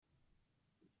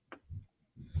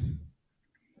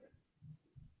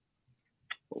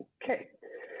Okay.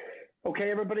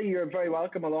 Okay, everybody, you're very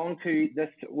welcome along to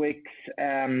this week's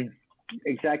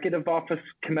Executive Office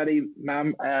Committee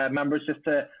members. Just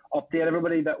to update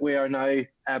everybody that we are now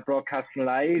broadcasting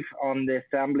live on the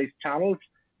Assembly's channels.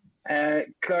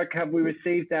 Clerk, have we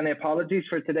received any apologies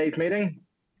for today's meeting?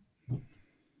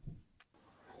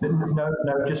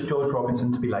 No, just George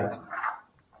Robinson to be late.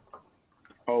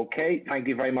 Okay, thank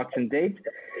you very much indeed.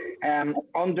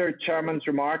 Under Chairman's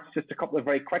remarks, just a couple of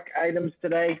very quick items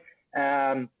today.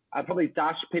 I'll probably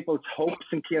dash people's hopes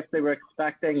in case they were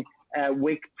expecting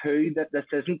week 2 that this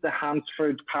isn't the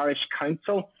Hansford Parish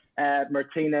Council.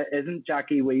 Martina isn't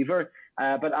Jackie Weaver,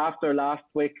 but after last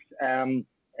week's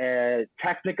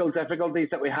technical difficulties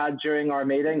that we had during our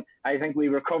meeting, I think we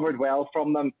recovered well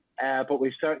from them, but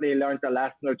we've certainly learned a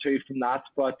lesson or two from that.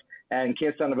 But in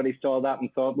case anybody saw that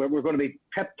and thought we're going to be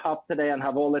tip-top today and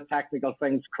have all the technical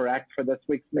things correct for this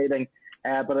week's meeting.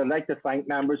 But I'd like to thank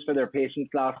members for their patience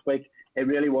last week. It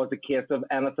really was a case of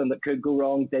anything that could go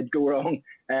wrong did go wrong,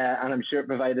 and I'm sure it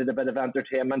provided a bit of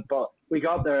entertainment, but we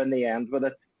got there in the end with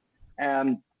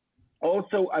it.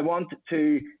 Also, I want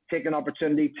to take an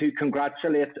opportunity to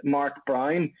congratulate Mark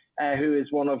Brown, who is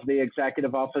one of the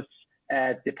Executive Office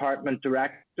Department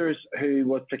Directors, who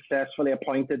was successfully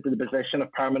appointed to the position of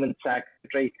Permanent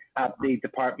Secretary at the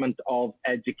Department of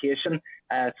Education.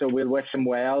 So we'll wish him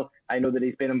well. I know that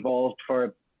he's been involved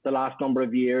for the last number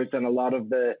of years in a lot of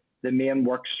the main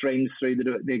work streams through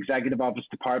the Executive Office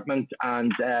Department,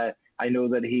 and I know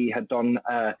that he had done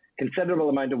a considerable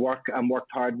amount of work and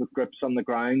worked hard with groups on the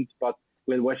ground, but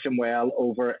we'll wish him well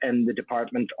over in the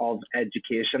Department of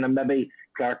Education. And maybe,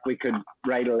 Clerk, we could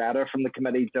write a letter from the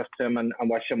committee just to him and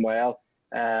wish him well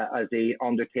as he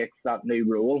undertakes that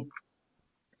new role.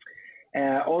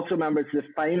 Also, members, the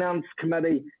Finance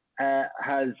Committee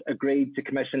has agreed to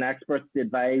commission experts to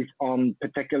advise on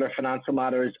particular financial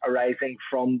matters arising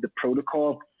from the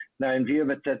protocol. Now, in view of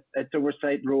its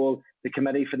oversight role, the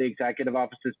Committee for the Executive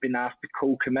Office has been asked to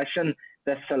co-commission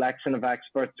this selection of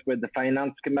experts with the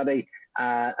Finance Committee,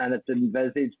 and it's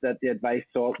envisaged that the advice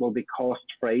sought will be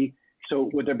cost-free. So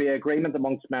would there be agreement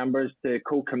amongst members to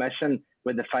co-commission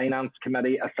with the Finance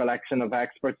Committee a selection of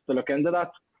experts to look into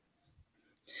that?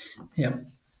 Yep.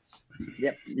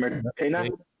 Yep, Martina?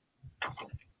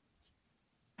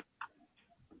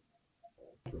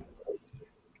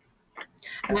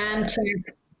 Chair,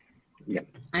 Yep.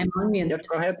 I'm on mute. Yes,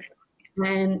 go ahead.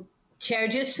 Chair,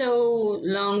 just so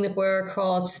long that we're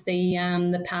across the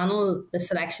panel, the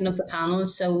selection of the panel,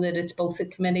 so that it's both the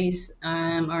committees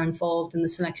are involved in the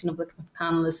selection of the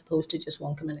panel as opposed to just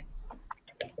one committee.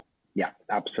 Yeah,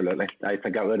 absolutely. I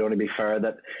think it would only be fair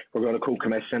that we're going to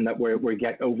co-commission, that we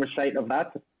get oversight of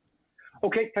that.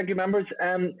 Okay, thank you, members.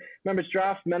 Members,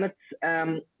 draft minutes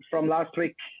from last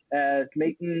week's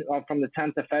meeting from the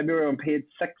 10th of February on page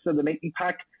 6 of the meeting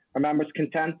pack. Are members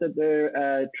content that they're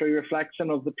a true reflection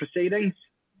of the proceedings?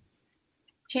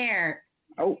 Chair.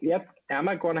 Oh, yep.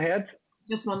 Emma, go on ahead.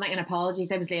 Just one thing, and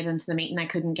apologies, I was late into the meeting. I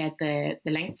couldn't get the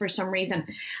link for some reason.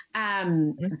 I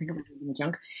think I was in the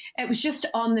junk. It was just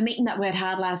on the meeting that we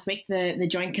had last week, the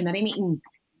joint committee meeting.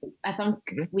 I think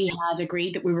we had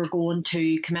agreed that we were going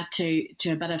to commit to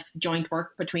a bit of joint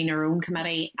work between our own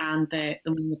committee and the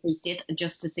Free State,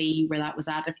 just to see where that was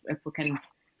at, if we can.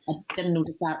 I didn't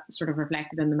notice that sort of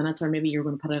reflected in the minutes, or maybe you're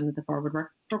going to put it into the forward work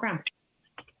programme.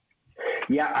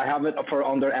 Yeah, I have it for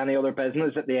under any other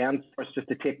business at the end, for us just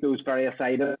to take those various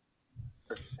items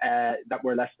that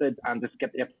were listed and just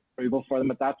get the approval for them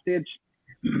at that stage.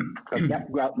 So, yeah,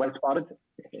 well spotted.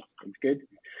 It's good.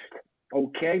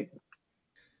 Okay.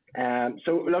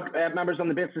 So, look, members, on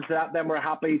the basis of that, then we're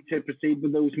happy to proceed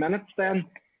with those minutes then.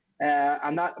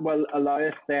 And that will allow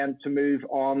us then to move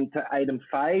on to item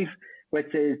 5,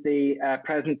 which is the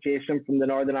presentation from the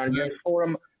Northern Ireland Youth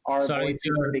Forum. Sorry,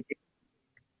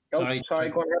 go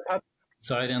ahead, Pat.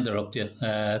 Sorry to interrupt you.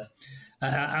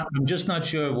 I'm just not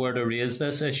sure where to raise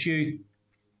this issue,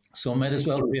 so I might as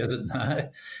well raise it now.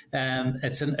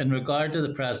 It's in regard to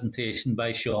the presentation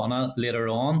by Shauna later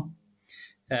on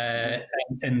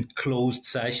in closed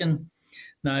session.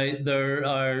 Now,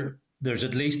 there's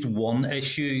at least one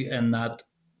issue in that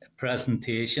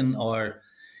presentation, or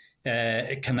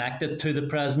connected to the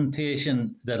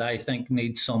presentation, that I think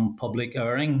needs some public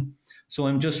airing. So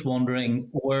I'm just wondering,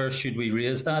 where should we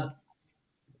raise that?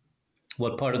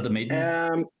 What part of the meeting?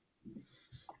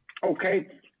 Okay.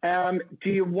 Do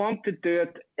you want to do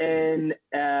it in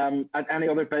at any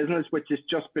other business, which is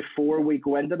just before we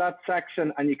go into that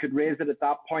section, and you could raise it at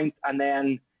that point, and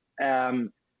then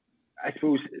I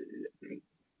suppose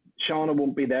Shauna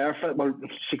won't be there for it. Well,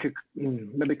 she could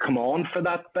maybe come on for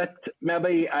that bit,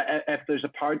 maybe if there's a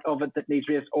part of it that needs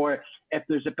raised, or if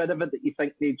there's a bit of it that you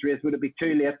think needs raised, would it be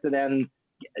too late to then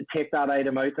take that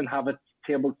item out and have it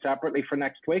tabled separately for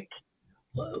next week?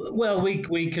 Well,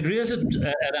 we could raise it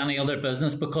at any other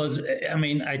business because, I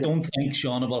mean, I don't think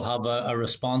Shauna will have a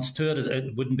response to it.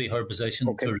 It wouldn't be her position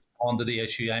to respond to the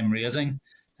issue I'm raising.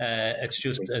 It's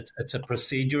a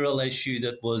procedural issue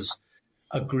that was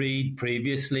agreed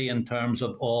previously in terms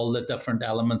of all the different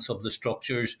elements of the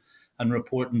structures and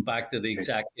reporting back to the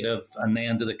executive and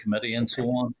then to the committee and so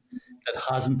on. It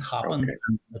hasn't happened.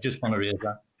 I just want to raise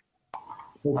that.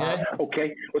 Okay.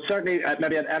 Okay. Well, certainly,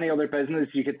 maybe at any other business,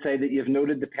 you could say that you've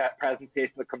noted the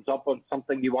presentation that comes up on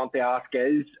something you want to ask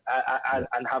is,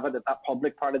 and have it at that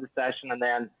public part of the session, and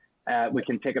then we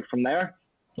can take it from there.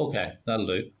 Okay, that'll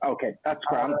do. Okay, that's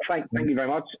grand. Thank you very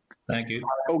much. Thank you.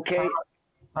 Okay.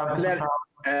 Mr.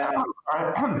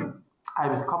 I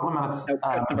was a couple of minutes.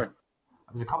 I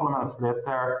was a couple of minutes late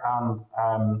there,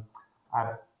 and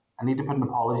I need to put an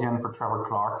apology in for Trevor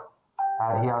Clark.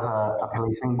 He has a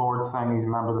policing board thing. He's a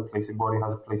member of the policing board. He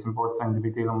has a policing board thing to be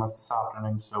dealing with this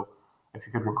afternoon. So if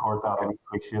you could record that, I'd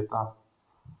appreciate that.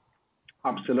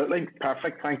 Absolutely.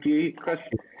 Perfect. Thank you, Chris.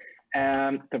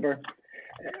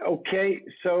 Okay,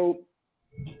 so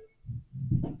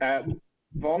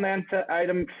on then to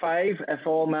item 5, if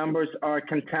all members are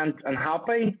content and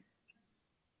happy.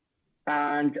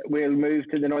 And we'll move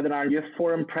to the Northern Ireland Youth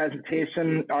Forum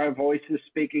presentation, Our Voices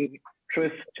Speaking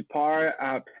Truth to Power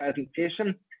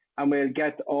presentation. And we'll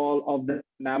get all of the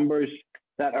members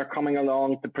that are coming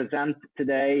along to present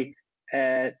today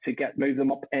to move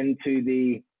them up into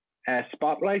the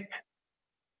spotlight.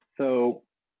 So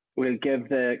we'll give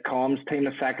the comms team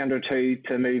a second or two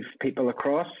to move people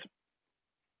across.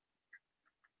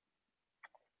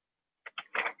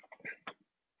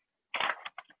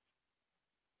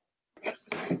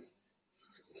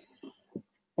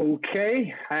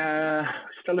 Okay,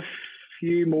 still a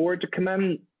few more to come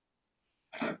in.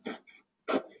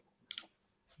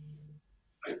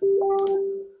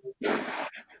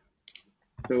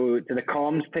 So to the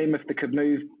comms team, if they could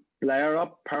move Blair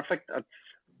up, perfect. I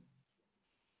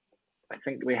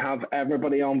think we have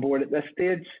everybody on board at this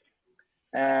stage.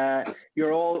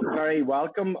 You're all very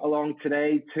welcome along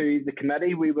today to the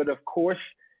committee. We would, of course,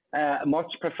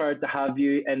 much prefer to have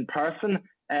you in person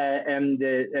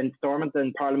in Stormont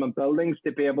and Parliament buildings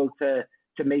to be able to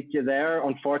meet you there.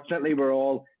 Unfortunately, we're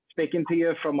all speaking to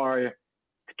you from our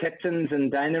kitchens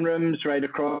and dining rooms right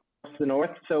across the north.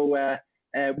 So,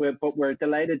 but we're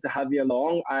delighted to have you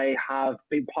along. I have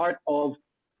been part of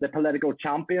the Political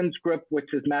Champions group, which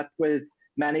has met with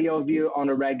many of you on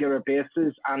a regular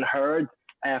basis and heard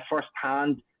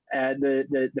firsthand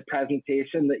the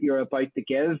presentation that you're about to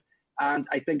give. And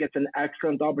I think it's an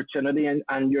excellent opportunity,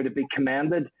 and you're to be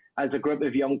commended as a group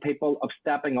of young people of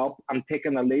stepping up and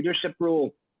taking a leadership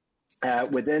role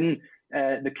within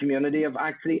the community, of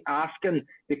actually asking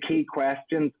the key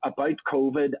questions about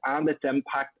COVID and its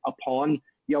impact upon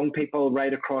young people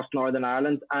right across Northern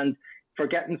Ireland. And for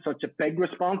getting such a big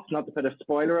response, not to put a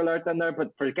spoiler alert in there,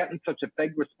 but for getting such a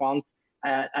big response,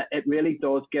 it really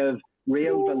does give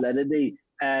real validity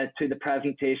to the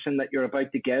presentation that you're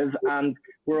about to give. And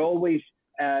we're always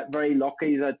very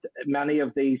lucky that many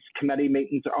of these committee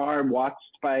meetings are watched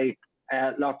by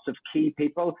lots of key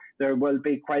people. There will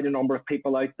be quite a number of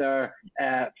people out there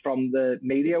from the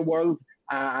media world,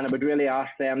 and I would really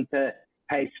ask them to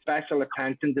pay special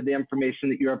attention to the information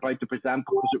that you're about to present,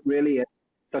 because it really is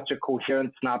such a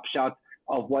coherent snapshot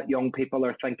of what young people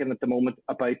are thinking at the moment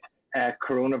about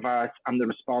coronavirus and the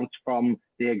response from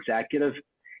the executive.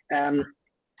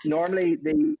 Normally,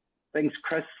 the things,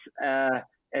 Chris,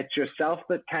 it's yourself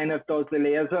that kind of does the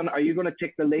liaison. Are you going to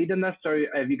take the lead in this, or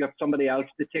have you got somebody else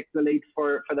to take the lead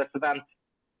for this event?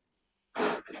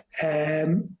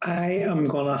 I am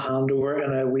going to hand over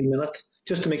in a wee minute,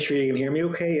 just to make sure you can hear me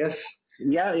okay, yes?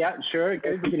 Yeah, sure,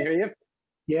 good, we can hear you.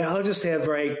 Yeah, I'll just say a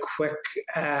very quick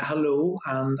hello,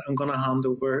 and I'm going to hand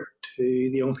over to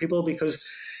the young people because,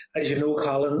 as you know,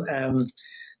 Colin,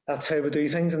 that's how we do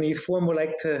things in the Youth Forum. We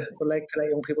like to let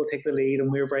young people take the lead,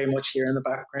 and we're very much here in the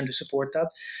background to support that.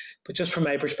 But just from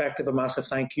my perspective, a massive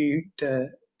thank you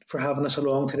for having us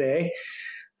along today.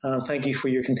 Thank you for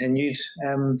your continued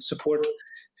support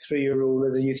through your role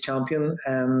as a youth champion,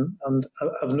 and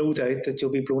I've no doubt that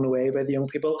you'll be blown away by the young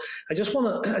people. I just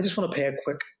want to pay a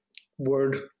quick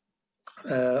word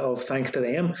of thanks to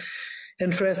them.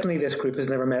 Interestingly, this group has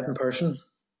never met in person,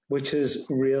 which is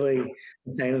really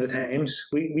a sign of the times.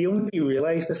 We only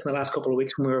realised this in the last couple of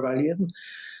weeks when we were evaluating.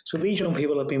 So these young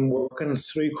people have been working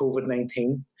through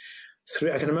COVID-19,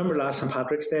 through. I can remember last St.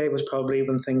 Patrick's Day was probably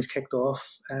when things kicked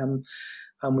off. And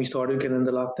we started getting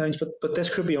into lockdowns. But this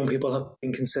group of young people have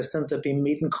been consistent. They've been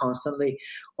meeting constantly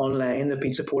online. They've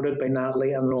been supported by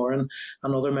Natalie and Lauren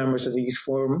and other members of the youth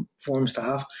forum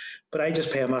staff. But I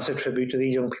just pay a massive tribute to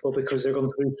these young people because they're going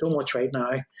through so much right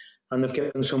now, and they've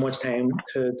given so much time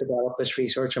to develop this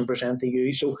research and present to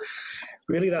you. So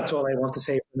really that's all I want to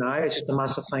say for now. It's just a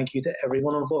massive thank you to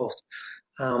everyone involved.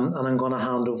 And I'm going to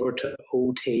hand over to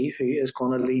OT, who is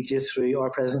going to lead you through our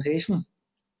presentation.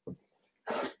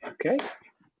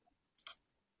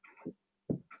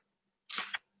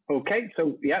 Okay,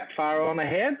 so yeah, fire on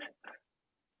ahead.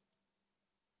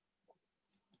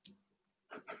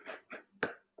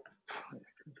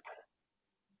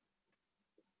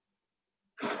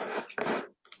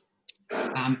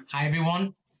 Hi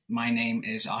everyone, my name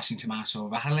is Arsene Tommaso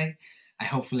Rahale.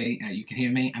 Hopefully you can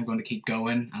hear me. I'm going to keep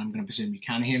going and I'm going to presume you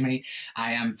can hear me.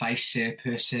 I am Vice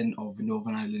Chairperson of the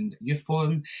Northern Ireland Youth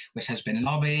Forum, which has been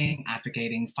lobbying,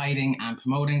 advocating, fighting and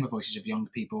promoting the voices of young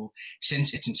people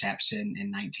since its inception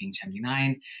in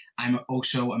 1979. I'm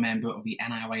also a member of the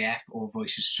NIYF or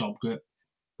Voices subgroup,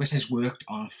 which has worked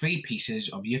on 3 pieces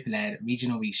of youth-led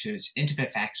regional research into the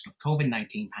effects of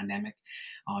COVID-19 pandemic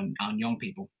on young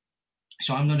people.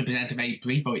 So I'm going to present a very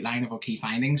brief outline of our key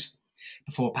findings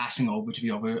before passing over to the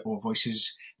other Our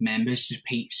Voices members to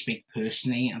speak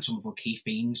personally on some of our key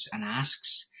themes and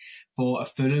asks. For a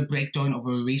fuller breakdown of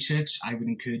our research, I would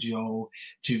encourage you all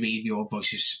to read the Our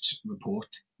Voices report,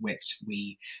 which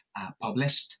we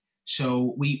published.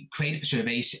 So we created the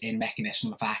surveys in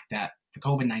recognition of the fact that the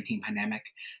COVID-19 pandemic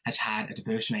has had a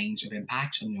diverse range of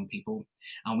impacts on young people,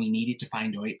 and we needed to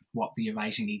find out what the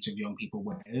arising needs of young people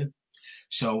were.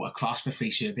 So across the 3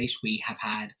 surveys, we have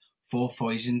had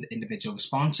 4,000 individual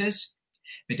responses.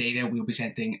 The data we're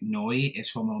presenting now is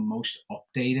from our most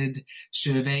updated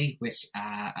survey, which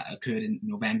occurred in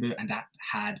November, and that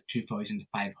had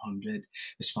 2,500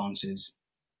 responses.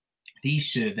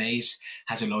 These surveys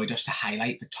has allowed us to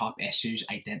highlight the top issues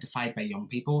identified by young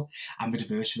people and the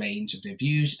diverse range of their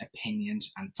views,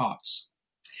 opinions and thoughts.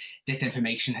 This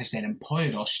information has then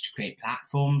empowered us to create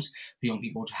platforms for young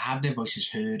people to have their voices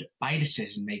heard by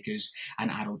decision makers and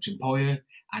adults in power,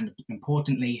 and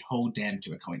importantly, hold them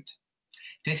to account.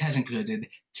 This has included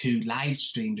 2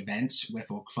 live-streamed events with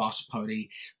our cross-party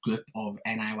group of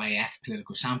NIYF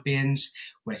political champions,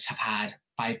 which have had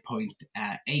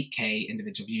 5.8k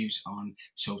individual views on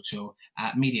social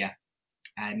media.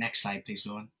 Next slide, please,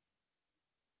 Lauren.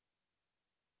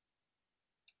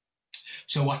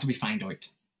 So what do we find out?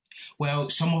 Well,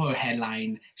 some of our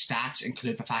headline stats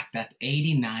include the fact that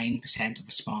 89% of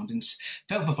respondents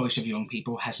felt the voice of young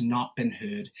people has not been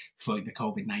heard throughout the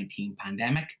COVID-19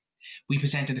 pandemic. We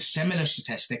presented a similar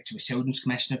statistic to the Children's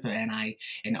Commissioner for NI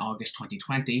in August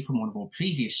 2020 from one of our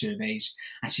previous surveys,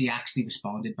 and she actually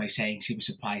responded by saying she was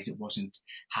surprised it wasn't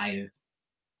higher.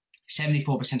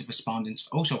 74% of respondents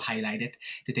also highlighted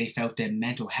that they felt their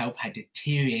mental health had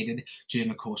deteriorated during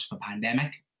the course of the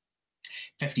pandemic.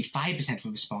 55%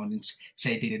 of respondents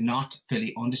said they did not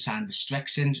fully understand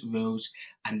restrictions, rules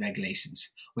and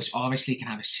regulations, which obviously can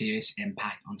have a serious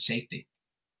impact on safety.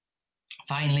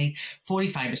 Finally,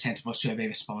 45% of our survey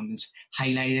respondents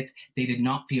highlighted they did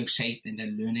not feel safe in their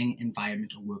learning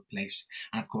environment or workplace,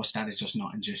 and of course that is just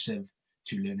not conducive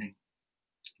to learning.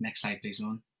 Next slide please,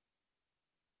 Lauren.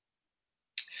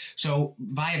 So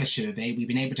via the survey, we've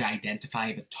been able to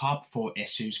identify the top 4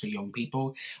 issues for young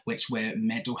people, which were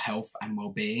mental health and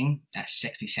well-being. That's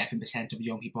 67% of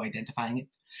young people identifying it.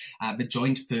 The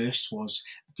joint first was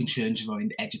concerns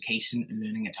around education,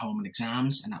 learning at home and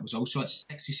exams, and that was also at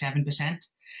 67%.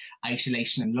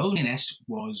 Isolation and loneliness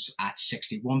was at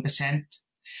 61%,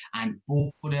 and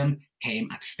boredom came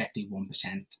at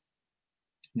 51%.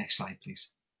 Next slide,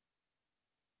 please.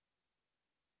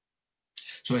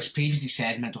 So as previously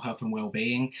said, mental health and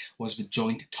well-being was the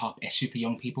joint top issue for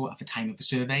young people at the time of the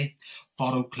survey,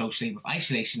 followed closely with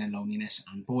isolation and loneliness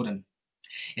and boredom.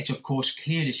 It's of course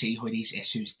clear to see how these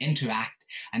issues interact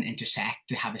and intersect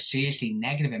to have a seriously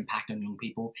negative impact on young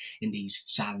people in these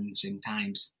challenging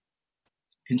times.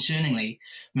 Concerningly,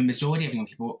 the majority of young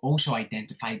people also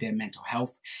identified their mental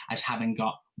health as having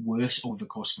got worse over the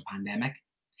course of the pandemic,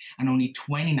 and only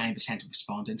 29% of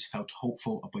respondents felt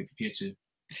hopeful about the future.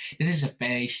 This is a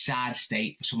very sad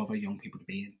state for some of our young people to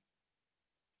be in.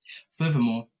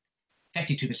 Furthermore,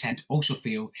 52% also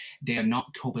feel they are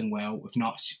not coping well with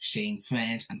not seeing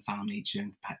friends and family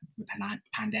during the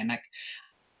pandemic.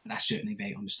 That's certainly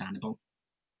very understandable.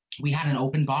 We had an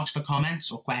open box for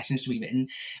comments or questions to be written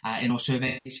in our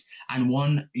surveys, and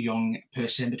one young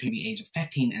person between the age of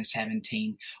 15 and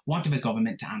 17 wanted the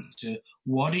government to answer,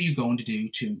 what are you going to do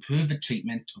to improve the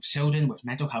treatment of children with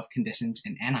mental health conditions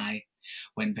in NI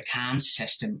when the CAMHS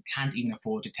system can't even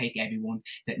afford to take everyone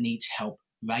that needs help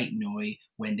right now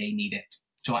when they need it?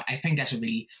 So I think that's a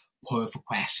really powerful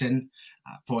question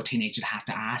for a teenager to have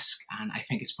to ask, and I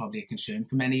think it's probably a concern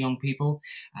for many young people.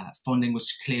 Funding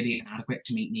was clearly inadequate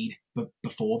to meet need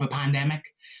before the pandemic,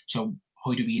 so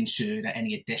how do we ensure that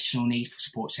any additional need for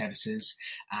support services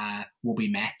will be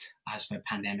met as the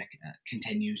pandemic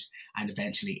continues and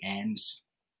eventually ends?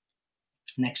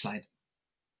 Next slide.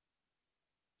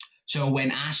 So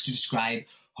when asked to describe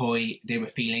how they were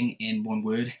feeling in one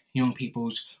word, young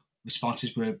people's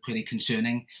responses were pretty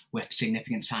concerning, with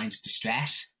significant signs of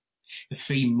distress. The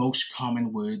three most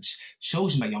common words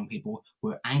chosen by young people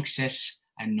were anxious,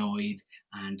 annoyed,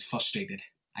 and frustrated.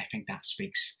 I think that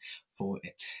speaks for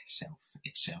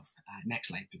itself. Next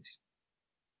slide, please.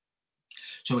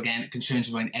 So again,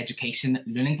 concerns around education,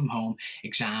 learning from home,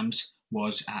 exams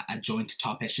was a joint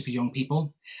top issue for young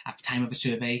people at the time of the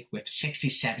survey, with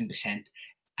 67%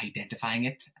 identifying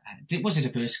it. It was a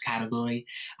diverse category,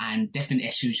 and different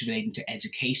issues relating to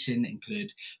education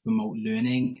include remote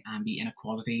learning and the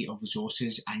inequality of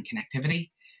resources and connectivity,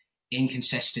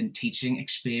 inconsistent teaching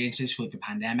experiences with the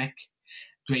pandemic,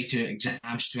 greater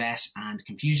exam stress and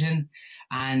confusion,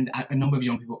 and a number of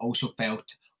young people also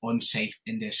felt unsafe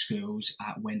in their schools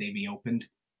when they reopened.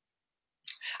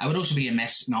 I would also be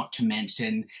amiss not to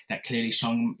mention that clearly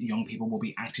some young people will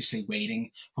be anxiously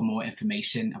waiting for more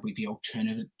information about the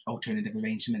alternative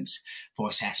arrangements for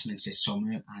assessments this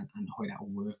summer and how that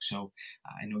will work. So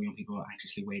I know young people are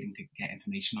anxiously waiting to get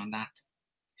information on that.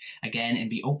 Again, in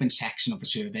the open section of the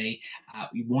survey,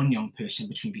 one young person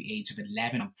between the age of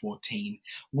 11 and 14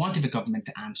 wanted the government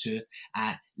to answer,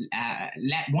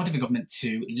 wanted the government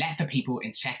to let the people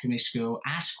in secondary school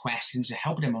ask questions to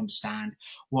help them understand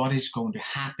what is going to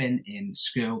happen in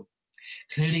school.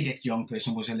 Clearly, that young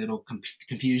person was a little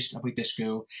confused about the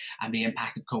school and the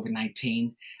impact of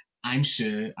COVID-19. I'm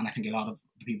sure, and I think a lot of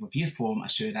the people with Youth Forum are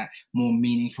sure, that more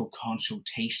meaningful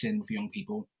consultation with young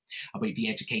people about the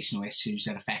educational issues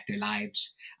that affect their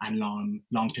lives and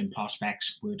long-term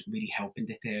prospects would really help in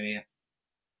this area.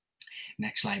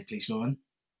 Next slide, please, Lauren.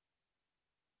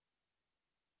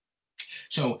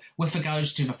 So, with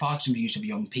regards to the thoughts and views of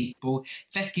young people,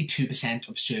 52%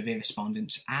 of survey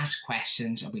respondents asked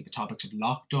questions about the topics of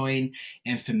lockdown,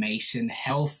 information,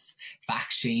 health,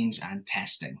 vaccines, and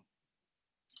testing.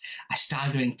 A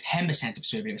staggering 10% of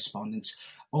survey respondents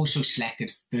also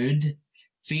selected food,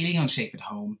 feeling unsafe at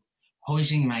home,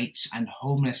 housing rights, and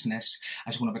homelessness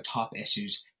as one of the top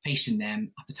issues facing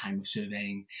them at the time of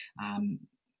surveying.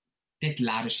 This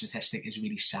latter statistic is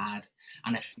really sad,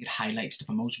 and I think it highlights that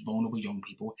the most vulnerable young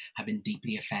people have been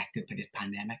deeply affected by this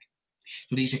pandemic.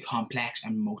 So these are complex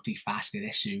and multifaceted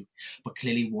issues, but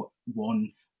clearly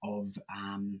one of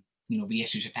the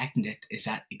issues affecting it is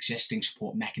that existing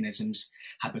support mechanisms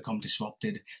have become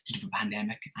disrupted due to the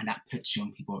pandemic, and that puts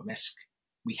young people at risk.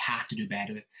 We have to do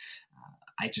better.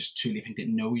 I just truly think that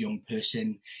no young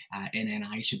person in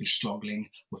NI should be struggling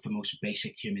with the most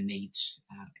basic human needs.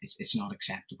 It's not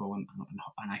acceptable, and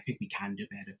I think we can do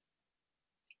better.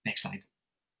 Next slide.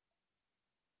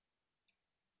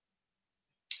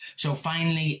 So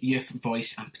finally, youth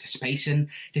voice and participation.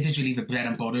 This is really the bread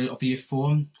and butter of the Youth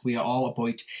Forum. We are all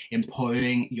about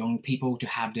empowering young people to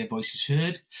have their voices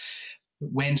heard.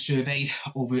 When surveyed,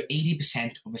 over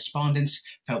 80% of respondents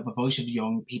felt the voice of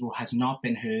young people has not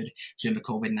been heard during the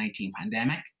COVID-19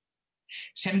 pandemic.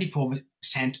 74%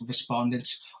 of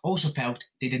respondents also felt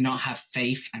they did not have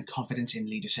faith and confidence in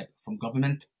leadership from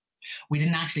government. We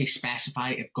didn't actually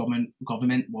specify if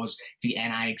government was the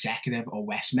NI executive or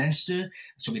Westminster,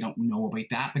 so we don't know about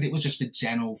that, but it was just the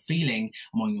general feeling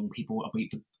among young people about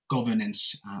the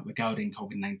governance regarding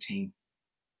COVID-19.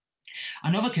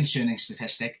 Another concerning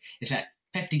statistic is that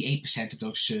 58% of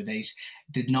those surveys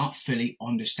did not fully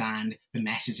understand the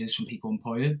messages from people in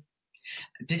power.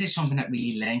 This is something that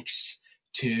really links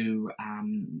to,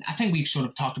 I think we've sort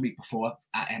of talked about before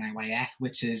at NIYF,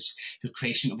 which is the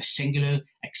creation of a singular,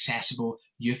 accessible,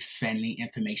 youth-friendly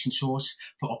information source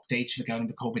for updates regarding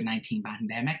the COVID-19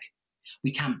 pandemic.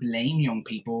 We can't blame young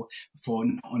people for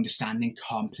not understanding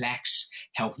complex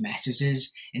health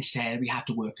messages. Instead, we have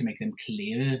to work to make them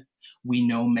clear. We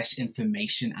know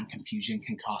misinformation and confusion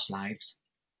can cost lives.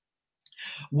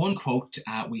 One quote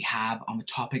we have on the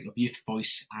topic of youth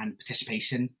voice and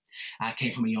participation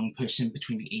came from a young person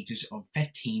between the ages of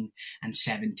 15 and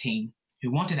 17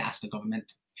 who wanted to ask the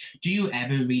government, Do you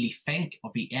ever really think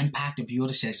of the impact of your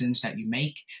decisions that you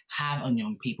make have on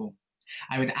young people?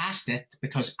 I would ask that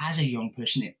because as a young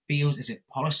person, it feels as if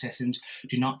politicians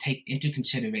do not take into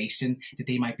consideration that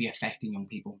they might be affecting young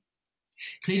people.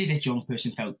 Clearly, this young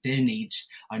person felt their needs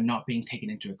are not being taken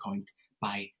into account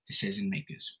by decision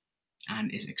makers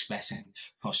and is expressing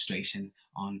frustration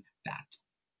on that.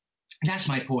 That's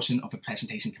my portion of the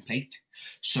presentation complete.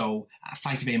 So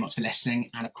thank you very much for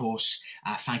listening. And of course,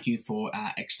 thank you for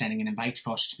extending an invite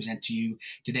for us to present to you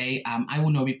today. I will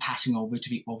now be passing over to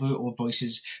the other All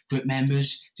Voices group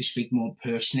members to speak more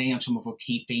personally on some of our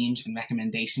key themes and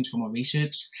recommendations from our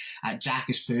research. Jack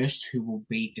is first, who will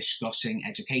be discussing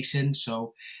education.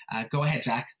 So go ahead,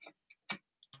 Jack.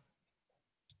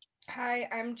 Hi,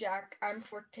 I'm Jack. I'm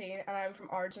 14 and I'm from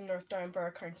Ardson North Down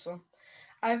Borough Council.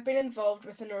 I've been involved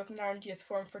with the Northern Ireland Youth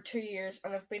Forum for 2 years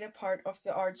and have been a part of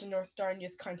the Ardson North Down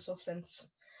Youth Council since.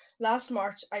 Last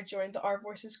March, I joined the Our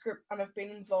Voices group and have been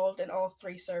involved in all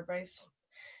 3 surveys.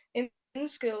 In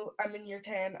school, I'm in year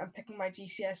 10 and picking my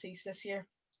GCSEs this year.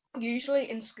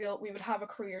 Usually in school, we would have a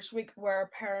careers week where our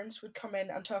parents would come in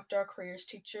and talk to our careers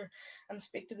teacher and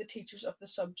speak to the teachers of the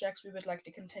subjects we would like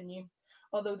to continue.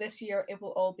 Although this year it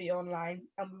will all be online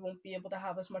and we won't be able to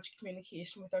have as much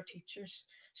communication with our teachers,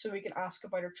 so we can ask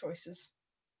about our choices.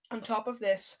 On top of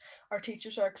this, our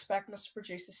teachers are expecting us to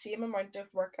produce the same amount of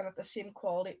work and at the same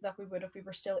quality that we would if we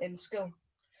were still in school.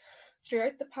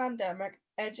 Throughout the pandemic,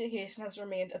 education has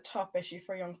remained a top issue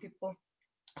for young people.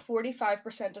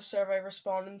 45% of survey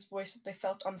respondents voiced that they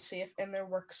felt unsafe in their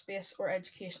workspace or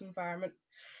education environment.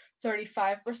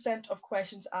 35% of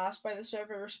questions asked by the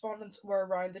survey respondents were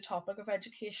around the topic of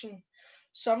education.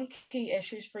 Some key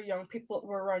issues for young people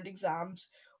were around exams,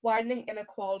 widening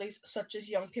inequalities such as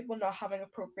young people not having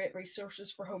appropriate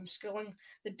resources for homeschooling,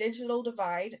 the digital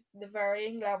divide, the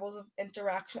varying levels of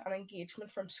interaction and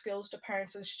engagement from schools to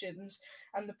parents and students,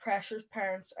 and the pressures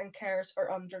parents and carers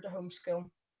are under to homeschool.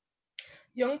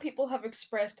 Young people have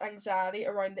expressed anxiety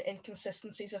around the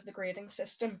inconsistencies of the grading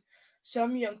system.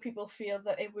 Some young people feel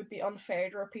that it would be unfair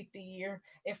to repeat the year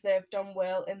if they have done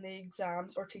well in the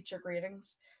exams or teacher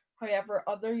gradings. However,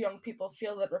 other young people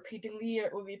feel that repeating the year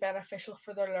will be beneficial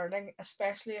for their learning,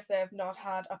 especially if they have not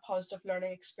had a positive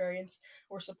learning experience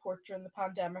or support during the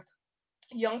pandemic.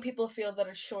 Young people feel that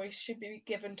a choice should be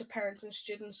given to parents and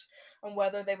students on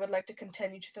whether they would like to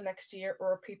continue to the next year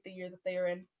or repeat the year that they are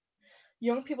in.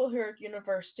 Young people who are at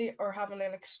university are having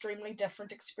an extremely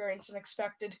different experience than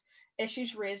expected.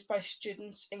 Issues raised by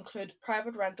students include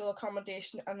private rental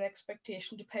accommodation and the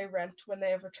expectation to pay rent when they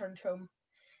have returned home.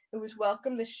 It was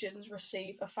welcome that students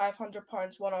receive a £500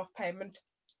 one-off payment.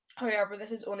 However,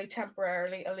 this is only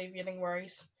temporarily alleviating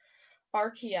worries.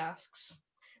 Our key asks.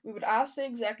 We would ask the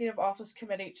Executive Office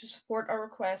Committee to support our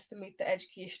request to meet the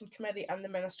Education Committee and the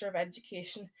Minister of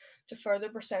Education to further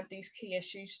present these key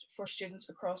issues for students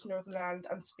across Northern Ireland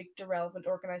and speak to relevant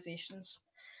organisations.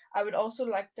 I would also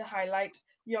like to highlight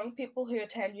young people who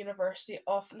attend university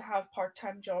often have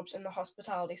part-time jobs in the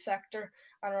hospitality sector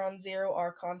and are on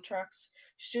 0-hour contracts.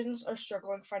 Students are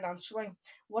struggling financially.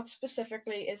 What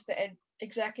specifically is the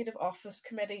Executive Office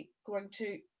Committee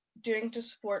doing to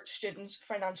support students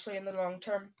financially in the long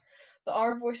term? The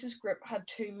Our Voices group had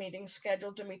 2 meetings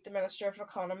scheduled to meet the Minister of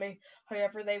Economy,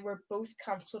 however they were both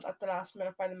cancelled at the last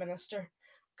minute by the Minister.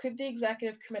 Could the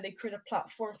Executive Committee create a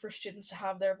platform for students to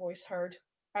have their voice heard?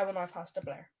 I will now pass to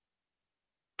Blair.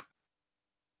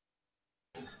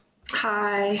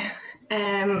 Hi,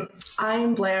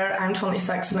 I'm Blair, I'm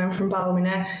 26 and I'm from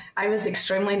Ballymena. I was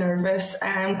extremely nervous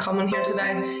coming here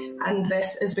today, and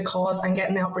this is because I'm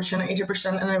getting the opportunity to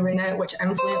present an arena which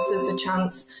influences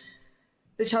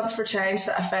the chance for change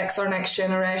that affects our next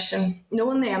generation.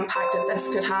 Knowing the impact that this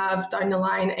could have down the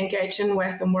line, engaging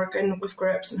with and working with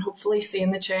groups and hopefully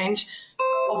seeing the change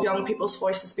of young people's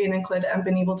voices being included and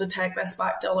being able to take this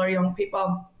back to other young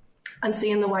people and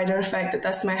seeing the wider effect that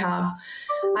this may have.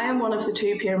 I am one of the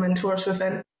 2 peer mentors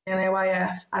within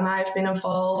NAYF and I've been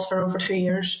involved for over 2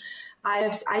 years.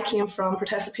 I came from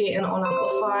participating on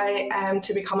Amplify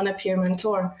to becoming a peer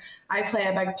mentor. I play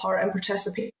a big part in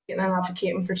participating and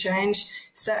advocating for change,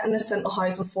 sit in the Central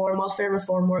Housing Forum, Welfare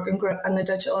Reform Working Group and the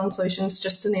Digital Inclusions,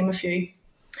 just to name a few.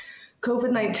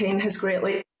 COVID-19 has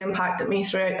greatly impacted me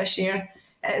throughout this year.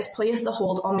 It has placed a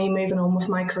hold on me moving on with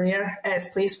my career. It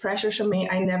has placed pressures on me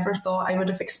I never thought I would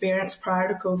have experienced prior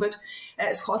to COVID. It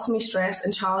has caused me stress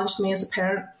and challenged me as a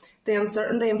parent. The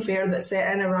uncertainty and fear that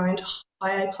set in around how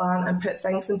I plan and put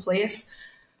things in place,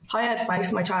 how I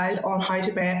advise my child on how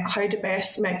to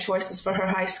best make choices for her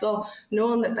high school,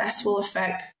 knowing that this will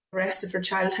affect the rest of her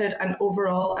childhood and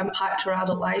overall impact her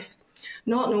adult life.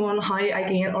 Not knowing how I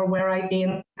gain or where I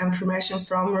gain information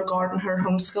from regarding her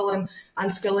homeschooling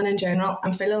and schooling in general,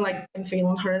 and feeling like I'm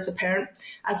failing her as a parent,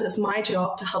 as it's my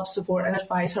job to help support and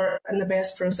advise her in the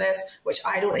best process, which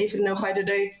I don't even know how to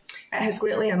do. It has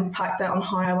greatly impacted on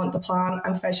how I want to plan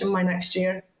and vision my next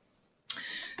year.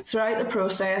 Throughout the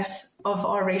process of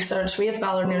our research, we have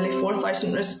gathered nearly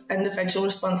 4,000 individual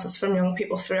responses from young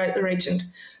people throughout the region.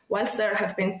 Whilst there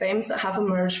have been themes that have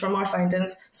emerged from our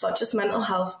findings, such as mental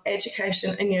health,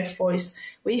 education and youth voice,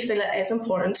 we feel it is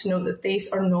important to note that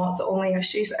these are not the only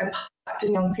issues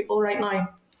impacting young people right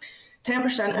now.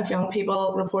 10% of young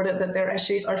people reported that their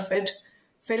issues are food,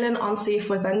 feeling unsafe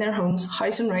within their homes,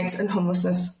 housing rights and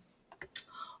homelessness.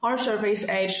 Our survey's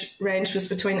age range was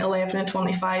between 11 and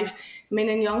 25,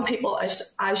 meaning young people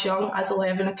as young as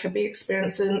 11 could be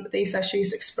experiencing these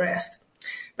issues expressed.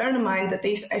 Bearing in mind that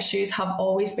these issues have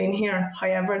always been here,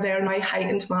 however, they are now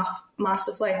heightened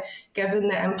massively given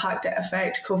the impact and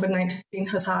effect COVID-19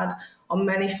 has had on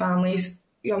many families,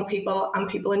 young people and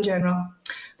people in general.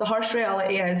 The harsh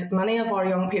reality is many of our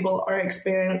young people are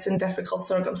experiencing difficult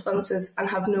circumstances and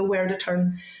have nowhere to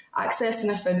turn.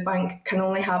 Accessing a food bank can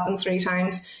only happen 3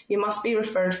 times. You must be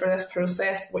referred for this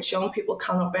process, which young people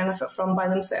cannot benefit from by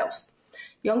themselves.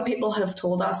 Young people have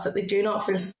told us that they do not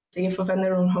feel safe within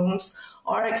their own homes,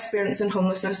 are experiencing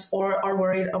homelessness, or are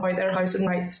worried about their housing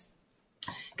rights.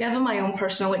 Given my own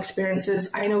personal experiences,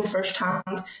 I know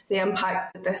firsthand the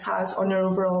impact that this has on your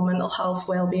overall mental health,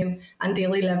 well-being and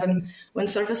daily living when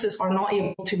services are not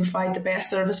able to provide the best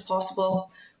service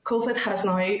possible. COVID has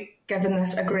now given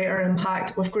this a greater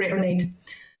impact with greater need.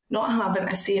 Not having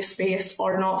a safe space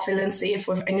or not feeling safe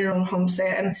within your own home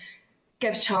setting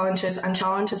gives challenges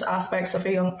aspects of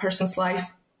a young person's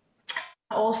life.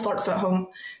 It all starts at home.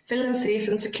 Feeling safe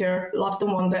and secure, loved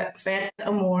and wanted, fed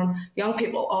and warm, young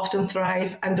people often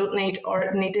thrive and don't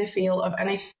need to feel of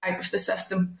any type of the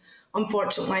system.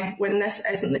 Unfortunately, when this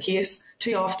isn't the case,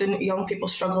 too often young people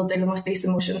struggle dealing with these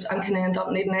emotions and can end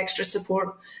up needing extra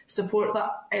support that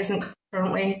isn't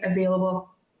currently available.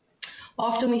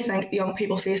 Often we think young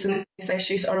people facing these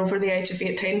issues are over the age of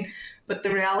 18, but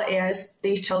the reality is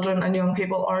these children and young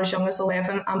people are as young as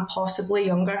 11 and possibly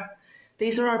younger.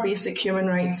 These are our basic human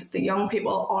rights that young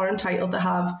people are entitled to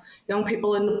have. Young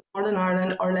people in Northern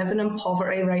Ireland are living in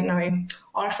poverty right now,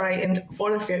 are frightened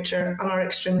for the future and are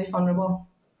extremely vulnerable.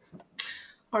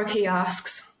 Our key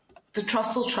asks. The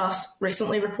Trussell Trust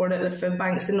recently reported that food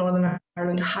banks in Northern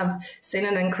Ireland have seen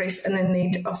an increase in the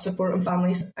need of supporting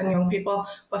families and young people,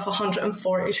 with a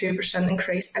 142%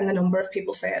 increase in the number of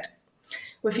people fed.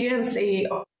 With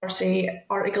UNCRC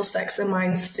Article 6 in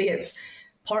mind states,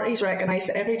 parties recognise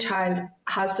that every child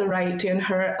has the right to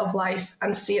inherit of life,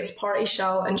 and states parties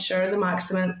shall ensure the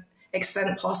maximum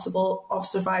extent possible of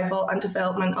survival and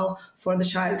developmental for the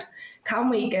child. Can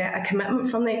we get a commitment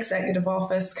from the Executive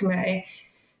Office Committee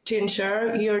to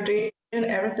ensure you're doing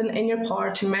everything in your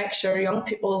power to make sure young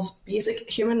people's basic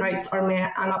human rights are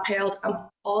met and upheld and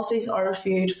policies are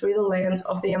reviewed through the lens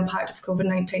of the impact of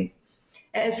COVID-19?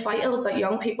 It is vital that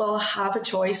young people have a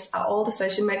choice at all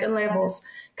decision-making levels.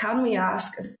 Can we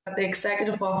ask the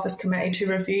Executive Office Committee to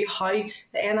review how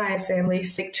the NI Assembly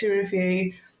seek to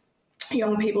review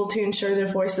young people to ensure their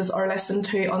voices are listened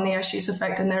to on the issues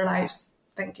affecting their lives?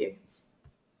 Thank you.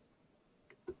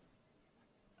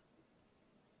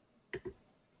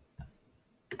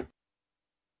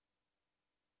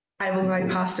 I will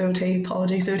now pass to OT.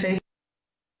 Apologies, OT.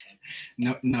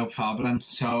 No problem.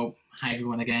 So, hi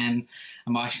everyone again.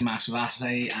 I'm Ashton Massey.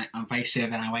 I'm Vice Chair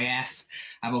of NIYF.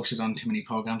 I've also done too many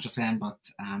programmes with them, but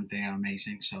they are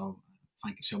amazing. So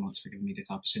thank you so much for giving me this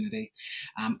opportunity.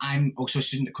 I'm also a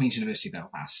student at Queen's University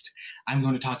Belfast. I'm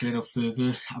going to talk a little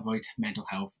further about mental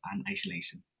health and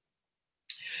isolation.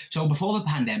 So before the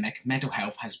pandemic, mental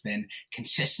health has been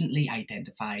consistently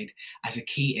identified as a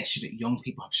key issue that young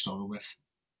people have struggled with.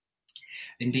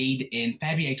 Indeed, in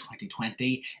February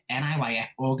 2020, NIYF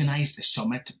organised a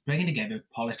summit bringing together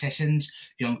politicians,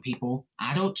 young people,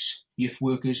 adults, youth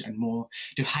workers and more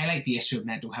to highlight the issue of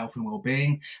mental health and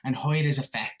well-being and how it is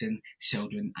affecting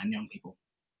children and young people.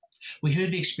 We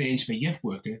heard the experience of a youth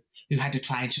worker who had to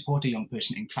try and support a young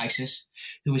person in crisis,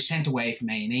 who was sent away from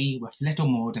A&E with little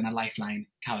more than a lifeline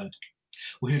carried.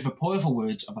 We heard the powerful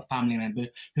words of a family member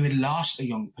who had lost a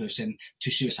young person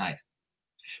to suicide.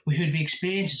 We heard the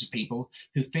experiences of people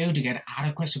who failed to get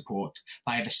adequate support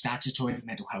via the statutory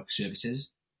mental health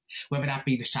services, whether that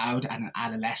be the child and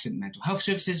adolescent mental health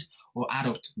services or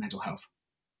adult mental health.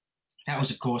 That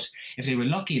was, of course, if they were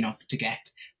lucky enough to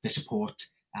get the support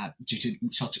due to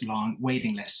such long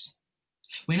waiting lists.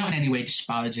 We're not in any way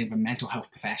disparaging the mental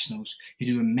health professionals who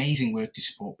do amazing work to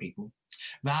support people.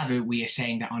 Rather, we are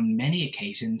saying that on many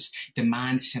occasions,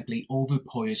 demand simply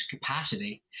overpowers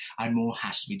capacity and more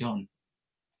has to be done.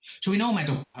 So we know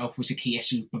mental health was a key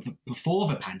issue before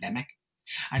the pandemic.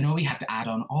 I know we have to add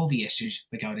on all the issues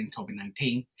regarding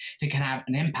COVID-19 that can have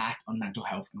an impact on mental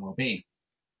health and well-being.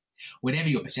 Whatever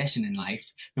your position in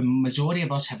life, the majority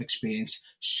of us have experienced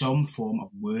some form of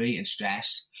worry and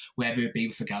stress, whether it be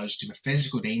with regards to the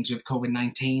physical danger of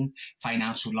COVID-19,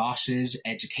 financial losses,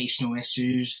 educational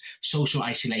issues, social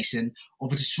isolation, or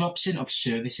the disruption of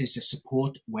services that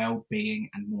support well-being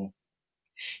and more.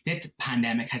 This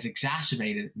pandemic has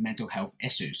exacerbated mental health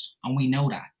issues, and we know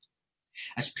that.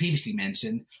 As previously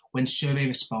mentioned, when survey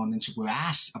respondents were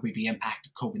asked about the impact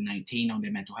of COVID-19 on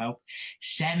their mental health,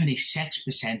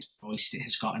 76% voiced it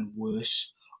has gotten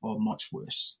worse or much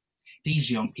worse.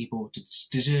 These young people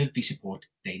deserve the support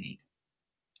they need.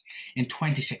 In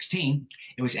 2016,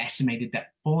 it was estimated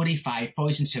that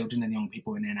 45,000 children and young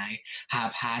people in NI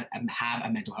have a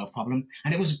mental health problem,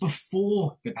 and it was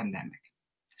before the pandemic.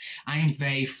 I am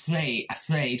very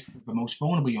afraid for the most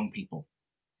vulnerable young people.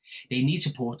 They need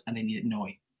support and they need it now.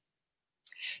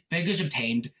 Figures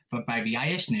obtained by the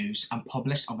IS News and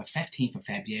published on the 15th of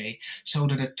February show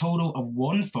that a total of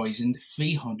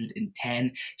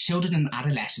 1,310 children and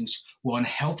adolescents were on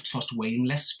health trust waiting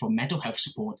lists for mental health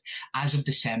support as of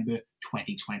December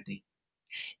 2020.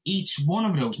 Each one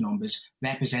of those numbers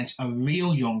represents a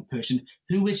real young person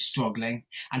who is struggling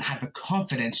and had the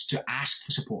confidence to ask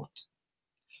for support.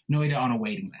 Now they're on a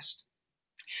waiting list.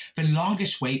 The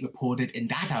longest wait reported in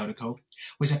that article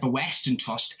was at the Western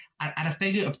Trust at a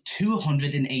figure of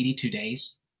 282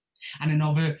 days, and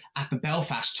another at the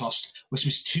Belfast Trust, which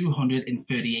was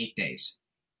 238 days.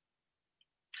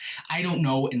 I don't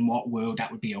know in what world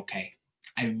that would be okay.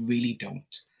 I really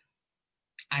don't.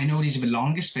 I know these are the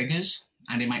longest figures,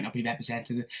 and they might not be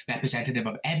representative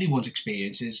of everyone's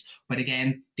experiences, but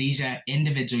again, these are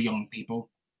individual young people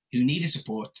who needed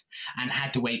support and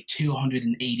had to wait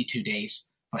 282 days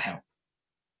for help.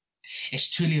 It's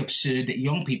truly absurd that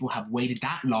young people have waited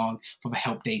that long for the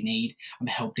help they need and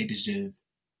the help they deserve.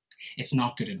 It's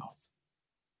not good enough.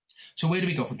 So where do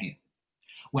we go from here?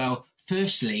 Well,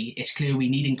 firstly, it's clear we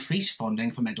need increased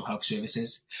funding for mental health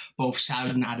services, both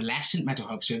child and adolescent mental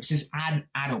health services and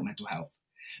adult mental health.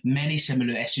 Many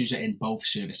similar issues are in both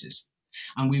services,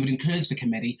 and we would encourage the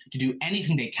committee to do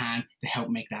anything they can to help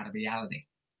make that a reality.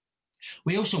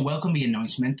 We also welcome the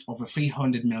announcement of a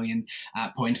 £300 million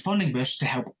funding boost to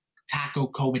help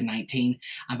tackle COVID-19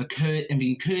 and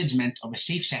the encouragement of the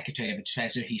Chief Secretary of the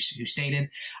Treasury who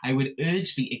stated, "I would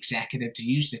urge the Executive to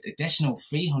use this additional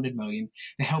 £300 million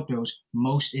to help those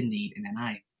most in need in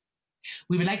NI."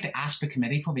 We would like to ask the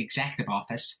Committee for the Executive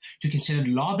Office to consider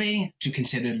lobbying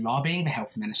the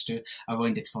Health Minister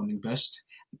around its funding boost.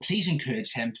 Please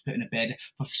encourage him to put in a bid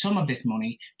for some of this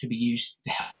money to be used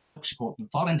to help support the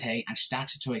voluntary and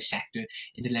statutory sector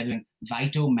in delivering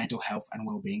vital mental health and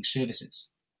wellbeing services.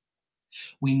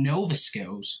 We know the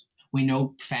skills, we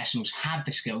know professionals have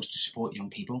the skills to support young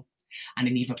people, and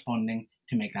they need the funding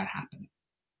to make that happen.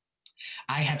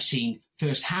 I have seen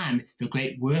firsthand the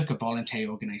great work of voluntary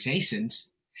organisations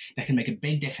that can make a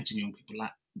big difference in young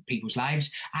people's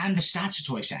lives and the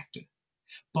statutory sector.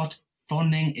 But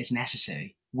funding is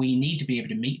necessary. We need to be able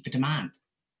to meet the demand.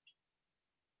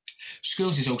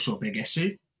 Schools is also a big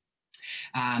issue.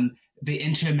 The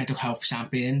interim mental health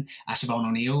champion, Siobhan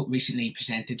O'Neill, recently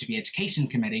presented to the Education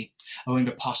Committee around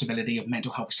the possibility of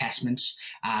mental health assessments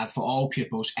for all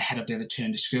pupils ahead of their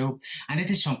return to school. And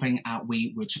it is something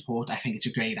we would support. I think it's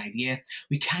a great idea.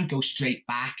 We can't go straight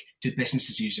back to business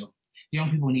as usual.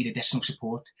 Young people need additional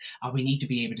support, and we need to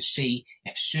be able to see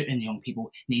if certain young people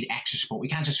need extra support. We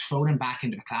can't just throw them back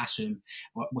into the classroom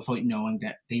without knowing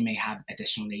that they may have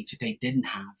additional needs that they didn't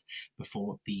have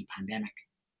before the pandemic.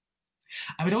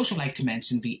 I would also like to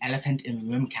mention the Elephant in the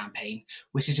Room campaign,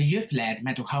 which is a youth-led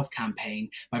mental health campaign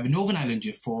by the Northern Ireland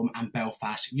Youth Forum and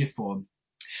Belfast Youth Forum.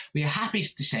 We are happy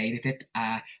to say that the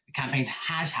campaign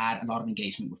has had a lot of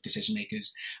engagement with decision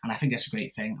makers, and I think that's a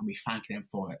great thing, and we thank them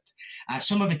for it.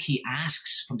 Some of the key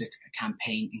asks from this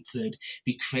campaign include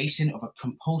the creation of a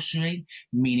compulsory,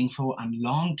 meaningful and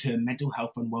long-term mental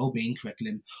health and wellbeing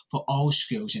curriculum for all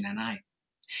schools in NI.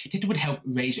 This would help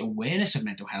raise awareness of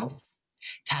mental health,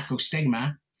 tackle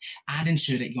stigma, and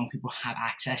ensure that young people have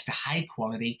access to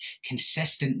high-quality,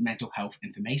 consistent mental health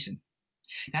information.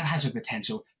 That has the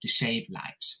potential to save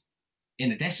lives.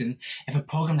 In addition, if a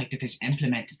program like this is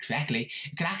implemented correctly,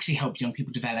 it could actually help young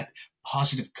people develop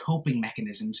positive coping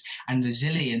mechanisms and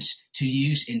resilience to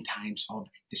use in times of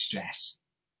distress.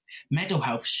 Mental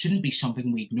health shouldn't be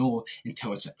something we ignore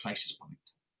until it's at crisis point.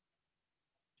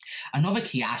 Another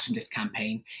key aspect of this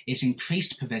campaign is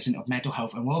increased provision of mental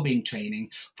health and wellbeing training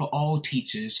for all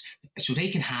teachers so they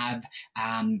can have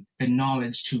the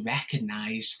knowledge to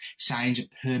recognise signs of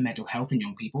poor mental health in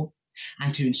young people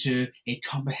and to ensure a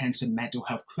comprehensive mental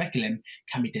health curriculum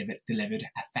can be delivered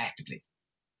effectively.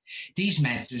 These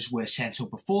measures were essential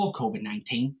before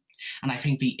COVID-19, and I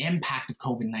think the impact of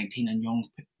COVID-19 on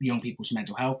young people's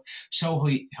mental health show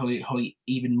how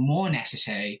even more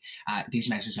necessary these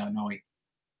measures are now.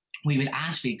 We would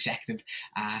ask the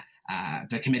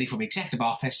Committee for the Executive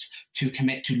Office to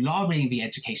commit to lobbying the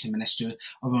Education Minister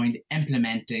around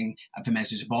implementing the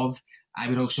measures above. I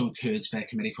would also encourage the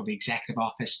Committee for the Executive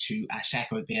Office to check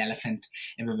out the Elephant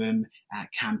in the Room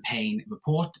campaign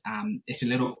report. It's a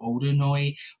little older now,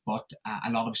 but a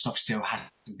lot of stuff still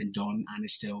hasn't been done and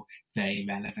is still very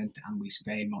relevant, and we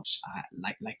very much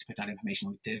like to put that information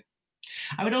out there.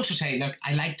 I would also say, look,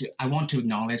 I want to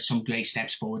acknowledge some great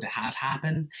steps forward that have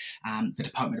happened. The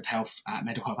Department of Health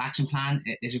Mental Health Action Plan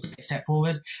is a great step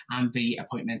forward, and the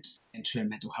appointment interim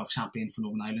mental health champion for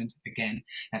Northern Ireland, again,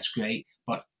 that's great.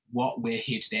 But what we're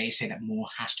here today is say that more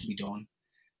has to be done.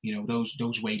 You know,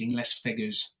 those waiting list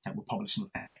figures that were published on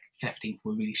the 15th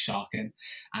were really shocking,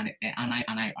 and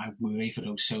I worry for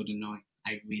those children now.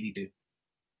 I really do.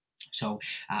 So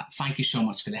thank you so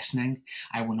much for listening.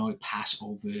 I will now pass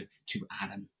over to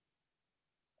Adam.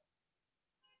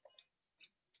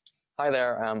 Hi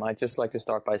there. I'd just like to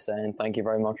start by saying thank you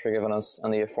very much for giving us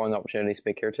and the Youth Forum the opportunity to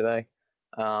speak here today.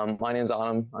 My name's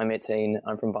Adam. I'm 18.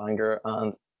 I'm from Bangor,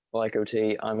 and like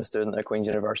OT, I'm a student at Queen's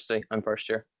University. I'm first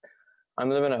year. I'm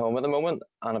living at home at the moment,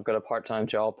 and I've got a part-time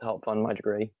job to help fund my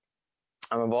degree.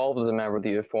 I'm involved as a member of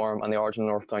the Youth Forum and the Argent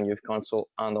North Down Youth Council,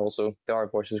 and also the Our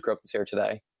Voices group that's here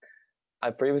today. I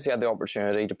previously had the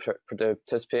opportunity to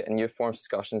participate in Youth Forum's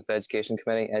discussions with the Education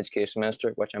Committee and Education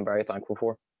Minister, which I'm very thankful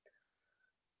for.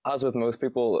 As with most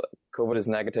people, COVID has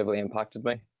negatively impacted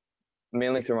me,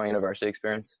 mainly through my university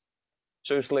experience.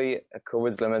 Socially, COVID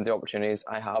has limited the opportunities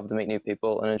I have to meet new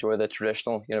people and enjoy the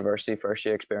traditional university first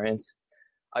year experience.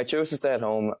 I chose to stay at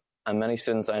home, and many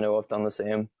students I know have done the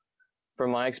same.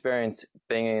 From my experience,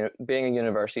 being a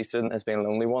university student has been a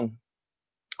lonely one.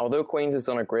 Although Queen's has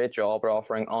done a great job at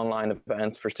offering online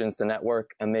events for students to network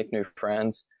and make new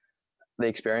friends, the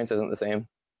experience isn't the same.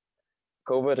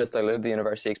 COVID has diluted the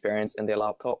university experience into a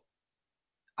laptop.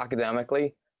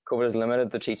 Academically, COVID has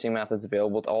limited the teaching methods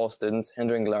available to all students,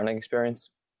 hindering the learning experience.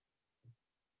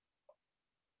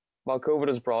 While COVID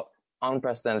has brought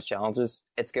unprecedented challenges,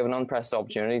 it's given unprecedented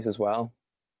opportunities as well.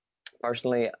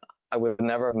 Personally, I would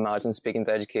never have imagined speaking to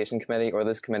the Education Committee or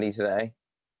this committee today.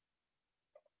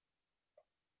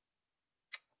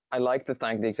 I'd like to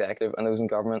thank the Executive and those in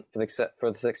government for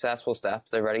the successful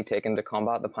steps they've already taken to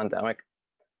combat the pandemic.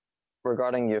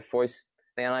 Regarding Youth Voice,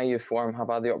 the NI Youth Forum have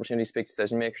had the opportunity to speak to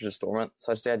decision makers at Stormont,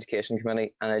 such as the Education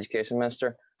Committee and the Education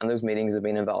Minister, and those meetings have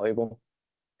been invaluable.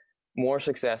 More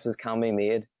successes can be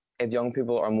made if young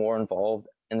people are more involved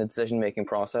in the decision-making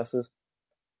processes.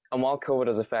 And while COVID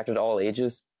has affected all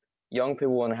ages, young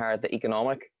people will inherit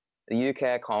the UK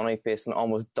economy faced an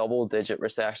almost double-digit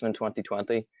recession in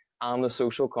 2020, and the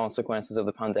social consequences of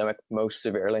the pandemic most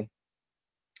severely.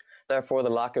 Therefore, the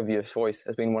lack of youth voice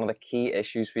has been one of the key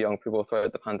issues for young people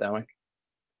throughout the pandemic.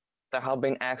 There have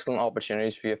been excellent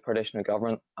opportunities for youth participation in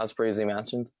government, as previously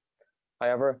mentioned.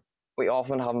 However, we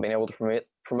often haven't been able to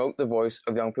promote the voice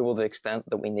of young people to the extent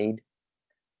that we need.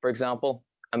 For example,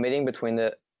 a meeting between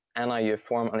the NI Youth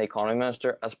Forum and the Economy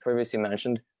Minister, as previously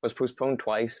mentioned, was postponed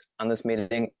twice, and this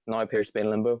meeting now appears to be in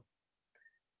limbo.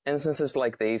 Instances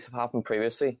like these have happened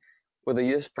previously, with a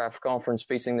youth press conference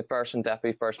featuring the First and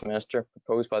Deputy First Minister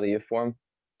proposed by the Youth Forum,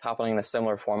 happening in a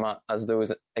similar format as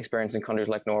those experienced in countries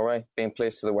like Norway, being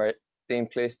placed to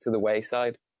the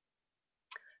wayside.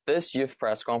 This youth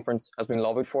press conference has been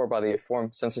lobbied for by the Youth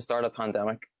Forum since the start of the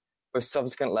pandemic, with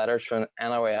subsequent letters from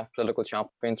NIYF political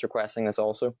champions requesting this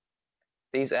also.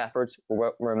 These efforts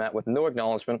were met with no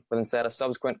acknowledgement, but instead a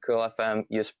subsequent Cool FM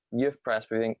youth press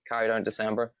briefing carried out in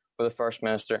December with the First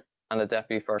Minister and the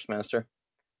Deputy First Minister.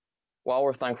 While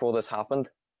we're thankful this happened,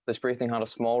 this briefing had a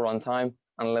small runtime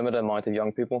and a limited amount of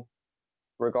young people.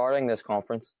 Regarding this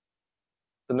conference,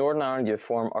 the Northern Ireland Youth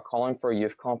Forum are calling for a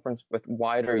youth conference with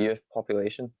wider youth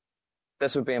population.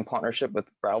 This would be in partnership with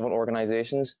relevant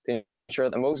organisations to ensure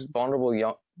that the most vulnerable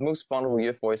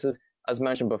youth voices, as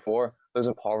mentioned before, those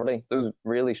in poverty, those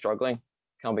really struggling,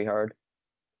 can be heard.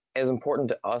 It is important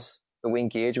to us that we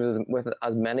engage with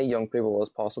as many young people as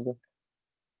possible.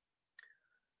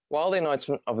 While the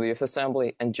announcement of the Youth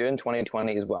Assembly in June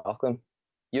 2020 is welcome,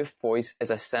 youth voice is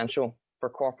essential for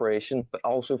cooperation, but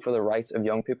also for the rights of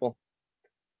young people.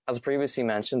 As previously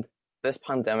mentioned, this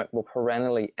pandemic will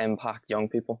perennially impact young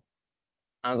people.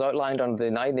 And as outlined under the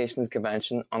United Nations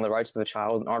Convention on the Rights of the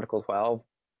Child in Article 12,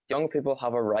 young people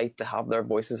have a right to have their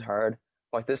voices heard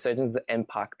about decisions that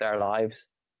impact their lives.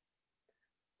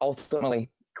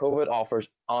 Ultimately, COVID offers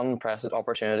unprecedented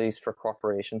opportunities for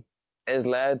cooperation. It has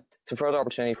led to further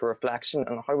opportunity for reflection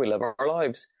on how we live our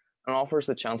lives and offers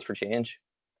the chance for change.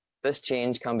 This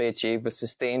change can be achieved with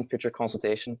sustained future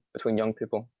consultation between young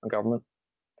people and government.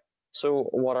 So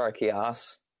what are our key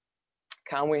asks?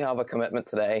 Can we have a commitment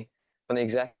today from the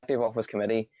Executive Office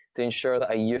Committee to ensure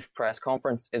that a youth press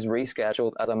conference is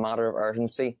rescheduled as a matter of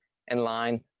urgency in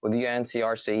line with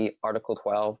UNCRC Article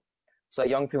 12, so that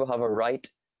young people have a right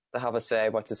to have a say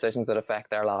about decisions that affect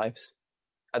their lives?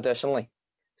 Additionally,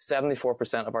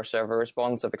 74% of our survey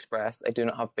respondents have expressed they do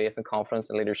not have faith and confidence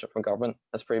in leadership from government,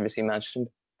 as previously mentioned.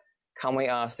 Can we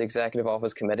ask the Executive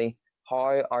Office Committee,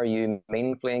 how are you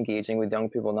meaningfully engaging with young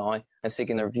people now and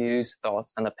seeking their views,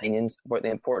 thoughts and opinions about the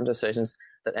important decisions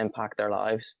that impact their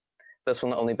lives? This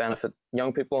will not only benefit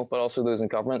young people, but also those in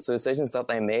government, so decisions that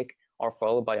they make are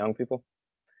followed by young people.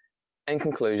 In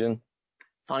conclusion,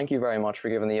 thank you very much for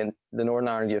giving the Northern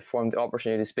Ireland Youth Forum the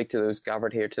opportunity to speak to those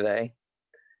gathered here today.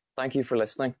 Thank you for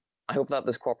listening. I hope that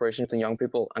this cooperation between young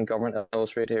people and government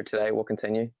illustrated here today will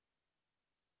continue.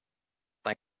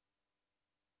 Thank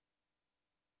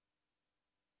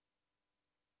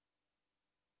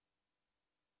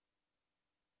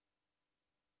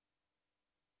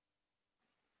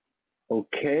you.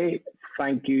 Okay,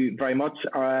 thank you very much.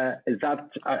 Is that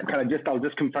I'll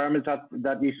just confirm, is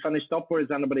that you finished up, or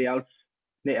is anybody else?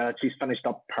 She's finished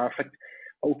up. Perfect.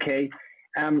 Okay.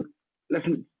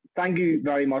 Listen, thank you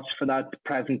very much for that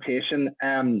presentation.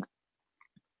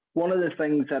 One of the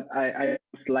things that I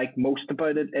like most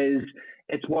about it is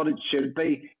it's what it should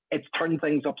be. It's turned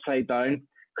things upside down,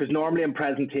 because normally in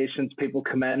presentations people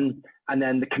come in and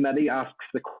then the committee asks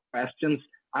the questions,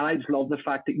 and I just love the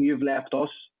fact that you've left us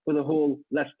with a whole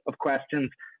list of questions,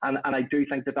 and I do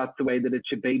think that that's the way that it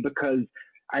should be, because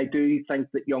I do think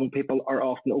that young people are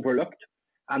often overlooked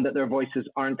and that their voices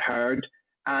aren't heard.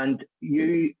 And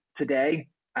you today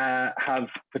have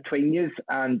between you,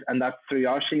 and that's through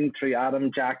Oisín, through Adam,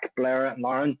 Jack, Blair and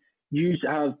Lauren, you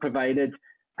have provided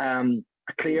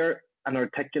clear and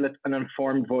articulate and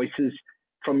informed voices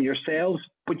from yourselves,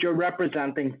 but you're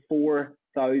representing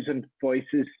 4,000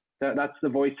 voices. That's the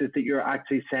voices that you're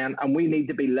actually saying, and we need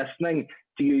to be listening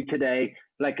to you today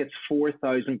like it's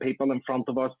 4,000 people in front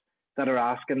of us that are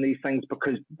asking these things,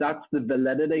 because that's the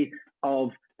validity of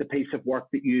the piece of work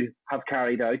that you have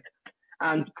carried out.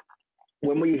 And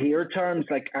when we hear terms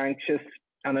like anxious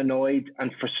and annoyed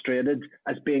and frustrated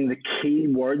as being the key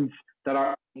words that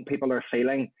our people are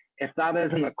feeling, if that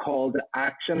isn't a call to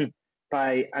action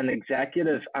by an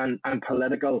executive and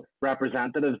political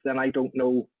representatives, then I don't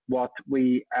know what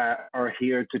we are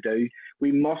here to do.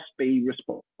 We must be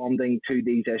responding to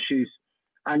these issues.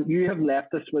 And you have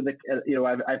left us with,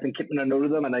 I've been keeping a note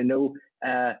of them, and I know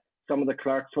some of the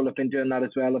clerks will have been doing that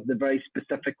as well, of the very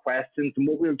specific questions. And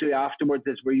what we'll do afterwards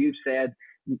is, where you've said,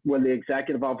 will the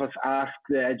Executive Office ask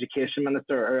the Education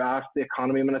Minister or ask the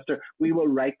Economy Minister, we will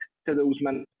write to those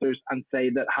ministers and say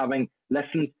that, having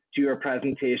listened to your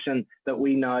presentation, that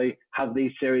we now have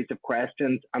these series of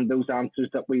questions and those answers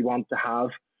that we want to have.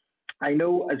 I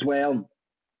know as well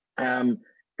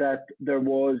that there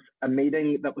was a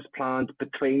meeting that was planned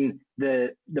between the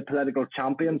political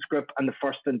champions group and the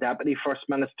First and Deputy First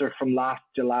Minister from last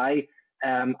July,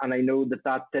 and I know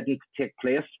that didn't take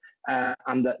place,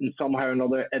 and that in somehow or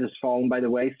another it has fallen by the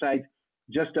wayside.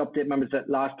 Just to update members that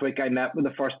last week I met with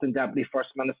the First and Deputy First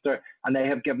Minister, and they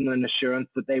have given an assurance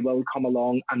that they will come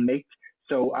along and meet.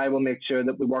 So I will make sure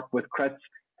that we work with Chris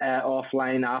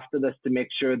offline after this to make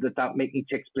sure that meeting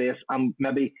takes place, and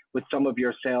maybe with some of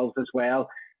yourselves as well.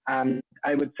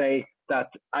 I would say that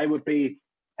I would be,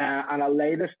 and I'll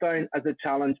lay this down as a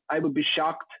challenge, I would be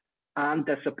shocked and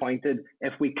disappointed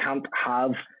if we can't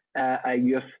have a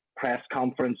youth press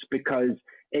conference, because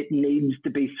it needs to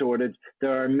be sorted.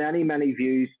 There are many, many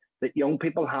views that young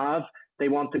people have. They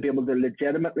want to be able to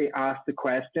legitimately ask the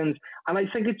questions. And I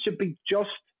think it should be just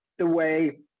the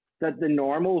way that the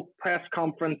normal press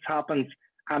conference happens.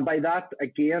 And by that,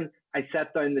 again, I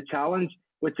set down the challenge,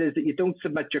 which is that you don't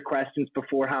submit your questions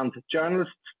beforehand.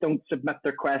 Journalists don't submit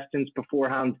their questions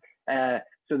beforehand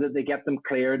so that they get them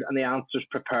cleared and the answers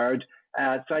prepared.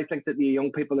 So I think that the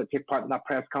young people that take part in that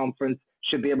press conference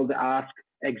should be able to ask,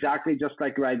 exactly just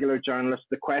like regular journalists,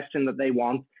 the question that they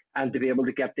want, and to be able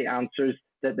to get the answers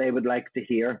that they would like to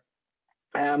hear.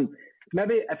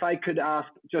 maybe if I could ask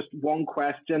just one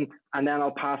question, and then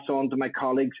I'll pass on to my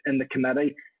colleagues in the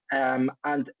committee.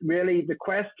 And really, the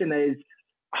question is,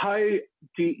 how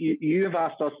do you have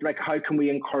asked us, like, how can we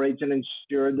encourage and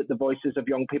ensure that the voices of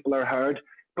young people are heard?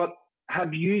 But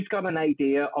have you got an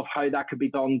idea of how that could be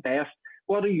done best?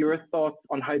 What are your thoughts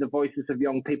on how the voices of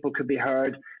young people could be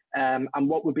heard? And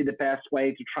what would be the best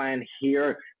way to try and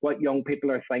hear what young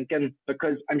people are thinking?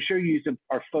 Because I'm sure you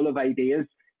are full of ideas.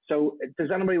 So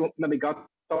does anybody maybe got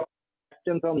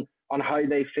questions on how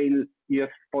they feel youth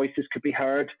voices could be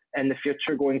heard in the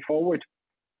future going forward?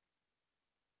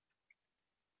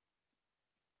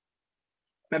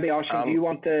 Maybe, Oisín, do you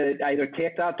want to either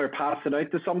take that or pass it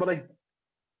out to somebody?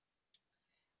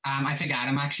 I think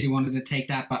Adam actually wanted to take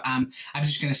that, but I was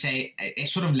just going to say it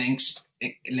sort of links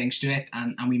to it,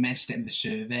 and we mentioned it in the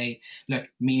survey. Look,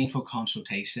 meaningful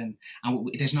consultation, and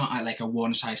it is not like a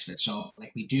one size fits all.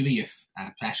 Like, we do the youth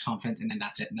press conference and then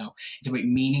that's it. No, it's about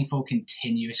meaningful,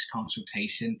 continuous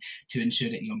consultation to ensure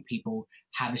that young people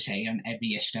have a say on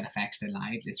every issue that affects their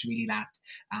lives. It's really that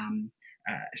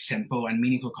simple, and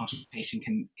meaningful consultation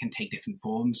can take different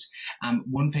forms.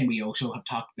 One thing we also have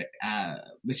talked about,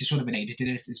 which is sort of related to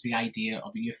this, is the idea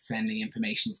of youth-friendly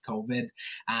information of COVID.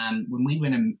 When we were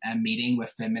in a meeting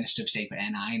with the Minister of State for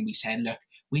NI, and we said, look,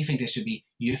 we think this should be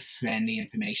youth-friendly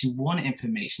information, one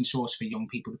information source for young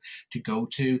people to go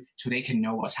to so they can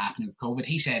know what's happening with COVID.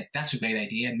 He said, that's a great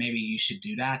idea, maybe you should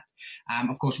do that.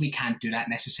 Of course, we can't do that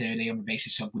necessarily on the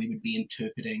basis of we would be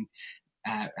interpreting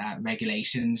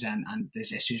regulations, and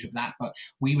there's issues with that, but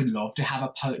we would love to have a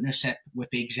partnership with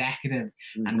the executive.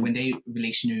 And when they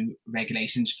release new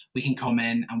regulations, we can come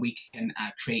in and we can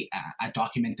create a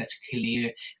document that's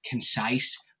clear,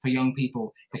 concise for young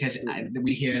people, because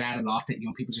we hear that a lot, that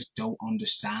young people just don't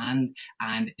understand,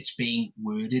 and it's being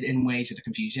worded in ways that are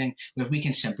confusing. But if we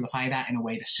can simplify that in a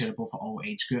way that's suitable for all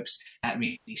age groups, that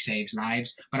really saves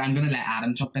lives. But I'm going to let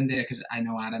Adam jump in there, because I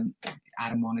know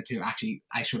Adam wanted to. Actually,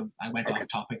 I went off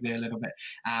topic there a little bit.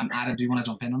 Adam, do you want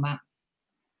to jump in on that?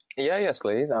 Yes,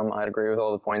 please. I'd agree with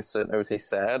all the points that OT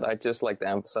said. I'd just like to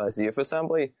emphasize the Youth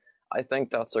Assembly. I think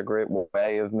that's a great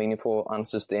way of meaningful and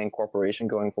sustained cooperation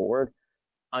going forward.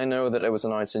 I know that it was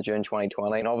announced in June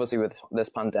 2020, and obviously with this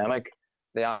pandemic,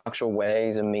 the actual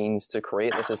ways and means to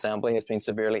create this assembly has been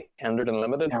severely hindered and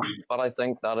limited. But I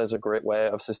think that is a great way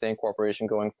of sustained cooperation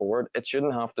going forward. It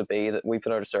shouldn't have to be that we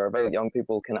put out a survey that young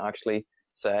people can actually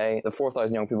say, the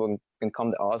 4,000 young people can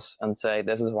come to us and say,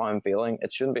 this is how I'm feeling.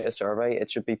 It shouldn't be a survey. It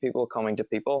should be people coming to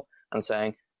people and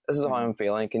saying, this is how I'm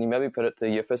feeling. Can you maybe put it to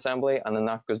the Youth Assembly? And then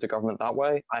that goes to government that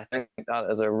way. I think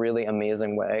that is a really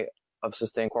amazing way of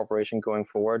sustained cooperation going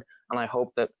forward. And I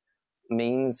hope that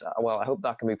I hope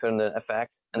that can be put into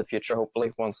effect in the future,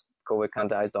 hopefully, once COVID kind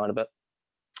of dies down a bit.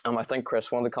 I think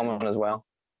Chris wanted to come on as well.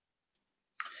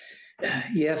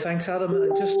 Yeah, thanks, Adam.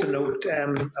 And just to note,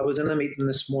 I was in a meeting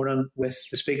this morning with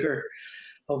the Speaker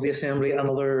of the Assembly and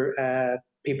other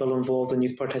people involved in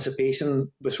youth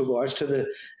participation with regards to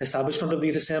the establishment of the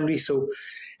Youth Assembly. So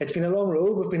it's been a long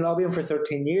road. We've been lobbying for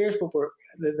 13 years, but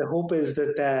the hope is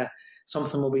that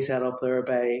something will be set up there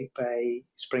by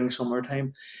spring,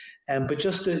 summertime. But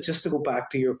just to go back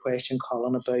to your question,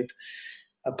 Colin,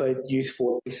 about youth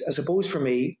voice, I suppose for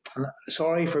me, and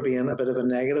sorry for being a bit of a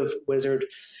negative wizard,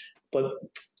 but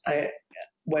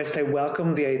whilst I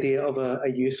welcome the idea of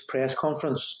a youth press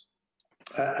conference,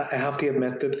 I have to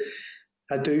admit that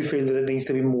I do feel that it needs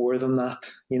to be more than that.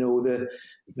 You know,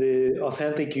 the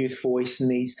authentic youth voice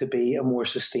needs to be a more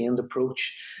sustained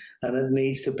approach, and it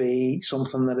needs to be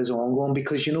something that is ongoing,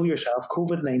 because you know yourself,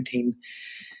 COVID-19,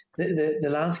 the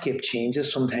landscape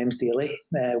changes sometimes daily,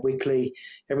 weekly.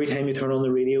 Every time you turn on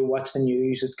the radio, watch the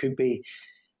news, it could be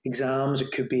exams,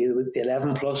 it could be the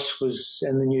 11 plus was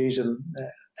in the news, and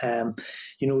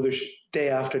there's day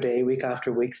after day, week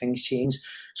after week, things change.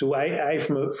 So I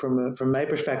from my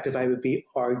perspective, I would be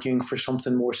arguing for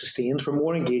something more sustained, for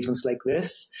more engagements like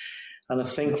this. And I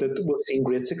think that we've seen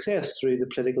great success through the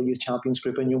Political Youth Champions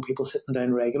Group and young people sitting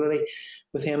down regularly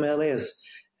with the MLAs.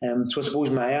 So I suppose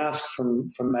my ask from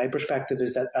my perspective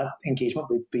is that engagement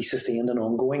would be sustained and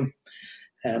ongoing.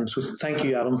 So thank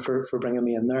you, Adam, for bringing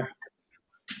me in there.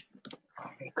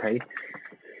 Okay.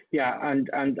 Yeah, and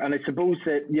I suppose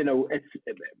that,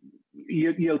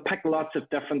 you'll pick lots of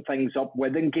different things up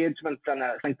with engagements, and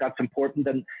I think that's important.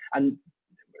 And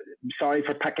sorry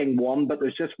for picking one, but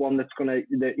there's just one that's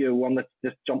one that's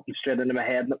just jumping straight into my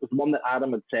head, and it was one that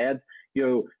Adam had said.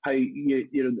 How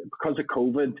because of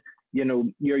COVID,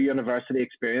 your university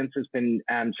experience has been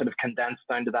sort of condensed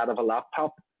down to that of a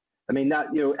laptop. I mean, that,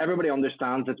 everybody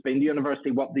understands it's been the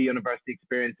university, what the university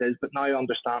experience is, but now I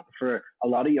understand for a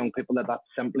lot of young people that that's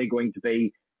simply going to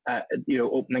be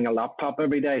opening a laptop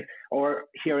every day, or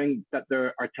hearing that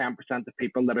there are 10% of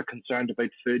people that are concerned about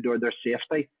food or their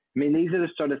safety. I mean, these are the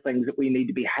sort of things that we need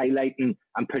to be highlighting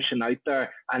and pushing out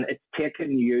there. And it's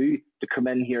taken you to come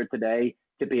in here today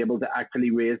to be able to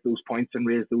actually raise those points and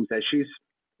raise those issues.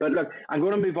 But look, I'm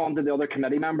going to move on to the other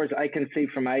committee members. I can see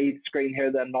from my screen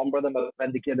here that a number of them have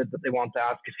indicated that they want to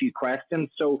ask a few questions.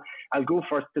 So I'll go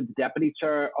first to the Deputy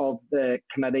Chair of the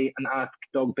committee and ask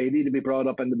Doug Beattie to be brought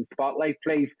up into the spotlight,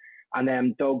 please. And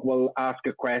then Doug will ask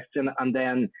a question. And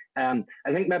then I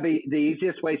think maybe the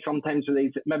easiest way sometimes with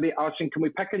these, maybe Oisín, can we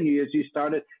pick on you as you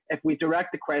started? If we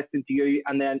direct the question to you,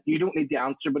 and then you don't need the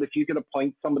answer, but if you could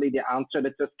appoint somebody to answer it,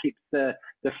 it just keeps the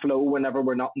flow whenever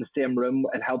we're not in the same room.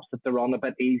 It helps it to run a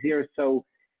bit easier. So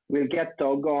we'll get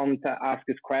Doug on to ask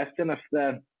his question. If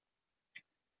the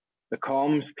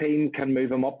comms team can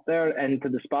move him up there into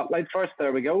the spotlight first.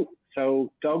 There we go.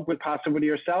 So Doug, we'll pass over to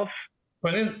yourself.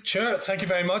 Brilliant. Sure. Thank you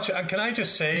very much. And can I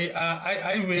just say,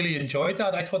 I really enjoyed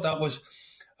that. I thought that was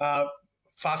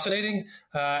fascinating.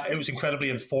 It was incredibly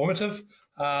informative.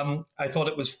 I thought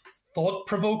it was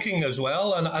thought-provoking as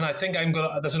well. And I think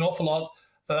there's an awful lot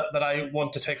that I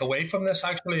want to take away from this,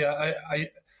 actually.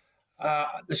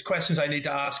 There's questions I need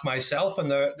to ask myself, and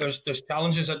there's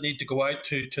challenges that need to go out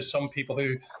to some people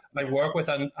who I work with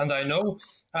and I know.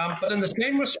 But in the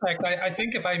same respect, I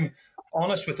think if I'm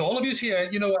honest with all of you here,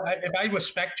 if I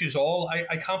respect you all,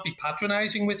 I can't be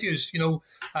patronising with you.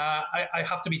 I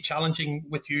have to be challenging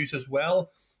with you as well.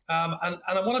 And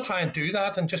I want to try and do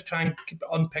that and just try and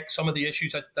unpick some of the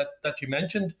issues that you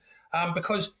mentioned.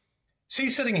 Because see,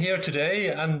 sitting here today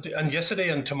and yesterday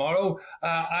and tomorrow,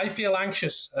 I feel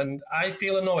anxious and I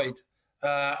feel annoyed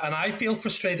and I feel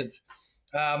frustrated.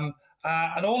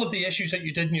 And all of the issues that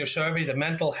you did in your survey, the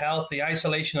mental health, the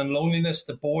isolation and loneliness,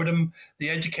 the boredom, the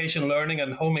education, learning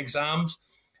and home exams,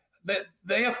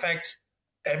 they affect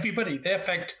everybody. They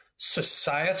affect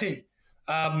society.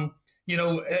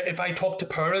 If I talk to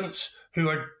parents who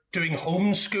are doing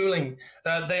homeschooling,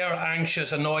 they are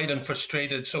anxious, annoyed and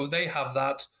frustrated. So they have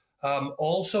that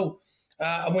also.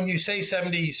 And when you say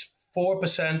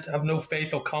 74% have no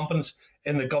faith or confidence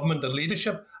in the government and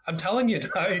leadership, I'm telling you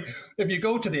now, if you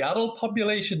go to the adult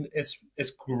population, it's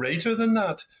greater than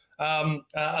that. And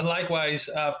likewise,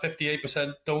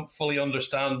 58% don't fully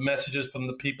understand messages from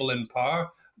the people in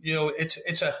power.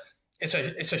 It's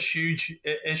a huge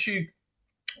issue.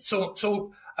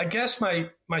 So I guess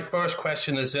my first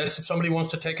question is this: if somebody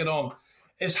wants to take it on,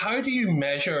 is how do you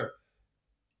measure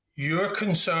your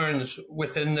concerns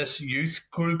within this youth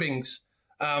groupings?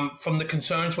 From the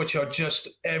concerns which are just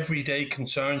everyday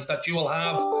concerns that you will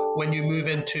have when you move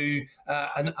into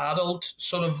an adult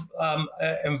sort of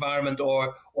environment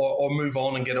or move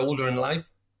on and get older in life?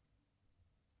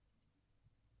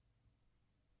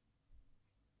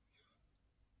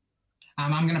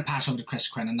 I'm going to pass on to Chris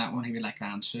Quinn on that one. He would like to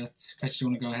answer it. Chris, do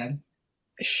you want to go ahead?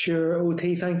 Sure,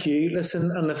 OT, thank you. Listen,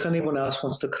 and if anyone else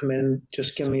wants to come in,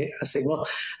 just give me a signal.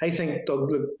 I think, Doug,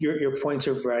 look, your points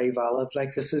are very valid.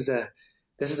 Like, this is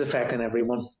affecting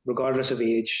everyone, regardless of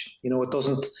age. It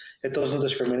doesn't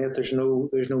discriminate. There's no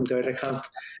doubt.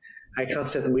 I can't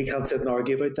sit and we can't sit and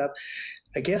argue about that.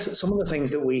 I guess some of the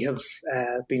things that we have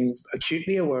been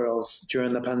acutely aware of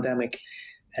during the pandemic,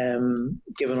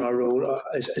 given our role,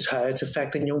 is how it's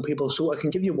affecting young people. So I can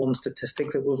give you one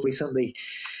statistic that we've recently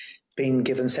been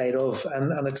given sight of,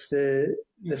 and it's the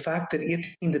fact that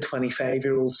 18 to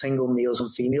 25-year-old single males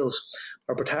and females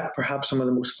are perhaps some of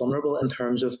the most vulnerable in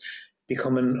terms of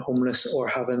becoming homeless or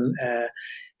having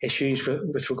issues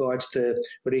with regards to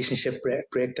relationship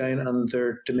breakdown and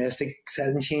their domestic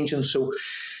setting changing. So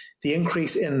the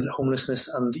increase in homelessness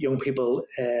and young people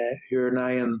who are now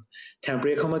in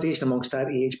temporary accommodation amongst that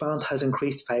age band has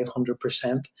increased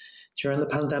 500% during the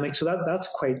pandemic. So that's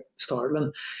quite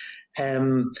startling.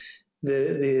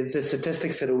 The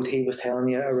statistics that OT was telling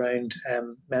you around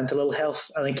mental ill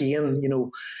health, and again,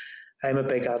 I'm a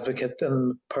big advocate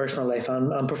in personal life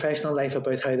and professional life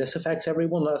about how this affects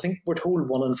everyone. I think we're told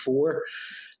 1 in 4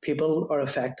 people are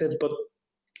affected, but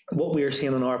what we are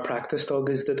seeing in our practice, Doug,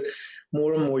 is that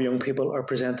more and more young people are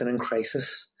presenting in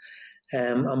crisis.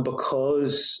 And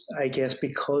because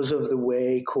of the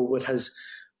way COVID has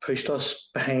pushed us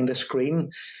behind a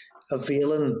screen,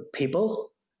 availing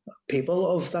people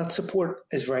of that support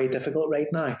is very difficult right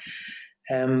now.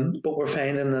 But we're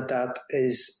finding that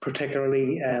is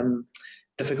particularly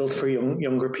difficult for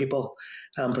younger people,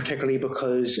 particularly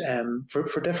because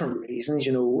for different reasons,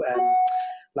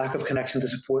 lack of connection to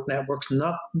support networks,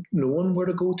 not knowing where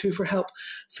to go to for help,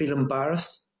 feel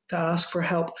embarrassed to ask for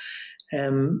help.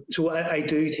 So I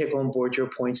do take on board your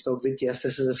points, Doug, that yes,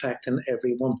 this is affecting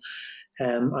everyone.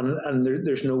 And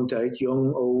there's no doubt,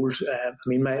 young, old. I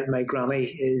mean, my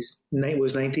granny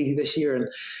was 90 this year,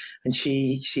 and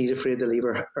she's afraid to leave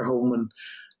her home, and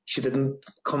she didn't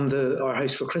come to our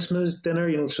house for Christmas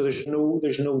dinner. So there's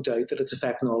no doubt that it's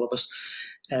affecting all of us.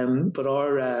 But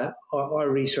our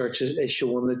research is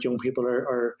showing that young people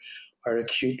are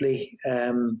acutely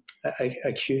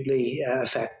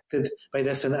affected by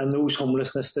this, and those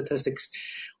homelessness statistics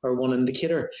are one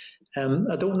indicator.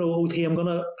 I don't know, OT. I don't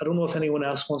know if anyone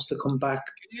else wants to come back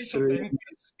through. Can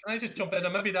I just jump in,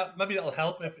 and maybe that'll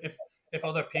help if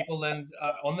other people then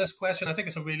on this question. I think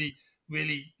it's a really,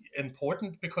 really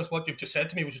important, because what you've just said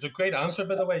to me, which is a great answer,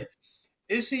 by the way,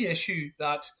 is the issue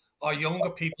that our younger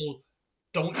people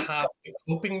don't have the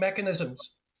coping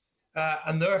mechanisms.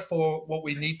 And therefore, what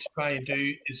we need to try and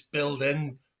do is build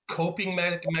in coping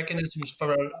mechanisms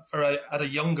at a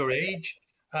younger age.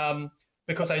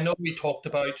 Because I know we talked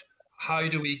about how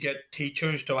do we get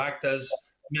teachers to act as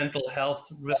mental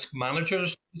health risk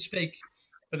managers, so to speak.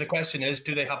 But the question is,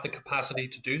 do they have the capacity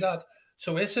to do that?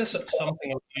 So is this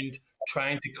something around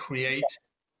trying to create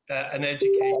an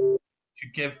education to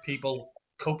give people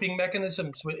coping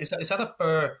mechanisms? Is that a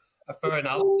fair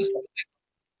analysis?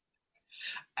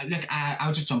 Look,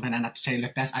 I'll just jump in and say,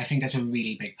 look, I think that's a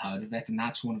really big part of it, and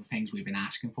that's one of the things we've been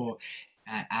asking for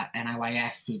at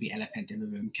NIYF through the Elephant in the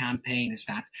Room campaign, is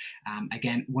that,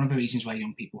 again, one of the reasons why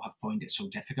young people have found it so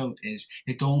difficult is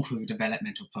they're going through a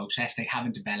developmental process. They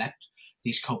haven't developed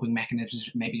these coping mechanisms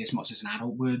maybe as much as an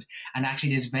adult would, and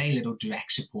actually there's very little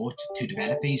direct support to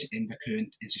develop these in the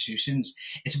current institutions.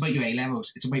 It's about your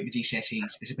A-levels, it's about the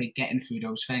GCSEs, it's about getting through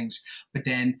those things, but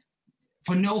then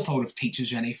for no fault of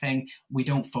teachers or anything, we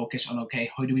don't focus on,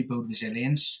 okay, how do we build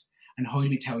resilience, and how do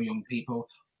we tell young people,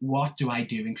 what do I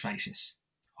do in crisis?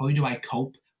 How do I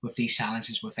cope with these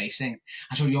challenges we're facing?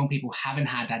 And so young people haven't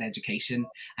had that education,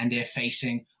 and they're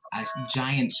facing a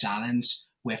giant challenge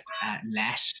with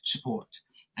less support.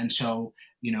 And so,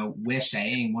 we're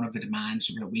saying one of the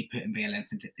demands that we put in the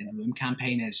Elephant in the Room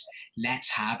campaign is, let's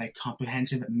have a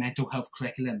comprehensive mental health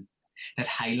curriculum that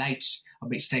highlights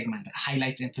about stigma, that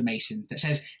highlights information, that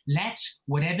says,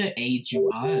 whatever age you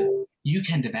are, you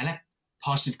can develop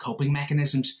positive coping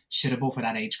mechanisms suitable for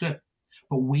that age group.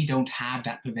 But we don't have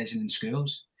that provision in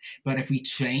schools. But if we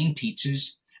train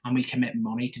teachers and we commit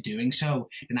money to doing so,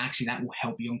 then actually that will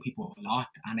help young people a lot,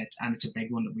 and it's a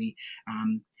big one that we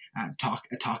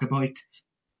talk about.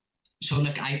 So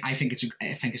look, I think it's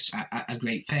a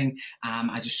great thing.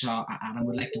 I just saw Adam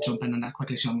would like to jump in on that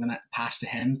quickly, so I'm going to pass to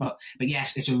him. But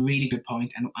yes, it's a really good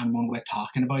point, and one we're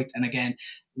talking about. And again,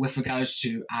 with regards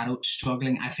to adults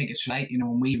struggling, I think it's right.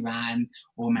 When we ran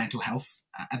our mental health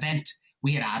event,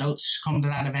 we had adults come to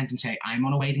that event and say, I'm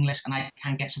on a waiting list and I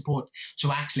can't get support.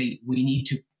 So actually, we need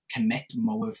to commit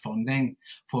more funding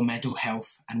for mental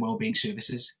health and wellbeing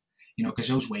services. Because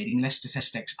those waiting list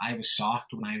statistics, I was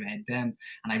shocked when I read them,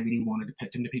 and I really wanted to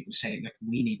put them to people to say, look,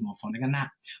 we need more funding on that.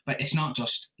 But it's not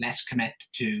just let's commit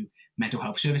to mental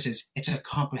health services. It's a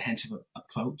comprehensive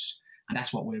approach, and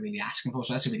that's what we're really asking for.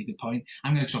 So that's a really good point.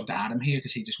 I'm going to jump to Adam here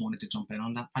because he just wanted to jump in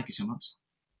on that. Thank you so much.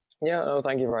 Yeah, no,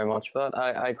 thank you very much for that.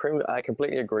 I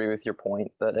completely agree with your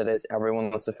point that it is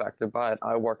everyone that's affected by it.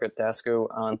 I work at Tesco,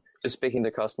 and just speaking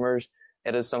to customers,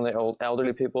 it is some of the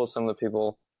elderly people, some of the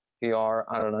people who are,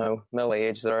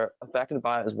 middle-aged that are affected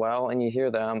by it as well. And you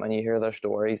hear them and you hear their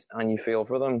stories and you feel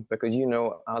for them because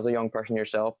as a young person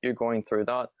yourself, you're going through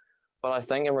that. But I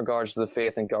think in regards to the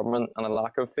faith in government and the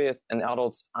lack of faith in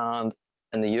adults and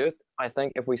in the youth, I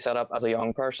think if we set up as a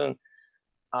young person,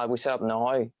 we set up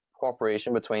now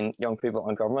cooperation between young people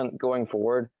and government going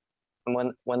forward.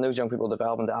 And when those young people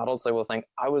develop into adults, they will think,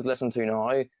 I was listened to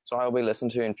now, so I will be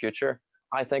listened to in future.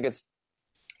 I think it's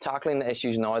tackling the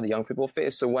issues now that young people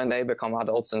face, so when they become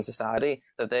adults in society,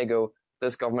 that they go,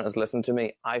 this government has listened to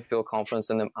me, I feel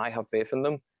confidence in them, I have faith in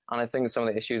them. And I think some of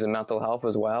the issues in mental health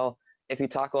as well, if you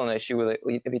tackle an issue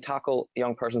if you tackle a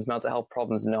young person's mental health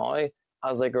problems now,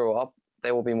 as they grow up,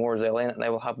 they will be more resilient and they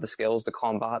will have the skills to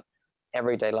combat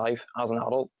everyday life as an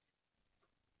adult.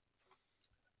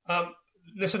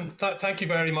 Listen, thank you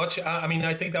very much.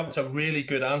 I think that was a really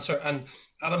good answer. And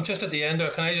Adam, just at the end there,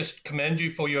 can I just commend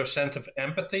you for your sense of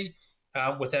empathy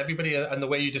with everybody and the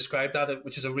way you described that,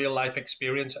 which is a real life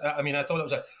experience. I thought it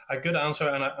was a good answer,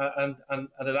 and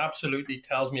it absolutely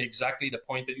tells me exactly the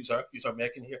point that you are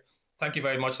making here. Thank you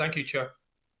very much. Thank you, Chair.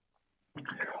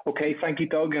 Okay, thank you,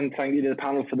 Doug, and thank you to the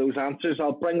panel for those answers.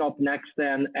 I'll bring up next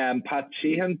then Pat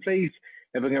Sheehan, please.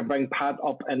 If we can bring Pat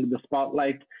up into the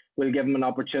spotlight, we'll give him an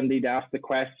opportunity to ask the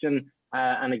question.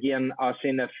 And again, I've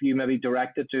seen a few maybe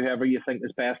directed to whoever you think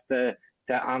is best to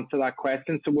answer that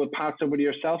question. So we'll pass over to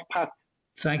yourself, Pat.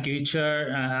 Thank you, Chair,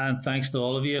 and thanks to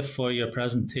all of you for your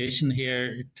presentation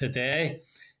here today.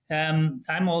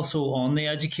 I'm also on the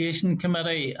Education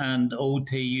Committee, and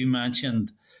OT, you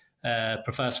mentioned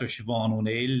Professor Siobhan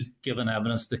O'Neill giving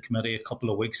evidence to the committee a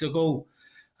couple of weeks ago.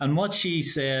 And what she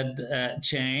said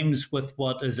chimes with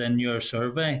what is in your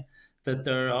survey, that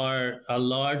there are a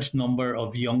large number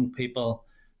of young people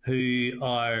who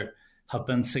have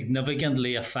been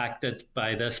significantly affected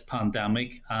by this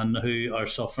pandemic and who are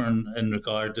suffering in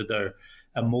regard to their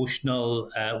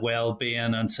emotional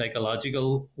well-being and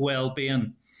psychological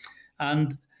well-being.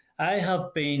 And I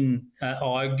have been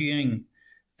arguing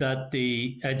that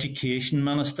the Education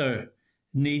Minister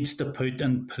needs to put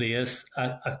in place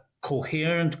a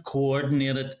coherent,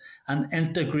 coordinated and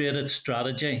integrated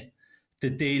strategy to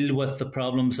deal with the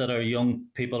problems that our young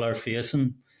people are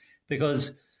facing.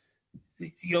 Because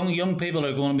young people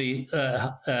are going to be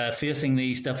facing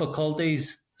these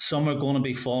difficulties. Some are going to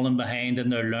be falling behind in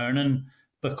their learning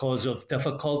because of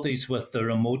difficulties with the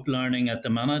remote learning at the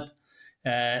minute.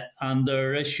 And there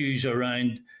are issues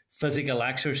around physical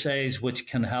exercise which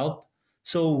can help.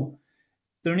 So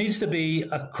there needs to be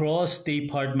a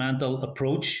cross-departmental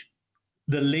approach,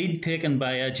 the lead taken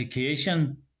by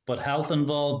education, but health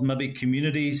involved, maybe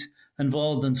communities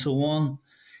involved and so on.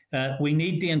 We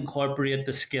need to incorporate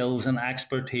the skills and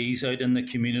expertise out in the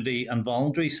community and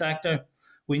voluntary sector.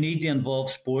 We need to involve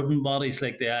sporting bodies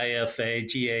like the IFA,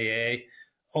 GAA,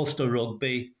 Ulster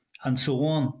Rugby, and so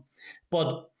on.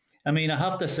 But I mean, I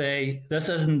have to say, this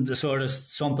isn't the sort of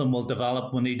something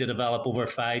we need to develop over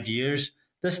 5 years.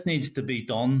 This needs to be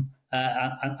done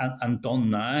and done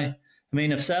now. I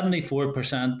mean, if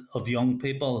 74% of young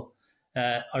people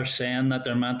are saying that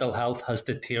their mental health has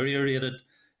deteriorated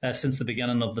since the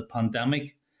beginning of the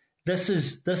pandemic, this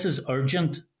is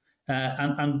urgent,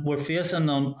 and we're facing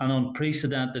an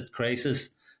unprecedented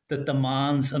crisis that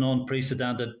demands an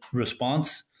unprecedented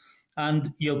response.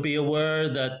 And you'll be aware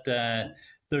that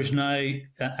there's now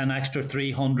an extra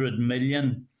 300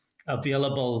 million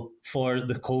available for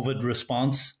the COVID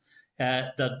response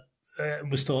that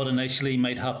was thought initially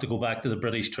might have to go back to the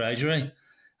British Treasury.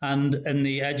 And in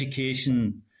the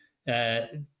Education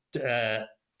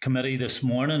Committee this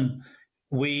morning,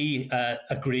 we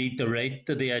agreed to write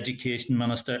to the Education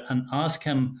Minister and ask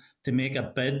him to make a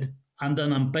bid, and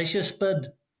an ambitious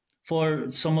bid,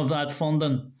 for some of that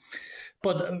funding.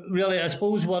 But really, I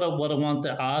suppose what I want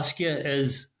to ask you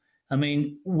is, I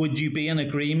mean, would you be in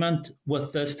agreement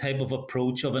with this type of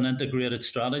approach of an integrated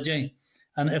strategy?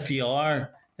 And if you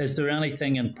are, is there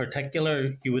anything in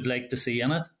particular you would like to see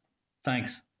in it?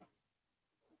 Thanks.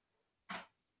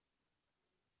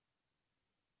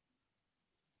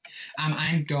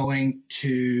 I'm going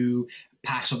to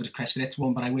pass over to Chris for this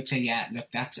one, but I would say, yeah, look,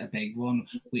 that's a big one.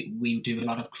 We do a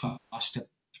lot of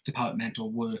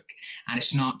cross-departmental work, and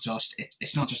it's not just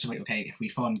about, okay, if we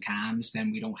fund CAMHS,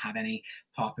 then we don't have any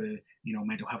proper,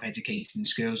 mental health education in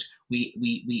schools.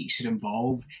 We should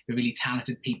involve the really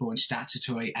talented people in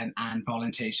statutory and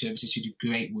voluntary services who do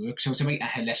great work. So it's about a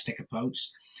holistic approach,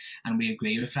 and we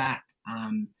agree with that.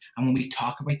 And when we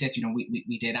talk about it,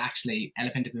 we did actually,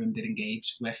 Elephant in the Room did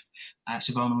engage with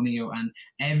Siobhan O'Neill, and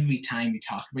every time we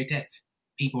talk about it,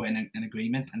 people are in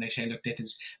agreement, and they say, look, this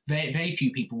is very, very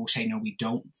few people will say, no, we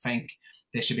don't think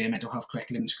there should be a mental health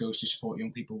curriculum in schools to support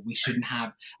young people. We shouldn't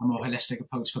have a more holistic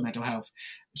approach for mental health.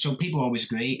 So people always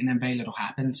agree, and then very little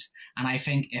happens. And I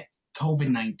think if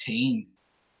COVID-19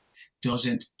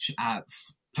 doesn't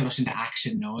put us into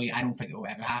action now, I don't think it will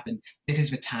ever happen. This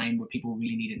is the time where people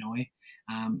really need it now.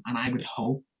 And I would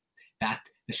hope that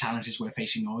the challenges we're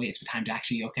facing now, it's the time to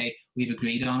actually, okay, we've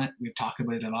agreed on it, we've talked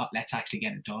about it a lot, let's actually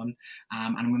get it done.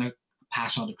 And I'm going to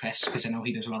pass on to Chris, because I know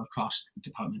he does a lot of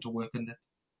cross-departmental work on it.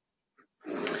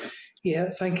 Yeah,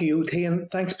 thank you, OT, and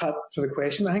thanks, Pat, for the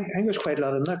question. I think there's quite a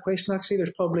lot in that question, actually.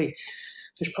 There's probably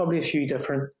a few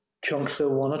different chunks that I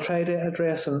want to try to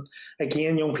address. And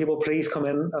again, young people, please come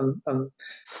in and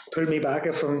pull me back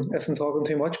if I'm talking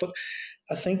too much. But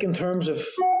I think in terms of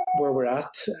where we're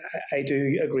at, I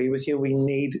do agree with you. We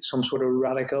need some sort of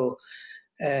radical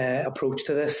approach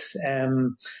to this. I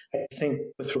think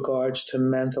with regards to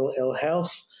mental ill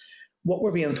health, what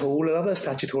we're being told, a lot of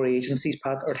statutory agencies,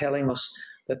 Pat, are telling us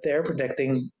that they're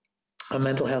predicting a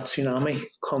mental health tsunami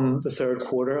come the third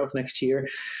quarter of next year.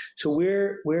 So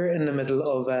we're in the middle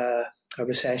of a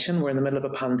recession. We're in the middle of a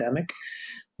pandemic.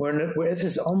 This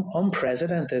is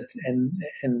unprecedented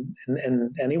in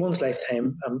anyone's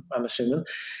lifetime, I'm assuming.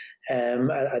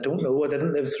 I don't know. I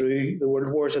didn't live through the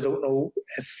World Wars. I don't know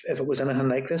if it was anything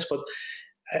like this. But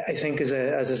I think as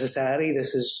a society,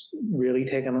 this has really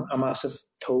taken a massive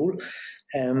toll.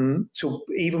 So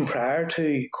even prior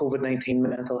to COVID-19,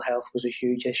 mental health was a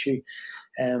huge issue.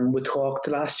 We talked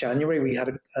last January, we had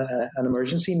an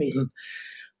emergency meeting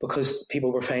because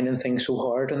people were finding things so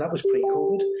hard, and that was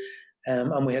pre-COVID.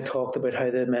 And we had talked about how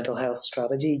the mental health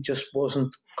strategy just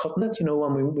wasn't cutting it,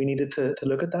 and we needed to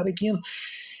look at that again.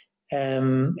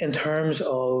 In terms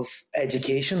of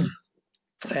education,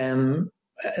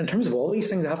 in terms of all these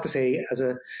things, I have to say, as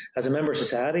a member of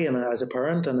society and as a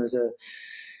parent and as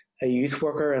a youth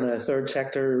worker and a third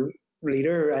sector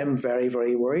leader, I'm very,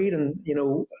 very worried. And,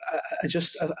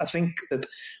 I think that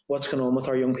what's going on with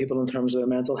our young people in terms of their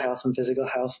mental health and physical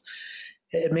health,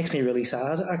 it makes me really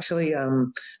sad, actually.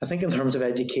 I think in terms of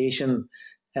education,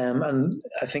 and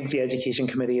I think the Education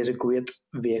Committee is a great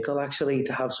vehicle, actually,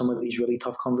 to have some of these really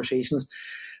tough conversations.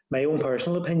 My own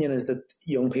personal opinion is that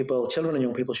children and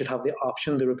young people should have the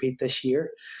option to repeat this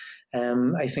year.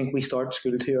 I think we start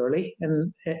school too early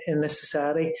in this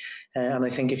society, and I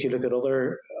think if you look at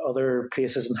other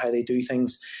places and how they do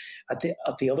things,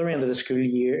 at the other end of the school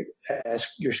year,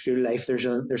 your school life, there's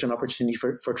an opportunity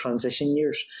for transition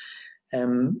years.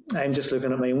 I'm just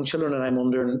looking at my own children, and I'm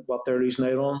wondering what they're losing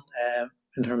out on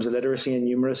in terms of literacy and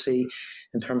numeracy,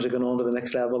 in terms of going on to the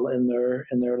next level in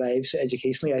their lives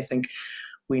educationally. I think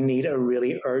we need a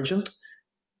really urgent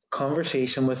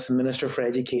conversation with the Minister for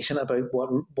Education about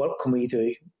what can we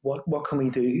do, what can we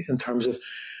do in terms of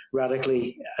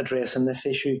radically addressing this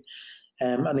issue,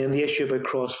 and then the issue about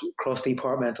cross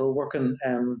departmental working.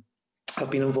 I've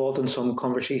been involved in some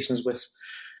conversations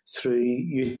through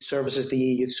youth services, the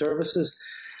youth services,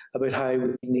 about how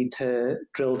we need to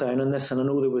drill down on this. And I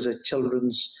know there was a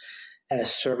Children's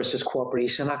Services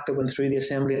Cooperation Act that went through the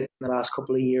Assembly in the last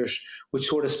couple of years, which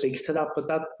sort of speaks to that. But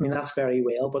that's very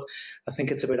well. But I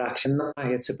think it's about action now.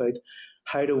 It's about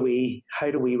how do we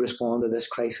respond to this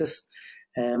crisis.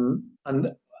 And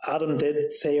Adam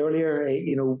did say earlier,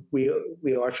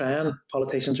 we are trying,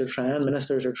 politicians are trying,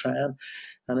 ministers are trying,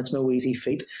 and it's no easy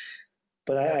feat.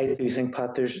 But I do think,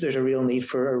 Pat, there's a real need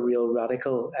for a real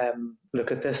radical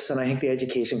look at this. And I think the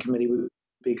Education Committee would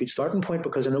be a good starting point,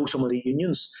 because I know some of the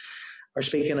unions are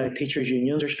speaking out, teachers'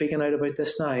 unions are speaking out about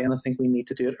this now, and I think we need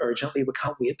to do it urgently. We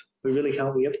can't wait. We really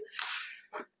can't wait.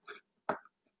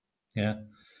 Yeah.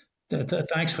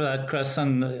 Thanks for that, Chris.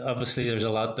 And obviously there's a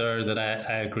lot there that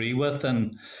I agree with.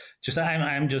 And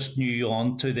I'm just new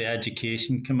on to the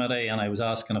Education Committee, and I was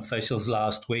asking officials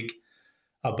last week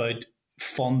about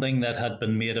funding that had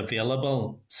been made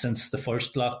available since the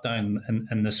first lockdown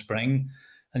in the spring.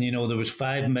 And, there was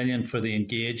 5 million for the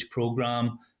Engage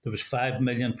programme. There was 5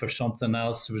 million for something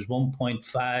else. There was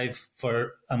 1.5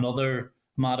 for another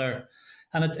matter.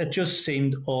 And it just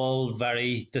seemed all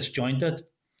very disjointed.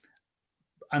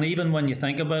 And even when you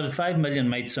think about it, 5 million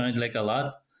might sound like a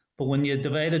lot, but when you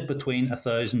divide it between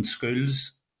 1,000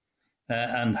 schools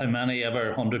and how many ever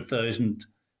 100,000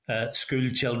 school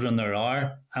children there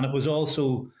are, and it was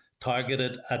also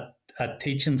targeted at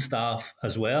teaching staff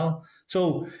as well.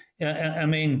 So,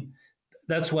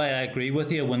 that's why I agree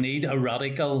with you. We need a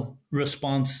radical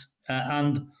response.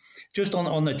 And just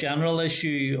on the general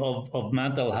issue of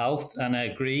mental health, and I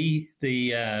agree,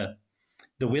 the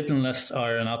waiting lists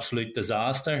are an absolute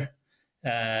disaster.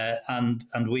 And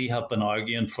we have been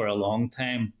arguing for a long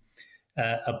time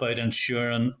about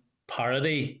ensuring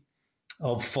parity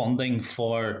of funding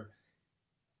for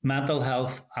mental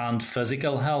health and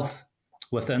physical health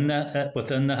within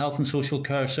the health and social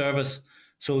care service.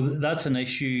 So that's an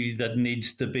issue that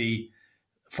needs to be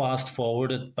fast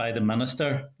forwarded by the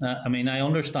minister. I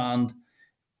understand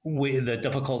the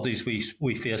difficulties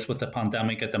we face with the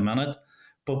pandemic at the minute,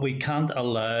 but we can't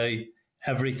allow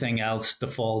everything else to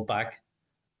fall back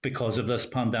because of this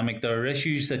pandemic. There are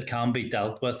issues that can be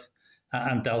dealt with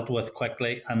and dealt with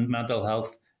quickly, and mental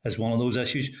health is one of those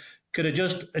issues. Could I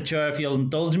just, Chair, if you'll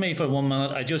indulge me for 1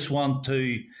 minute, I just want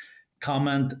to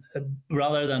comment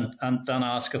rather than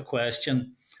ask a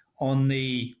question on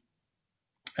the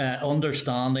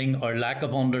understanding or lack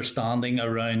of understanding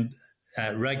around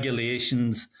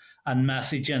regulations and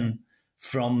messaging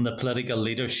from the political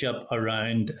leadership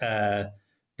around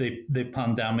the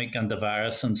pandemic and the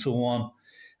virus and so on.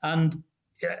 And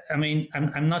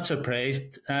I'm not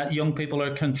surprised young people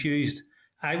are confused.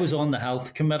 I was on the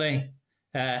health committee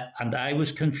and I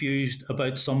was confused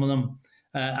about some of them.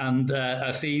 And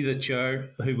I see the chair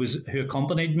who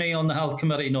accompanied me on the health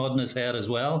committee nodding his head as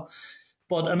well.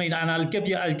 But and I'll give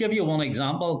you one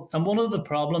example. And one of the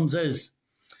problems is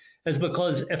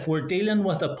because if we're dealing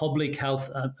with a public health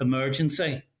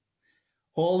emergency,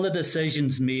 all the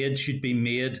decisions made should be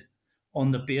made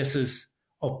on the basis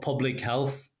of public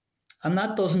health And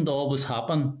that doesn't always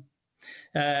happen.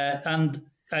 And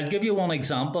I'll give you one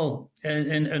example.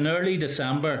 In early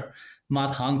December,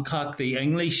 Matt Hancock, the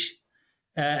English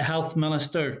health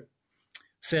minister,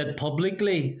 said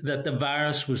publicly that the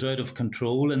virus was out of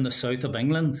control in the south of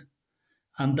England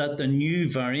and that the new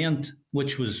variant,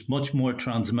 which was much more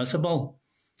transmissible,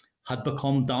 had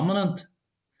become dominant.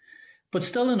 But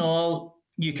still in all,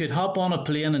 you could hop on a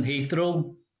plane in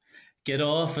Heathrow, get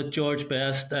off at George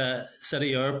Best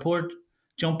City Airport,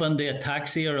 jump into a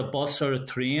taxi or a bus or a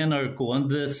train, or go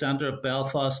into the centre of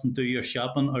Belfast and do your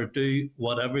shopping or do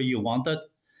whatever you wanted.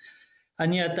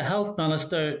 And yet the health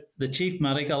minister, the chief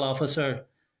medical officer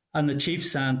and the chief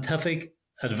scientific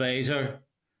advisor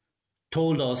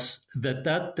told us that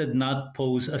that did not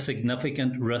pose a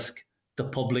significant risk to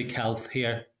public health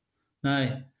here.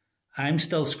 Now, I'm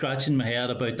still scratching my head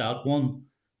about that one,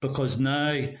 because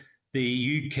now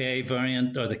the UK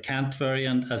variant, or the Kent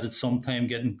variant, as it's sometimes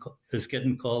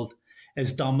getting called,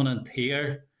 is dominant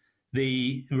here.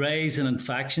 The rise in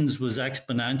infections was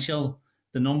exponential.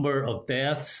 The number of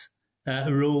deaths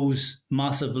rose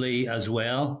massively as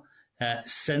well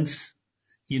since,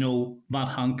 Matt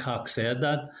Hancock said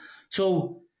that.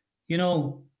 So,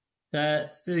 the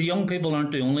young people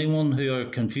aren't the only one who are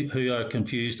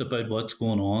confused about what's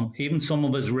going on. Even some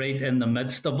of us right in the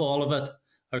midst of all of it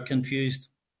are confused.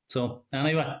 So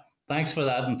anyway, thanks for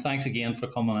that, and thanks again for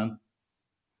coming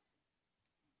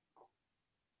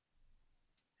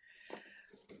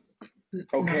in.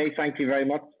 Okay, thank you very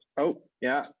much. Oh,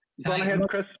 yeah. Go on ahead,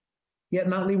 Chris. Yeah,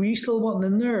 Natalie, were you still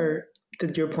wanting in there, or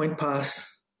did your point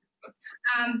pass?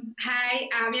 Hi,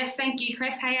 yes, thank you,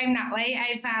 Chris. Hi, I'm Natalie.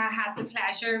 I've had the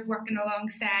pleasure of working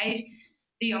alongside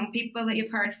the young people that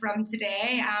you've heard from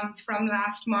today from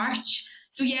last March.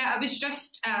 So yeah, I was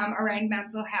just around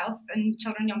mental health and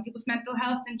children and young people's mental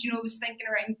health, and I was thinking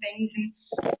around things, and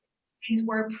things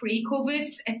were pre-COVID.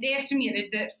 It's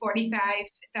estimated that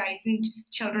 45,000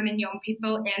 children and young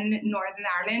people in Northern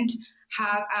Ireland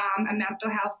have a mental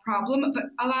health problem, but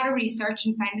a lot of research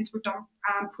and findings were done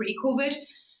pre-COVID.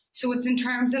 So it's in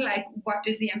terms of what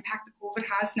is the impact that COVID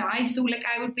has now. So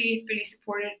I would be fully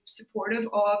supportive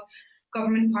of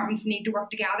government departments need to work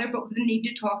together, but they need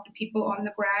to talk to people on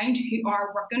the ground who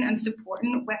are working and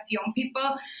supporting with young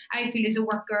people. I feel as a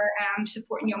worker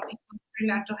supporting young people through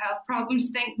mental health problems,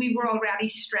 think we were already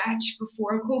stretched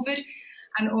before COVID,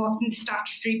 and often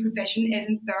statutory provision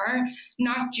isn't there,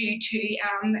 not due to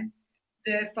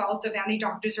the fault of any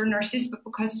doctors or nurses, but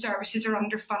because services are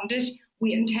underfunded,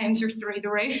 waiting times are through the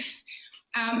roof.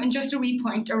 And just a wee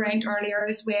point around earlier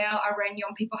as well, around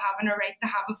young people having a right to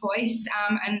have a voice,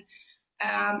 and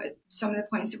some of the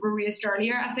points that were raised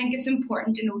earlier. I think it's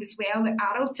important to note as well that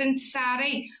adults in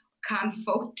society can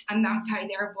vote, and that's how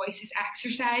their voice is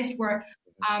exercised, where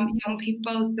young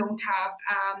people don't have,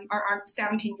 or aren't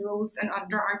 17-year-olds and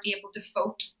under aren't able to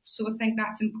vote. So I think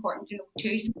that's important to note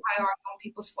too. So how are young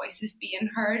people's voices being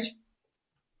heard?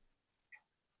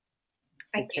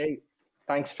 Thank you.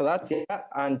 Thanks for that. Yeah,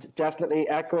 and definitely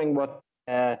echoing what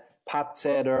Pat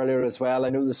said earlier as well.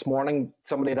 I know this morning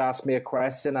somebody had asked me a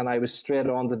question, and I was straight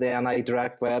on to the NI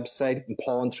Direct website and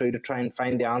pawing through to try and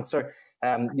find the answer.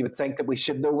 You would think that we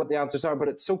should know what the answers are, but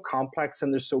it's so complex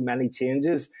and there's so many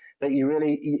changes that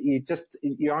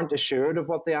you aren't assured of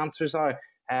what the answers are.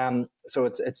 So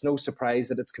it's no surprise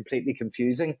that it's completely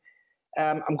confusing.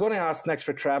 I'm going to ask next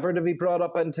for Trevor to be brought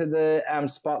up into the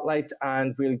spotlight,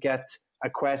 and we'll get a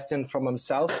question from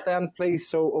himself then, please.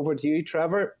 So over to you,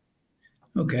 Trevor.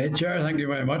 Okay, Chair, thank you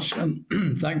very much. And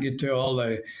thank you to all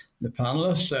the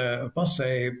panellists. I must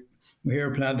say, we hear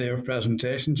plenty of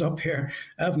presentations up here.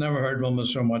 I've never heard one with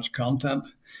so much content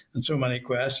and so many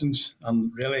questions.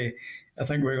 And really, I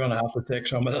think we're going to have to take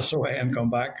some of this away and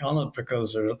come back on it,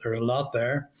 because there's a lot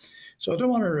there. So I don't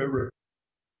want to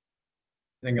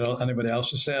think anybody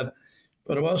else has said,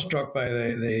 but I was struck by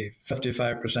the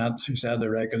 55% who said the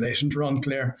regulations were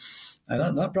unclear.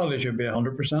 And that probably should be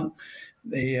 100%.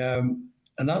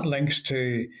 And that links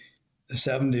to the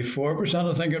 74%,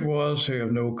 I think it was, who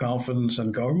have no confidence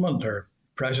in government, or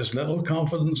precious little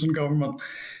confidence in government.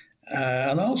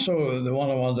 And also the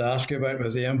one I wanted to ask you about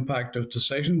was the impact of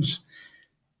decisions.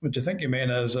 What you think you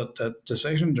mean is that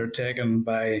decisions are taken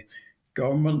by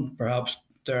government, perhaps,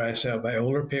 dare I say, by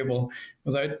older people,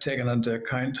 without taking into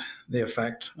account the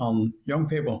effect on young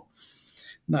people.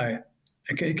 Now,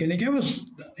 can you give us,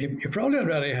 you probably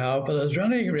already have, but is there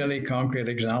any really concrete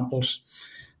examples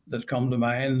that come to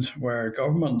mind where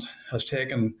government has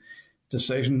taken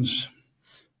decisions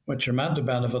which are meant to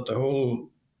benefit the whole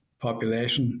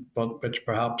population, but which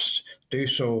perhaps do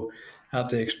so at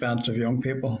the expense of young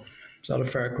people? Is that a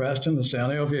fair question? Is there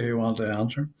any of you who want to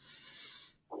answer?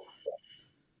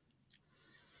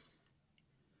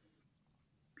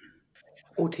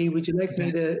 OT, would you like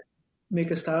me to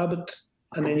make a stab at,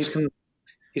 and then you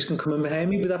can come in behind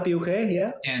me? Would that be okay?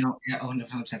 Yeah. Yeah. No. Yeah.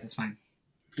 100%. That's fine.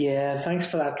 Yeah. Thanks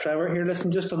for that, Trevor. Here,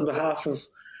 listen, just on behalf of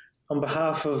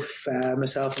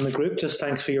myself and the group, just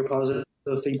thanks for your positive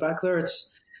feedback there.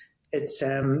 It's as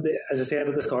I said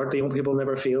at the start, the young people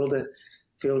never fail to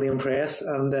impress,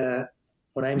 and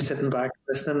when I'm sitting back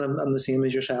listening, I'm the same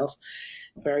as yourself.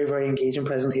 Very, very engaging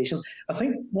presentation. I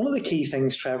think one of the key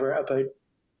things, Trevor, about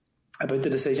the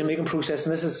decision-making process,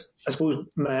 and this is, I suppose,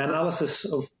 my analysis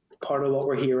of part of what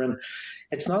we're hearing,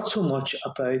 it's not so much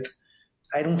about,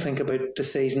 I don't think about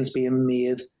decisions being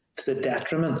made to the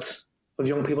detriment of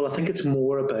young people. I think it's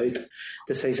more about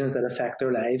decisions that affect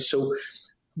their lives. So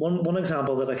one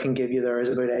example that I can give you there is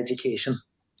about education.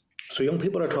 So young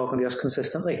people are talking to us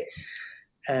consistently.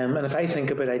 And if I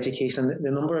think about education,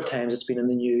 the number of times it's been in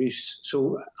the news.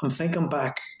 So I'm thinking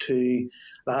back to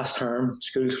last term,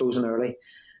 school closing early.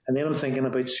 And then I'm thinking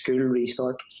about school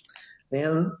restart.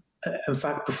 Then, in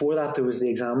fact, before that, there was the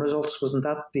exam results. Wasn't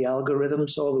that the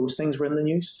algorithms? All those things were in the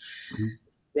news. Mm-hmm.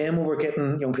 Then when we're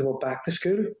getting young people back to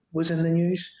school was in the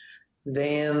news.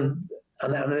 Then,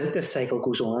 and this cycle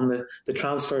goes on. The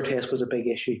transfer test was a big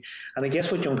issue. And I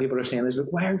guess what young people are saying is,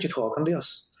 look, why aren't you talking to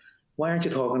us? Why aren't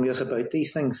you talking to us about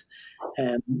these things?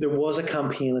 There was a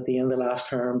campaign at the end of last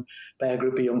term by a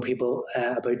group of young people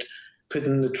about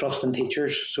putting the trust in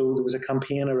teachers. So there was a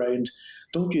campaign around,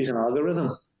 don't use an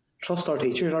algorithm. Trust our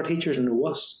teachers. Our teachers know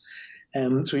us.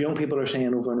 So young people are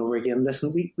saying over and over again,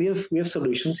 listen, we have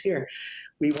solutions here.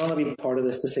 We want to be part of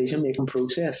this decision-making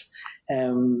process.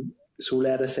 So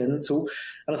let us in. So,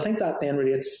 and I think that then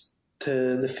relates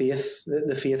to the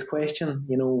faith question,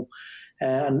 you know,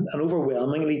 and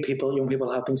overwhelmingly young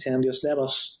people have been saying to us,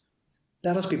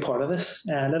 let us be part of this.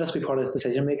 Let us be part of this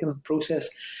decision-making process.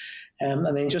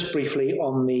 And then just briefly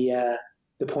on the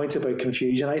points about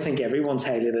confusion, I think everyone's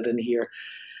highlighted in here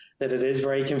that it is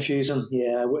very confusing.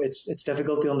 Yeah, it's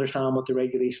difficult to understand what the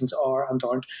regulations are and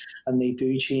aren't, and they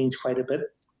do change quite a bit.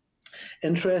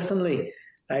 Interestingly,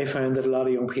 I found that a lot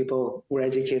of young people were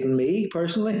educating me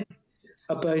personally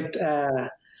about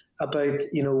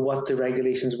you know what the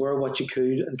regulations were, what you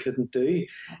could and couldn't do.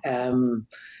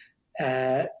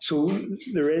 So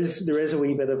there is a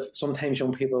wee bit of, sometimes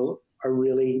young people are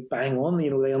really bang on. You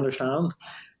know, they understand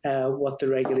what the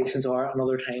regulations are, and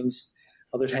other times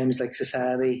like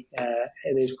society,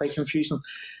 it is quite confusing.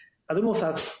 I don't know if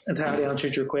that's entirely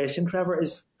answered your question, Trevor.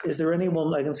 Is there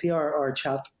anyone, I can see our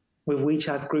chat, with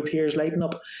WeChat group here is lighting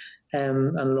up,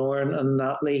 and Lauren and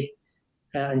Natalie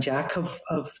and Jack have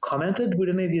commented. Would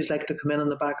any of you like to come in on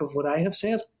the back of what I have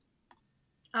said?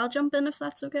 I'll jump in if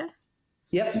that's okay.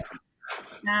 Yep.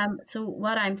 So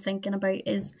what I'm thinking about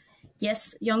is,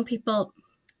 yes, young people,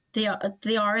 they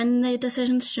are in the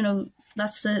decisions, you know,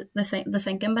 that's the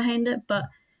thinking behind it, but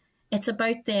it's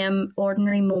about them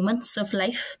ordinary moments of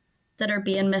life that are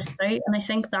being missed out, and I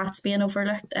think that's being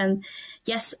overlooked. And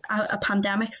yes, a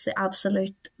pandemic's the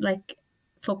absolute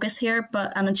focus here,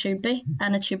 and it should be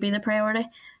the priority.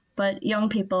 But young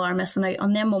people are missing out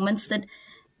on them moments that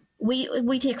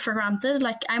we take for granted.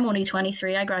 Like, I'm only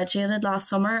 23, I graduated last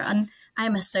summer, and I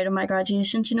missed out on my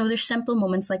graduation. You know, there's simple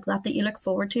moments like that you look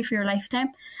forward to for your lifetime,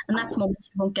 and that's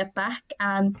moments you won't get back.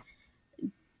 And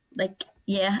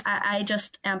I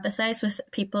just empathise with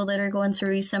people that are going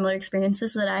through similar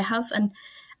experiences that I have, and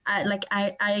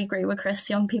I agree with Chris.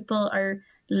 Young people are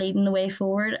leading the way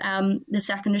forward. The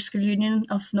Secondary School Union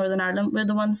of Northern Ireland were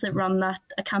the ones that run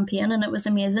a campaign, and it was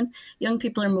amazing. Young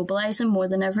people are mobilising more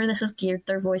than ever. This has geared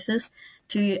their voices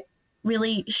to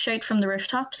really shout from the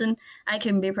rooftops, and I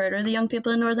couldn't be prouder of the young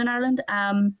people in Northern Ireland.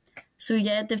 So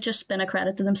yeah, they've just been a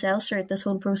credit to themselves throughout this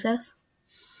whole process.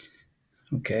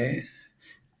 Okay.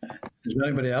 Is there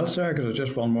anybody else there? Because there's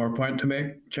just one more point to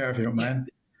make, Chair, if you don't mind.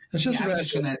 It's just I was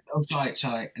just gonna. Oh,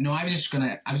 sorry. No, I was just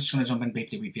gonna jump in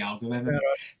briefly with the algorithm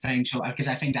thing. So, because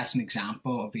I think that's an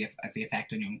example of the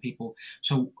effect on young people.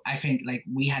 So, I think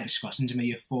we had discussions in my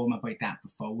youth forum about that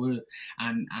before,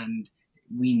 and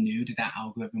we knew that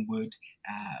algorithm would,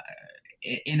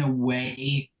 in a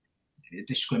way,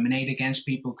 discriminate against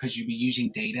people because you'd be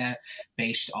using data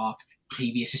based off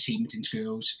previous achievement in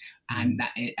schools, and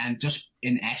just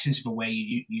in essence, the way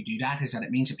you do that is that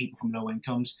it means that people from low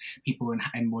incomes, people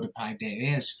in more deprived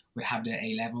areas, would have their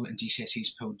A level and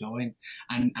GCSEs pulled down,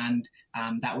 and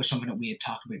that was something that we had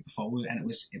talked about before, and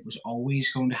it was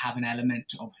always going to have an element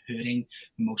of hurting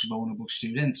the most vulnerable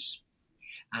students.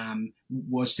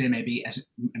 Was there maybe a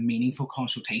meaningful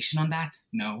consultation on that?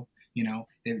 No. You know,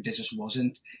 there just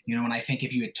wasn't. You know, and I think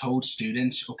if you had told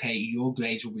students, okay, your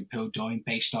grades will be pulled down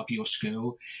based off your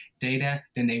school data,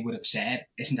 then they would have said,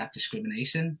 isn't that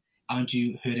discrimination? aren't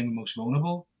you hurting the most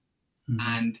vulnerable?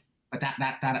 But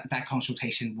that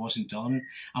consultation wasn't done,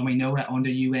 and we know that under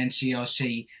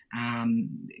UNCRC,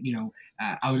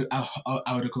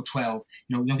 Article 12,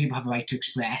 young people have the right to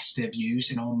express their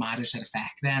views in all matters that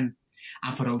affect them,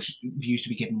 and for those views to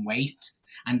be given weight.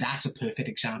 And that's a perfect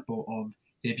example of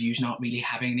the views not really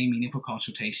having any meaningful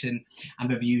consultation, and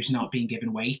the views not being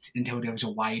given weight until there was a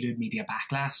wider media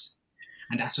backlash.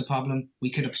 And that's a problem.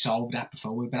 We could have solved that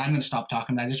before, but I'm going to stop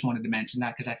talking. But I just wanted to mention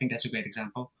that because I think that's a great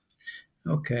example.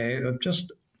 Okay,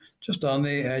 just on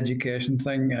the education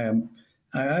thing,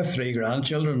 I have 3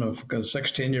 grandchildren. I've got a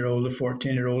 16-year-old, a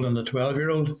 14-year-old, and a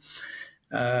 12-year-old.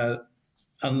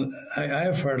 And I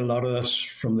have heard a lot of this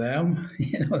from them.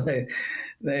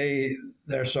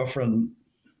 They're suffering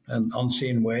in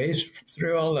unseen ways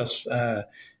through all this. The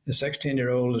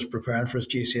 16-year-old is preparing for his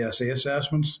GCSE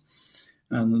assessments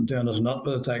and doing his nut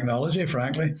with the technology,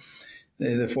 frankly.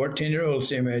 The 14-year-old,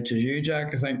 same age as you,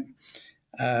 Jack, I think,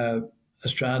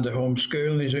 is trying to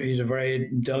homeschool. He's a very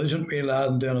diligent wee lad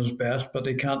and doing his best, but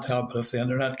he can't help it if the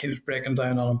internet keeps breaking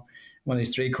down on him when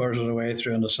he's 3/4 of the way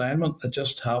through an assignment. It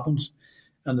just happens.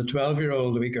 And the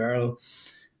 12-year-old wee girl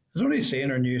has only seen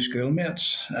her new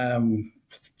schoolmates 3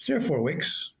 or 4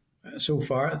 weeks so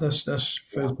far at this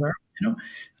full term.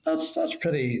 That's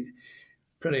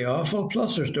pretty awful.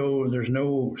 Plus, there's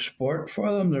no sport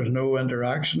for them. There's no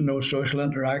interaction, no social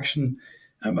interaction.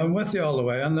 I'm with you all the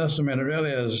way on this. I mean, it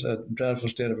really is a dreadful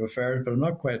state of affairs, but I'm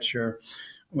not quite sure.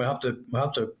 We have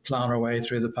to plan our way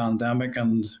through the pandemic.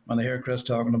 And when I hear Chris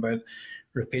talking about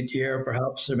repeat year,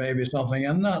 perhaps there may be something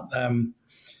in that.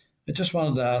 I just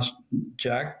wanted to ask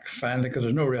Jack finally, because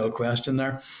there's no real question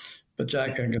there. But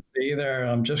Jack, I can see there.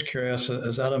 I'm just curious: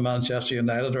 is that a Manchester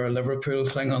United or a Liverpool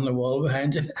thing on the wall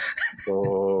behind you?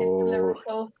 Oh,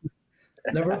 Liverpool.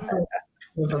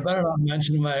 I better not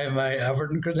mention my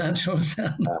Everton credentials.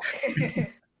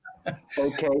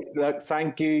 Okay, look,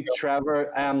 thank you,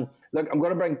 Trevor. Look, I'm going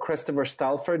to bring Christopher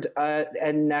Stalford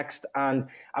in next, and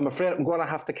I'm afraid I'm going to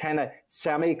have to kind of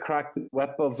semi-crack the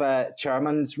whip of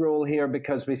chairman's role here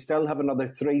because we still have another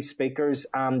 3 speakers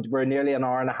and we're nearly an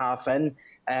hour and a half in.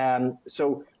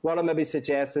 So what I maybe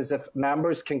suggest is if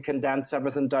members can condense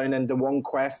everything down into one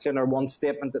question or one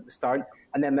statement at the start,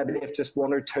 and then maybe if just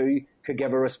 1 or 2 could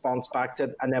give a response back to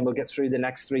it, and then we'll get through the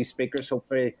next 3 speakers,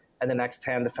 hopefully in the next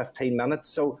 10 to 15 minutes.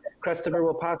 So Christopher,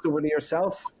 we'll pass over to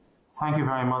yourself. Thank you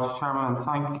very much, Chairman, and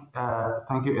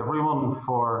thank you everyone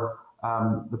for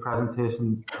the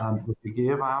presentation that you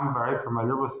gave. I am very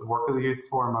familiar with the work of the Youth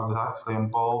Forum. I was actually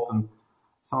involved in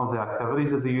some of the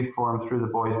activities of the Youth Forum through the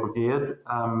Boys Brigade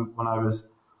when I was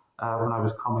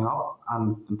coming up.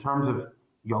 And in terms of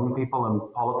young people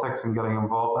in politics and getting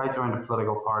involved, I joined a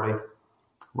political party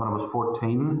when I was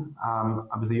 14.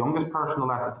 I was the youngest person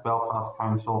elected to Belfast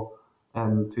Council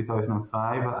in 2005.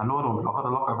 I know I don't look at it.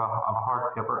 I've a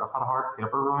hard paper. I've had a hard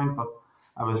paper round, but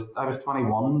I was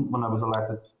 21 when I was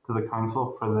elected to the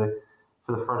council for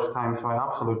the first time. So I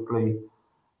absolutely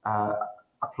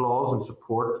applaud and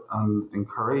support and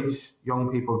encourage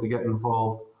young people to get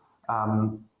involved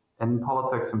in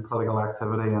politics and political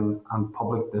activity and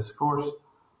public discourse.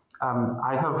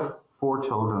 I have 4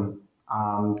 children,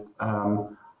 and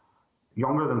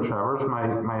younger than Trevor's.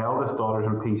 My eldest daughter's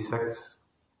in P6.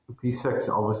 P6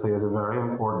 obviously is a very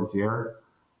important year,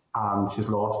 and she's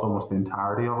lost almost the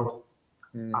entirety of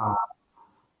it.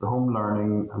 The home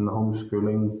learning and the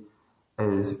homeschooling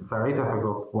is very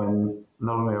difficult when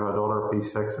not only have a daughter at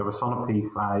P6, I have a son at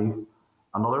P5,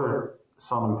 another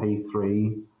son in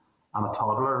P3, and a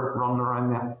toddler running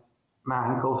around my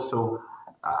ankles. So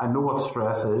I know what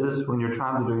stress is when you're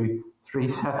trying to do 3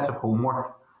 sets of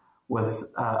homework with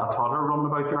a toddler running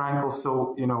about your ankles.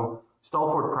 So,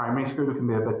 Stalford Primary School can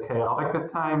be a bit chaotic at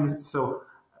times. So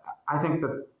I think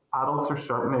that adults are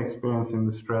certainly experiencing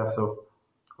the stress of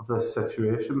this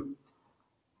situation.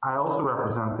 I also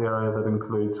represent the area that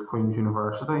includes Queen's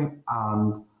University,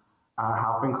 and I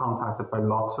have been contacted by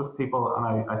lots of people,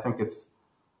 and I think it's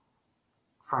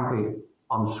frankly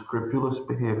unscrupulous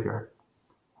behaviour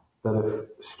that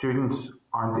if students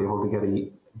aren't able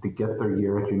to get their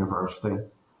year at university,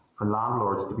 for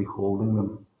landlords to be holding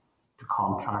them to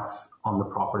contracts on the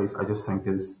properties, I just think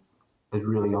is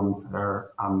really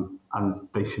unfair, and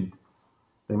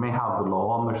they may have the law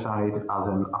on their side, as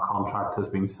in a contract has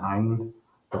been signed,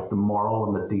 but the moral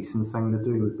and the decent thing to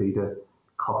do would be to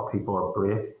cut people a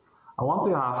break. I want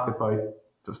to ask about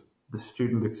just the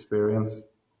student experience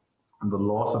and the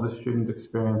loss of the student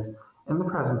experience. In the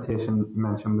presentation,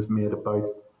 mention was made about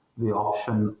the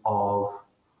option of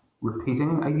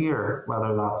repeating a year,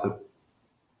 whether that's at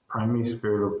primary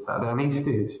school or at any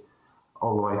stage,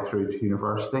 all the way through to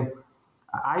university.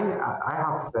 I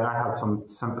have to say I had some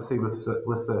sympathy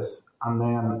with this. And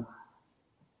then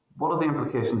what are the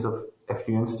implications of if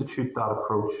you institute that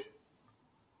approach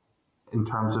in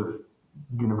terms of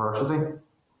university?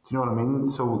 Do you know what I mean?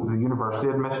 So the university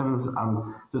admissions,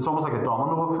 and it's almost like a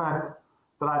domino effect.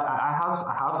 But I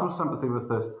have some sympathy with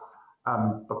this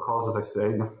because, as I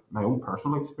say, my own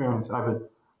personal experience, I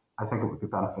think it would be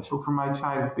beneficial for my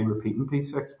child to be repeating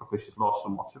P6 because she's lost so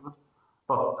much of it.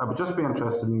 But I would just be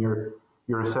interested in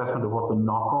your assessment of what the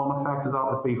knock-on effect of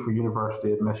that would be for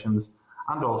university admissions,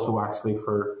 and also actually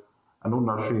for, I know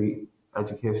nursery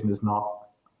education is not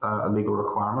a legal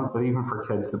requirement, but even for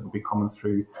kids that would be coming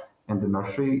through into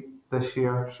nursery this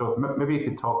year. So if maybe you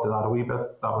could talk to that a wee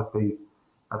bit,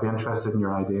 I'd be interested in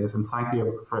your ideas. And thank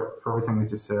you for everything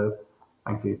that you've said.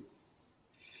 Thank you.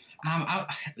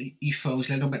 You froze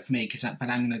a little bit for me, but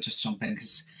I'm going to just jump in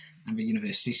because I'm a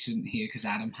university student here because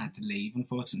Adam had to leave,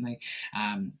 unfortunately.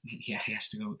 He has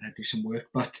to go do some work.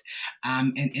 But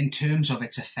in terms of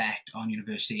its effect on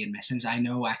university admissions, I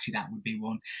know actually that would be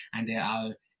one, and there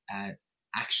are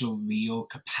actual real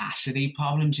capacity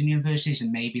problems in universities,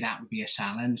 and maybe that would be a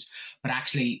challenge. But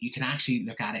actually, you can actually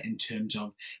look at it in terms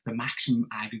of the maximum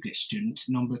aggregate student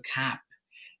number cap,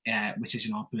 which is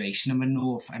an operation in the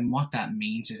North. And what that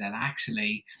means is that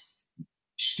actually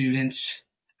students,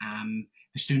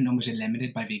 the student numbers are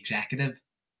limited by the executive.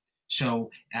 So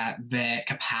their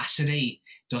capacity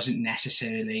doesn't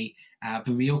necessarily,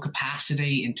 the real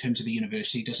capacity in terms of the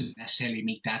university doesn't necessarily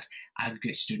meet that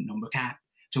aggregate student number cap.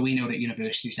 So we know that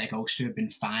universities like Ulster have been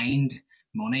fined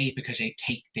money because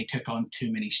they took on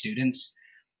too many students,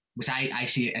 which I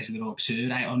see it as a little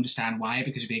absurd. I understand why,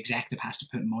 because the executive has to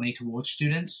put money towards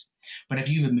students. But if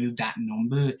you remove that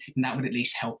number, then that would at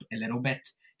least help a little bit,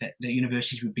 that the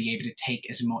universities would be able to take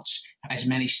as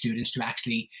many students to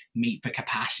actually meet the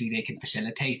capacity they can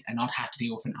facilitate and not have to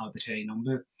deal with an arbitrary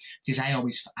number. Because I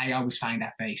always find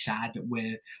that very sad, that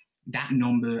we're that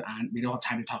number, and we don't have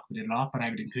time to talk about it a lot, but I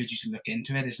would encourage you to look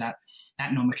into it, is that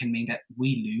number can mean that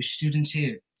we lose students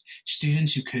here.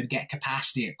 Students who could get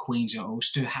capacity at Queen's or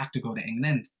Ulster have to go to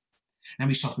England. And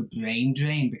we suffer brain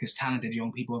drain because talented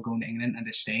young people are going to England and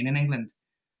they're staying in England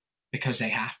because they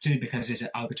have to, because there's an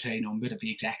arbitrary number that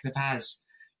the executive has,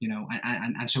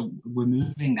 and so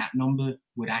removing that number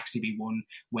would actually be one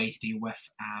way to deal with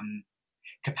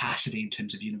capacity in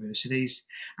terms of universities.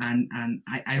 And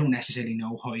I don't necessarily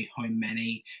know how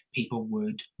many people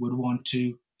would want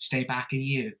to stay back a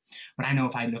year. But I know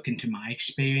if I look into my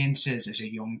experiences as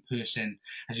a young person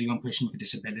with a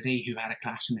disability who had a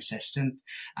classroom assistant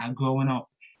growing up,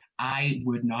 I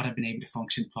would not have been able to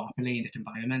function properly in that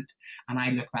environment. And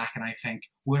I look back and I think,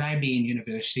 would I be in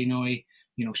university now,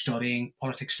 studying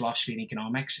politics, philosophy and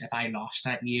economics if I lost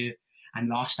that year and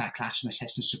lost that classroom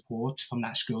assistant support from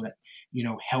that school that,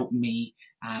 helped me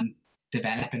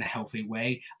develop in a healthy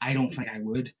way? I don't think I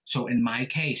would. So in my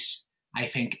case, I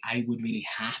think I would really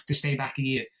have to stay back a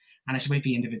year. And it's about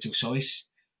the individual choice.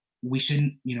 We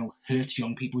shouldn't, hurt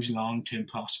young people's long-term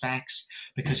prospects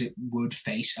because it would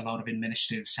face a lot of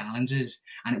administrative challenges,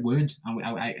 and it would,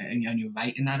 and you're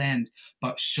right in that end.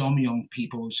 But some young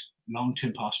people's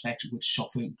long-term prospects would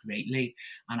suffer greatly,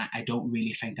 and I don't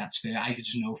really think that's fair. I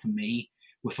just know for me,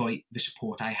 without the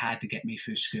support I had to get me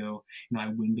through school, I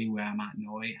wouldn't be where I'm at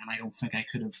now, and I don't think I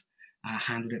could have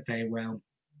handled it very well.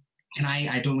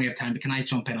 I don't really have time, but can I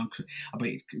jump in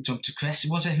jump to Chris?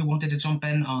 Was it who wanted to jump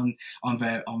in on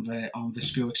the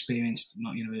school experience,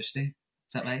 not university?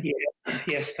 Is that right? Yeah.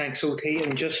 Yes, thanks, OT.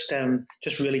 And just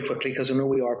really quickly, because I know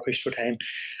we are pushed for time.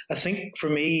 I think for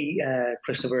me,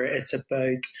 Christopher, it's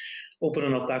about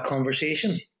opening up that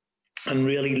conversation and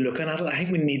really looking at it. I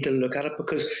think we need to look at it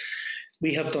because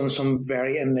we have done some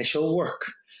very initial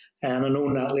work. And I know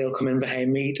Natalie will come in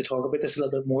behind me to talk about this a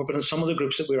little bit more, but in some of the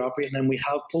groups that we're operating in, we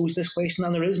have posed this question,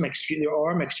 and there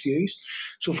are mixed views.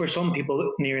 So for some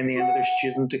people nearing the end of their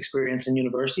student experience in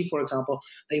university, for example,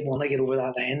 they want to get over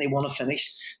that line, they want to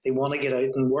finish, they want to get out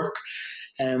and work.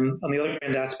 On the other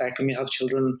end of that spectrum, you have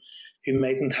children who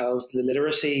mightn't have the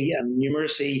literacy and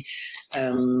numeracy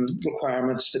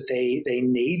requirements that they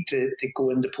need to go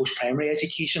into post-primary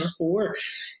education. Or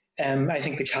I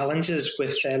think the challenges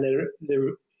with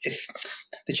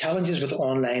the challenges with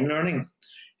online learning,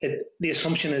 the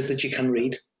assumption is that you can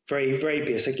read, very, very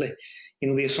basically.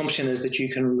 The assumption is that you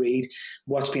can read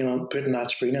what's being put on that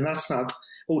screen, and that's not.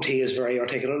 OT has very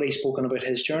articulately spoken about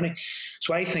his journey.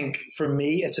 So I think for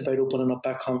me, it's about opening up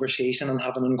that conversation and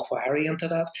having an inquiry into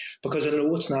that, because I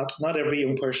know it's not every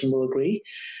young person will agree.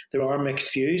 There are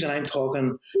mixed views, and I'm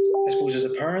talking, I suppose, as a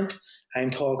parent,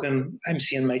 I'm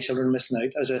seeing my children missing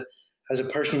out as as a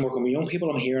person working with young people,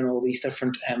 I'm hearing all these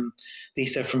different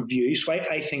views. So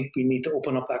I think we need to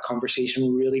open up that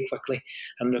conversation really quickly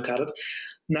and look at it.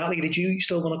 Natalie, did you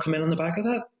still want to come in on the back of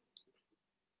that?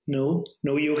 No,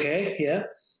 you okay? Yeah.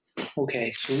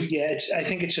 Okay, so yeah, I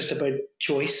think it's just about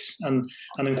choice and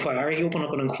an inquiry. Open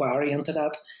up an inquiry into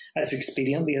that as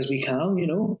expediently as we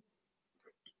can.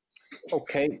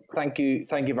 Okay, thank you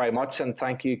very much, and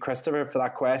thank you, Christopher, for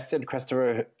that question.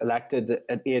 Christopher, elected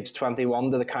at age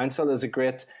 21 to the council, is a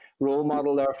great role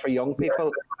model there for young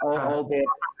people, albeit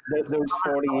those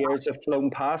 40 years have flown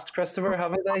past, Christopher,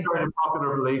 haven't they? In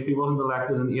popular belief, he wasn't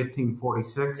elected in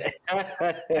 1846.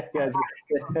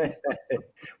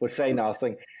 We'll say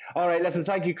nothing. All right, listen,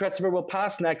 thank you, Christopher. We'll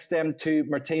pass next to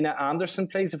Martina Anderson,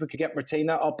 please. If we could get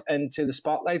Martina up into the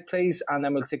spotlight, please, and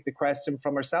then we'll take the question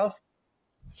from herself.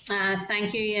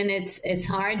 Thank you, and it's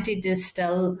hard to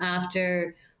distill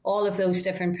after all of those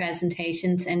different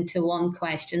presentations into one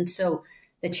question. So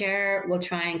the chair will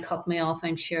try and cut me off,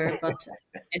 I'm sure, but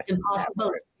it's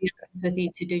impossible with you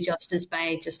to do justice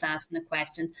by just asking a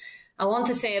question. I want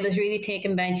to say I was really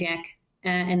taken by Jack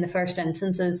in the first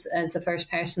instance as the first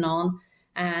person on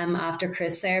after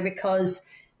Chris there, because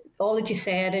all that you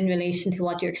said in relation to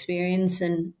what you're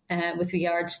experiencing with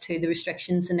regards to the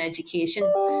restrictions in education.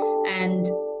 And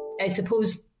I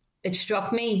suppose it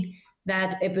struck me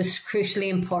that it was crucially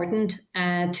important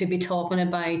to be talking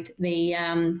about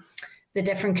the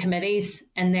different committees,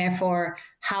 and therefore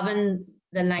having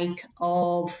the like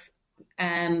of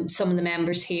some of the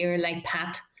members here, like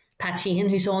Pat Sheehan,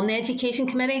 who's on the Education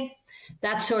Committee.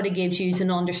 That sort of gives you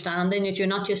an understanding that you're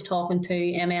not just talking to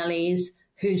MLAs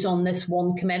who's on this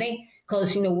one committee,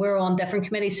 because, we're on different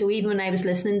committees. So even when I was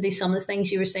listening to some of the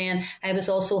things you were saying, I was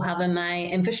also having my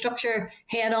infrastructure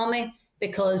head on me,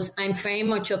 because I'm very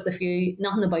much of the view,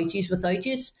 nothing about yous without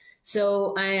yous.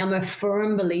 So I am a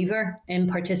firm believer in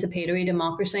participatory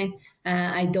democracy.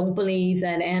 I don't believe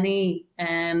that any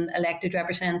elected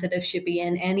representative should be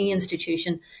in any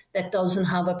institution that doesn't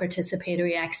have a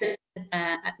participatory exit,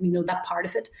 that part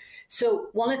of it. So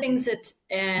one of the things that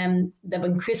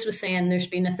when Chris was saying there's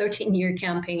been a 13-year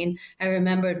campaign, I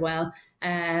remember it well,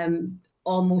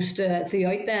 almost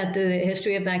throughout the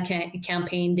history of that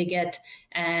campaign to get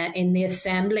in the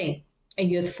Assembly a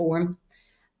youth forum.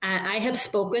 I have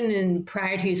spoken, and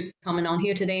prior to his coming on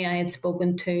here today, I had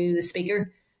spoken to the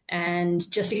Speaker, and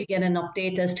just to get an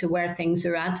update as to where things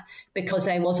are at, because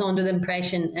I was under the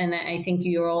impression, and I think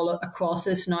you're all across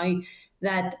this now,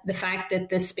 that the fact that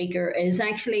the Speaker is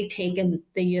actually taking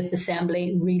the Youth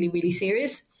Assembly really, really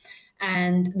serious,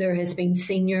 and there has been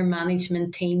senior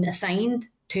management team assigned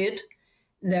to it.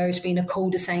 There's been a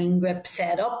co-design group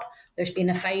set up. There's been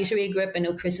an advisory group. I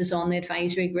know Chris is on the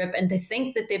advisory group. And to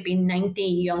think that there've been 90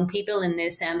 young people in the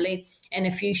Assembly in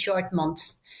a few short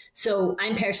months. So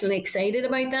I'm personally excited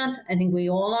about that. I think we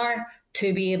all are,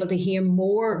 to be able to hear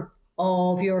more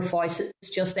of your voices,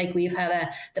 just like we've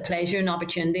had the pleasure and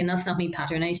opportunity. And that's not me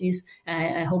patronising you.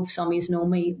 I hope some of you know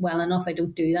me well enough. I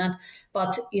don't do that.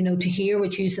 But, to hear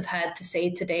what you have had to say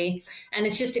today. And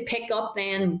it's just to pick up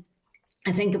then,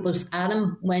 I think it was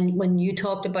Adam, when you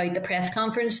talked about the press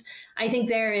conference, I think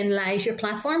therein lies your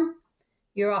platform,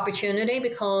 your opportunity,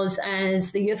 because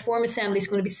as the Youth Forum Assembly is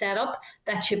going to be set up,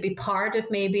 that should be part of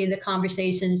maybe the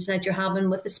conversations that you're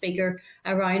having with the Speaker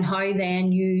around how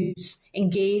then you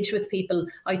engage with people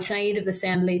outside of the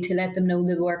Assembly to let them know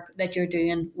the work that you're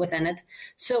doing within it.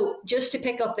 So just to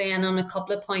pick up then on a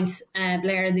couple of points,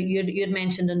 Blair, that you'd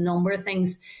mentioned a number of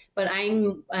things, but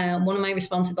I'm one of my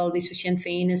responsibilities for Sinn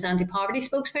Féin is anti-poverty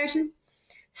spokesperson.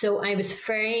 So I was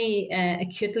very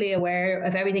acutely aware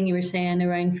of everything you were saying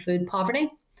around food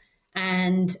poverty.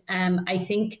 And I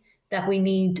think that we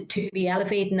need to be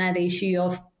elevating that issue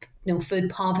of food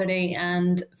poverty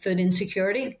and food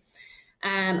insecurity.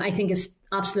 I think it's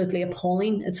absolutely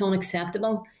appalling. It's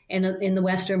unacceptable in the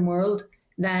Western world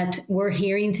that we're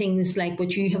hearing things like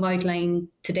what you have outlined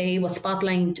today, what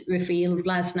Spotlight revealed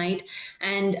last night.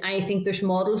 And I think there's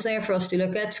models there for us to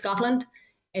look at. Scotland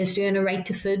is doing a right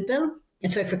to food bill.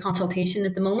 It's out for consultation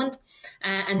at the moment,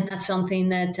 and that's something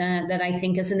that I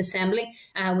think as an Assembly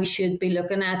we should be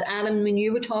looking at. Adam, when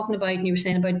you were talking about, and you were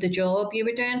saying about the job you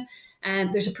were doing,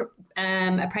 there's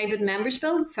a private members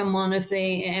bill from one of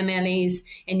the MLAs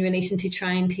in relation to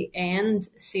trying to end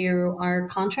 0-hour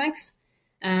contracts,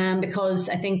 because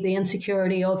I think the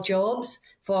insecurity of jobs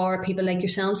for people like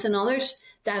yourselves and others,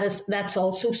 that's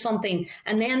also something.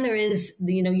 And then there is,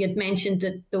 you'd mentioned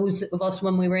that those of us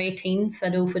when we were 18,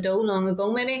 fido, long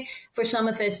ago maybe, for some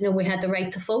of us, we had the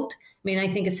right to vote. I mean, I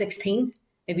think at 16,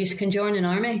 if you can join an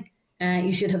army,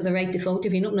 You should have the right to vote.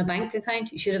 If you don't have a bank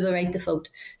account, you should have the right to vote.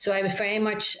 So I was very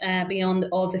much beyond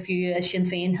all the view, as Sinn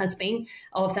Féin has been,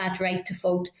 of that right to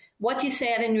vote. What you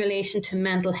said in relation to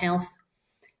mental health,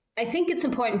 I think it's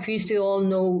important for you to all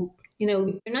know,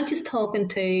 you're not just talking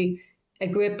to a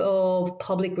group of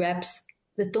public reps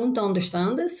that don't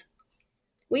understand this.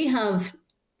 We have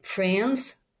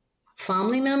friends,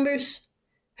 family members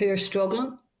who are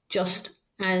struggling, just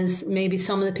as maybe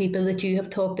some of the people that you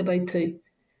have talked about too.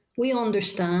 We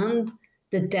understand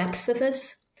the depth of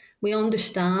this. We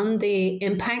understand the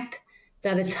impact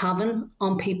that it's having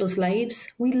on people's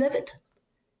lives. We live it.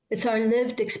 It's our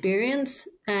lived experience.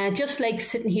 Just like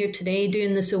sitting here today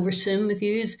doing this over Zoom with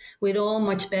you, we'd all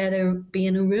much better be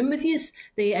in a room with you.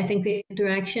 I think the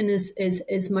interaction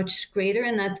is much greater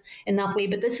in that way.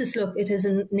 But it has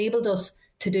enabled us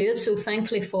to do it. So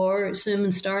thankfully for Zoom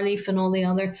and Starleaf and all the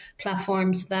other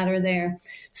platforms that are there.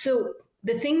 So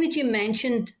the thing that you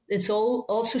mentioned, it's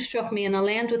also struck me, and I'll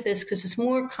end with this because it's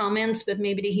more comments, but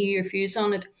maybe to hear your views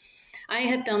on it. I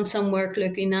had done some work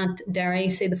looking at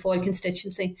Derry, say the Foyle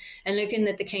constituency, and looking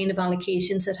at the kind of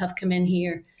allocations that have come in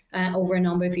here over a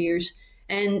number of years.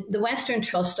 And the Western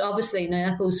Trust, obviously, now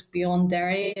that goes beyond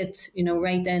Derry. It's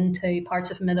right into parts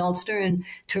of Mid-Ulster and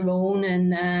Tyrone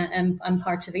and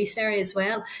parts of East area as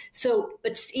well. So,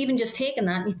 but even just taking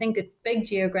that, and you think a big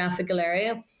geographical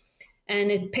area,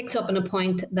 and it picks up on a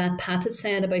point that Pat had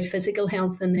said about physical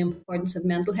health and the importance of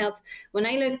mental health. When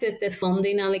I looked at the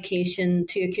funding allocation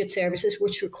to acute services,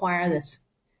 which require this,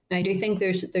 now I do think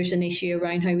there's an issue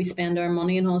around how we spend our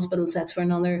money in hospitals. That's for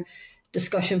another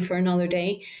discussion for another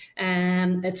day.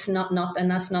 It's not,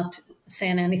 and that's not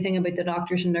saying anything about the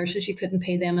doctors and nurses. You couldn't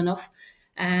pay them enough.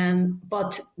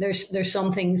 But there's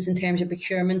some things in terms of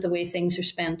procurement, the way things are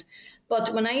spent.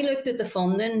 But when I looked at the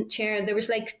funding, Chair, there was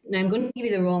now I'm going to give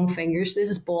you the wrong figures, this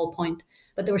is ballpoint,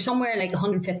 but there were somewhere like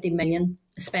 150 million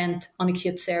spent on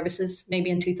acute services, maybe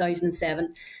in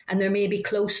 2007, and there may be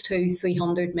close to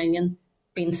 300 million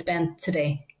being spent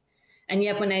today. And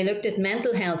yet when I looked at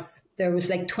mental health, there was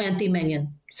like 20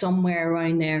 million, somewhere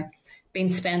around there, being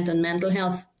spent on mental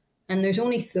health, and there's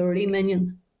only 30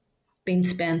 million being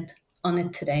spent on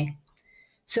it today.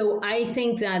 So I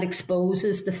think that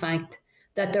exposes the fact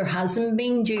that there hasn't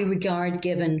been due regard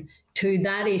given to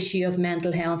that issue of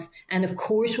mental health. And of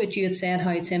course, what you had said, how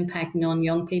it's impacting on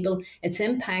young people, it's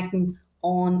impacting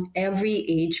on every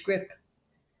age group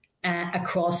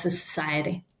across the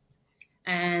society.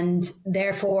 And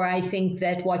therefore, I think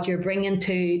that what you're bringing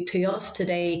to us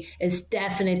today is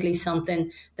definitely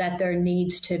something that there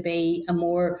needs to be a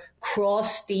more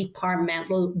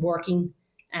cross-departmental working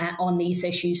on these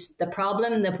issues. The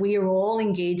problem that we are all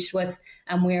engaged with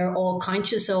and we're all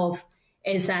conscious of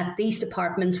is that these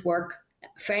departments work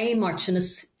very much in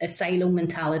a silo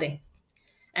mentality.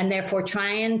 And therefore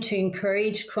trying to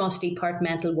encourage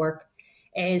cross-departmental work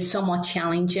is somewhat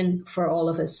challenging for all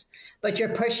of us. But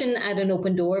you're pushing at an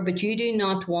open door, but you do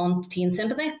not want teen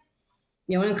sympathy.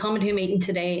 You want to come to a meeting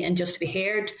today and just to be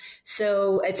heard.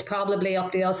 So it's probably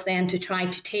up to us then to try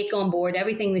to take on board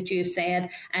everything that you've said.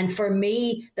 And for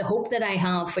me, the hope that I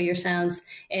have for yourselves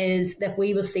is that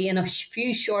we will see in a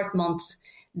few short months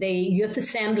the Youth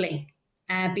Assembly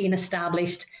being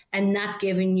established and that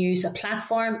giving you a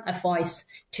platform, a voice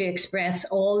to express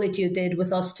all that you did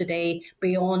with us today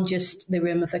beyond just the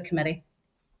room of a committee.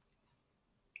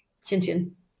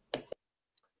 Chin.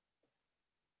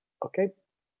 Okay.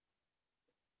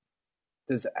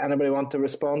 Does anybody want to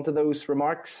respond to those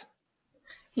remarks?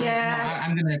 Yeah.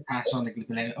 I'm going to pass on to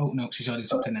Blair. Oh, no, she's already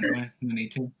something anyway. No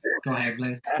need to. Go ahead,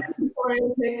 Blair.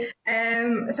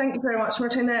 Thank you very much,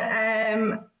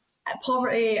 Martina.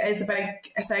 Poverty is a big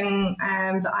thing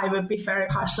that I would be very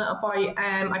passionate about.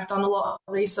 I've done a lot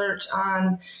of research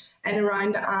and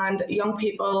around, and young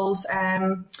people's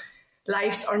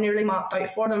lives are nearly mapped out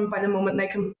for them by the moment they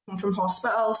come home from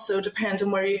hospital. So depending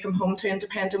on where you come home to and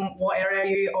depending on what area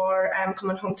you are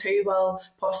coming home to will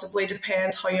possibly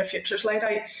depend how your future's laid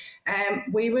out.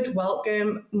 We would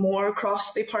welcome more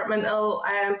cross-departmental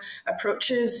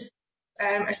approaches.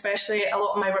 Especially a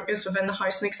lot of my work is within the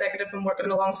housing executive and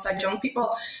working alongside young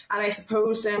people. And I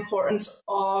suppose the importance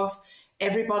of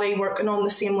everybody working on the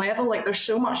same level. Like there's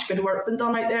so much good work been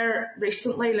done out there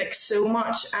recently, like so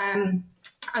much. And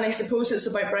I suppose it's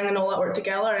about bringing all that work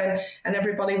together and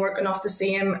everybody working off the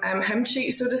same hymn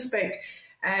sheet, so to speak.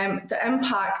 The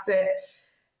impact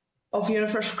of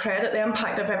universal credit, the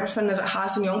impact of everything that it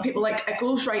has on young people, like it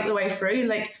goes right the way through.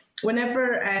 Like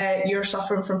whenever you're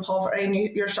suffering from poverty and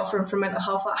you're suffering from mental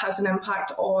health, that has an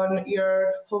impact on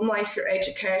your home life, your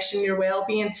education, your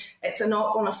well-being. It's a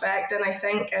knock-on effect. And I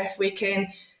think if we can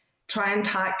try and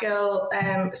tackle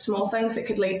small things that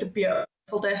could lead to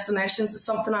beautiful destinations. It's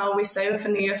something I always say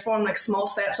within the youth forum, like small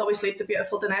steps always lead to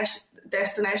beautiful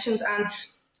destinations, and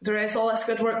there is all this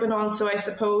good work going on. So I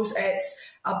suppose it's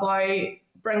about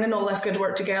bringing all this good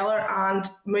work together and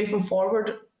moving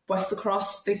forward with the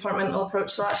cross-departmental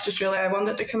approach. So that's just really, I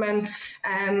wanted to come in.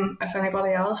 If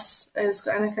anybody else has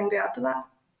got anything to add to that.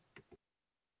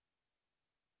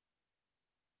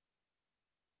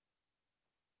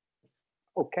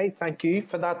 Okay, thank you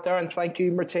for that, Darren. Thank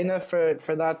you, Martina,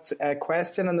 for that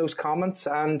question and those comments.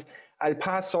 And I'll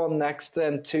pass on next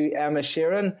then to Emma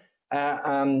Sheeran.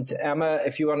 And Emma,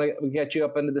 if you want to get you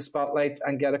up into the spotlight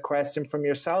and get a question from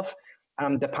yourself,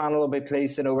 the panel will be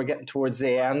pleased to know we're getting towards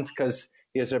the end because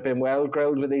you have been well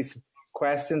grilled with these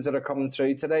questions that are coming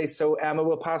through today. So Emma,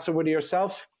 we'll pass over to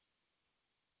yourself.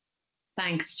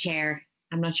 Thanks, Chair.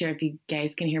 I'm not sure if you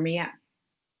guys can hear me yet.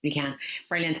 You can.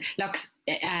 Brilliant. Look,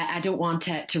 I don't want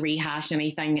to rehash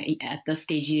anything at this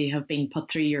stage. You have been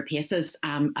put through your paces.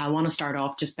 I want to start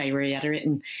off just by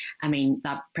reiterating, I mean,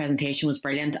 that presentation was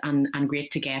brilliant and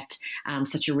great to get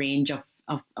such a range of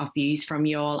views from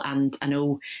you all. And I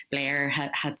know Blair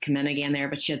had come in again there,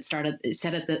 but she had said at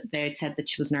the outset that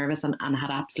she was nervous and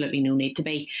had absolutely no need to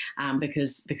be,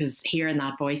 because hearing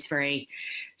that voice very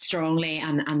strongly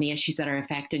and the issues that are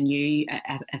affecting you,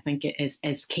 I think it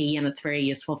is key, and it's very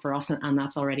useful for us, and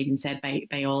that's already been said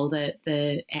by all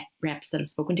the reps that have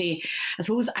spoken to you. I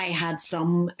suppose I had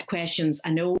some questions.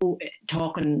 I know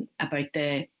talking about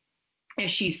the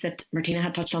issues that Martina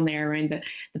had touched on there around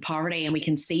the poverty, and we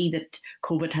can see that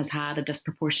COVID has had a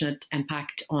disproportionate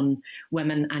impact on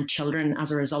women and children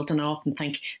as a result, and I often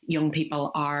think young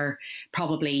people are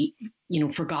probably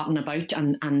forgotten about,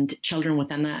 and children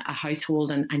within a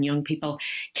household and young people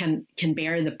can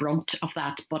bear the brunt of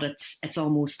that, but it's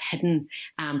almost hidden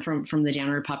from the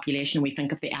general population. We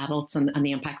think of the adults and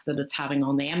the impact that it's having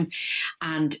on them,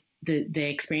 and the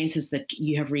experiences that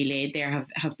you have relayed there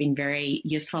have been very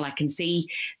useful. I can see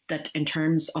that in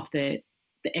terms of the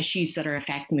issues that are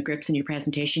affecting the groups in your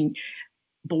presentation,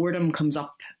 boredom comes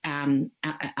up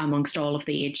amongst all of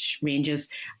the age ranges,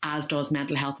 as does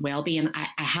mental health wellbeing. I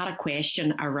had a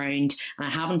question around, and I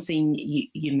haven't seen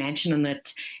you mentioning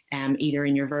it either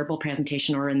in your verbal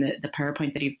presentation or in the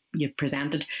PowerPoint that you've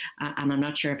presented, and I'm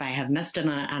not sure if I have missed it,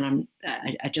 and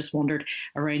I just wondered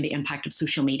around the impact of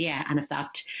social media and if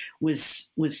that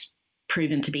was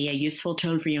proven to be a useful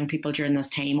tool for young people during this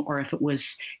time, or if it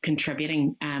was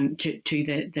contributing to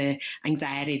the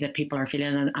anxiety that people are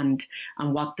feeling and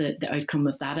what the outcome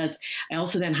of that is. I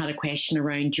also then had a question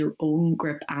around your own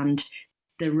group and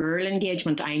the rural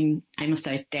engagement. I'm a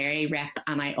South Derry rep,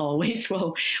 and I always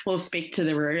will speak to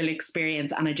the rural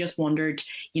experience, and I just wondered,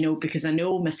 because I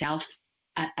know myself,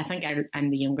 I think I'm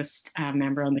the youngest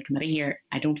member on the committee here.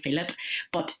 I don't feel it.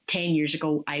 But 10 years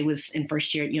ago, I was in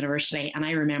first year at university, and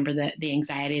I remember the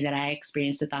anxiety that I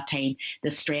experienced at that time,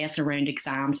 the stress around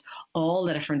exams, all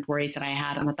the different worries that I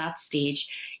had. And at that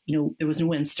stage, there was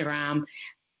no Instagram.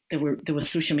 There was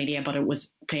social media, but it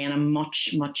was playing a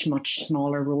much, much, much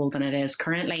smaller role than it is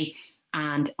currently.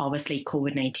 And obviously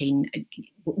COVID-19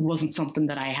 wasn't something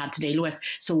that I had to deal with.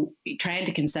 So trying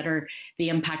to consider the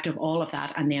impact of all of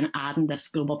that and then adding this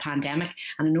global pandemic.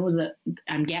 And I know that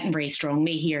I'm getting very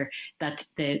strongly here that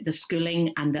the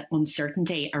schooling and the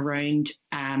uncertainty around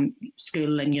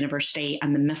school and university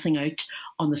and the missing out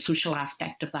on the social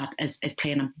aspect of that is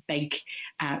playing a big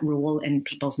role in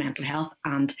people's mental health.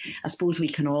 And I suppose we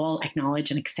can all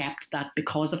acknowledge and accept that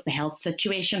because of the health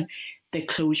situation, the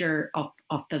closure of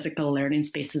physical learning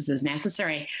spaces is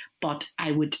necessary, but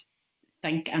I would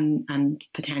think and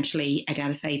potentially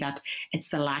identify that it's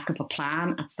the lack of a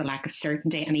plan, it's the lack of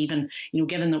certainty, and even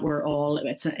given that we're all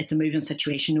it's a moving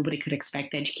situation, nobody could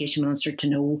expect the education minister to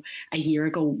know a year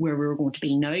ago where we were going to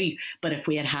be now. But if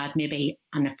we had maybe,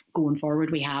 and if going forward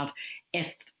we have,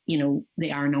 if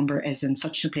the R number is in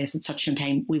such a place at such a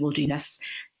time, we will do this.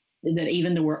 That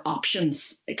even there were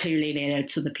options clearly laid out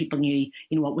so that people knew,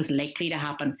 what was likely to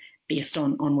happen based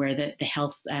on where the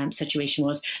health situation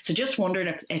was. So just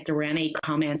wondered if there were any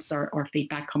comments or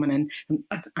feedback coming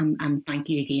in. And thank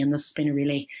you again. This has been a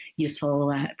really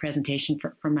useful presentation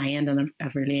from my end, and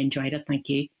I've really enjoyed it. Thank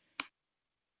you.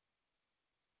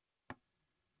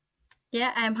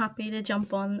 Yeah, I'm happy to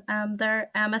jump on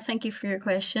there. Emma, thank you for your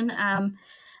question.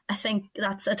 I think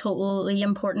that's a totally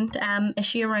important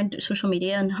issue around social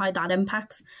media and how that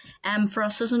impacts. For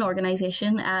us as an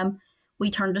organisation,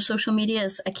 we turn to social media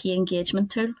as a key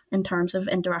engagement tool in terms of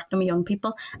interacting with young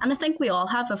people. And I think we all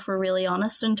have, if we're really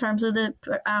honest, in terms of the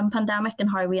pandemic and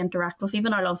how we interact with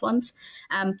even our loved ones.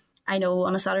 I know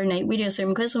on a Saturday night we do a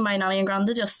Zoom quiz with my nanny and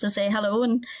granda just to say hello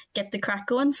and get the crack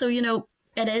going. So,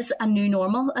 it is a new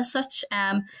normal as such,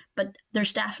 but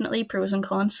there's definitely pros and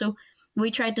cons. So we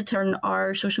tried to turn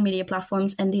our social media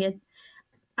platforms into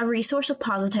a resource of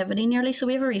positivity nearly. So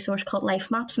we have a resource called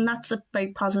Life Maps, and that's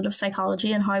about positive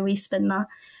psychology and how we spin that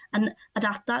and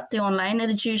adapt that to online. It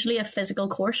is usually a physical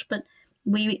course, but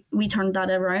we turned that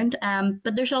around.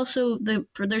 But there's also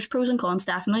there's pros and cons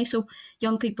definitely. So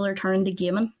young people are turning to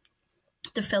gaming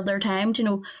to fill their time,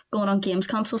 going on games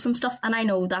consoles and stuff. And I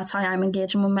know that's how I'm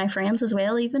engaging with my friends as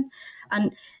well, even.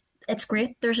 And it's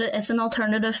great. It's an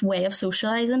alternative way of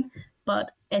socialising,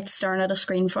 but it's staring at a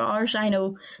screen for hours. I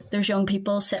know there's young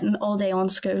people sitting all day on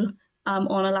school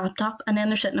on a laptop, and then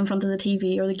they're sitting in front of the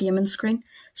TV or the gaming screen.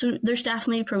 So there's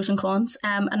definitely pros and cons.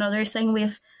 Another thing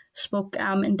we've spoke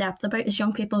in depth about is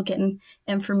young people getting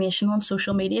information on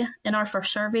social media. In our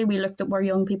first survey, we looked at where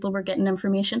young people were getting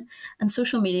information, and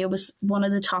social media was one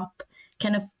of the top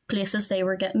kind of places they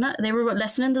were getting it. They were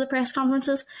listening to the press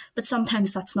conferences, but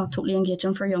sometimes that's not totally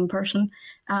engaging for a young person.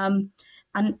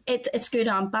 And it's good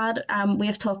and bad. We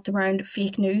have talked around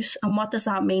fake news and what does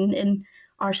that mean in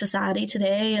our society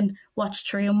today, and what's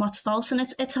true and what's false, and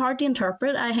it's hard to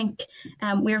interpret. I think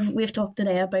we've talked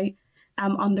today about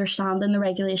understanding the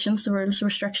regulations, the rules,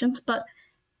 restrictions, but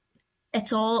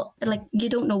it's all like you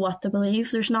don't know what to believe.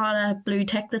 There's not a blue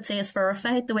tick that says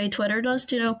verified the way Twitter does,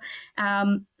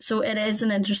 so it is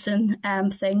an interesting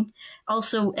thing.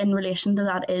 Also, in relation to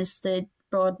that is the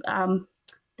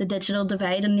digital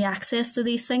divide and the access to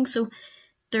these things. So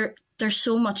there's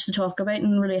so much to talk about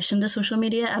in relation to social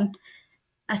media, and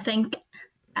I think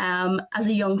as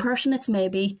a young person, it's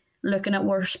maybe looking at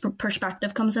where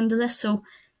perspective comes into this. So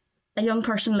a young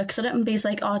person looks at it and be's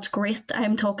like, oh, it's great.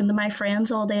 I'm talking to my friends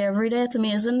all day, every day. It's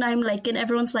amazing.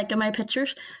 Everyone's liking my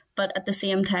pictures. But at the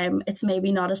same time, it's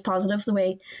maybe not as positive the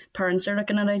way parents are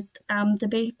looking at it to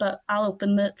be. But I'll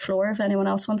open the floor if anyone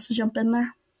else wants to jump in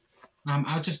there.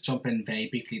 I'll just jump in very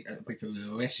briefly about the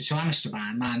rural issue. So I'm a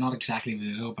Strabane man, not exactly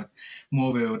rural, but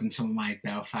more rural than some of my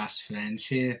Belfast friends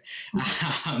here.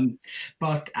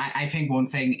 But I think one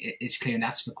thing is clear, and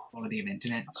that's the quality of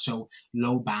internet. So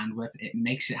low bandwidth, it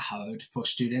makes it hard for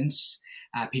students,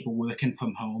 people working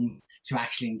from home, to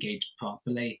actually engage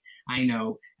properly. I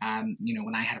know,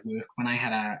 when I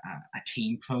had a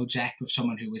team project with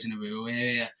someone who was in a rural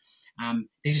area,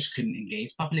 they just couldn't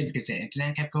engage properly because the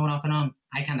internet kept going off and on.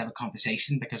 I can't have a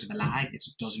conversation because of a lag. It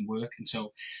doesn't work. And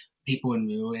so people in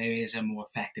rural areas are more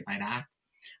affected by that.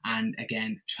 And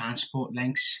again, transport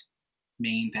links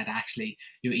mean that actually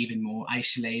you're even more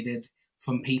isolated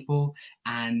from people.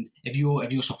 And if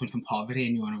you're suffering from poverty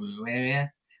and you're in a rural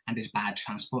area and there's bad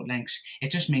transport links,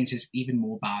 it just means there's even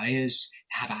more barriers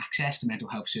to have access to mental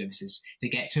health services, to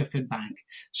get to a food bank.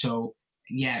 So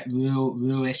yeah,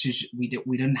 rural issues. We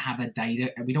don't have a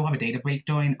data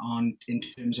breakdown in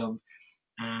terms of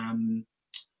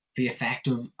the effect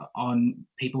on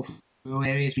people from rural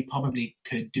areas. We probably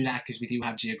could do that because we do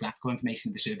have geographical information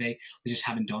in the survey. We just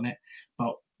haven't done it.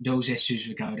 But those issues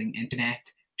regarding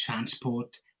internet,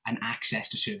 transport, and access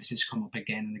to services come up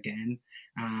again and again.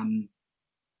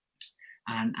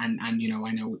 And I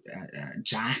know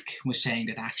Jack was saying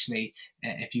that actually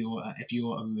if you're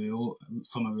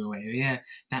from a rural area,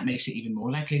 that makes it even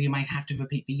more likely you might have to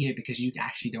repeat the year because you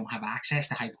actually don't have access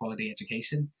to high quality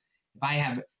education. If I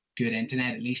have good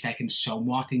internet, at least I can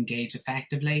somewhat engage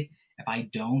effectively. If I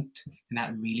don't, and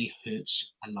that really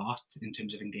hurts a lot in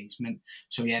terms of engagement.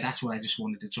 So yeah, that's what I just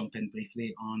wanted to jump in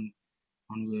briefly on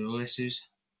rural issues.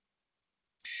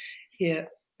 Yeah.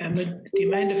 Emma, do you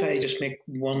mind if I just make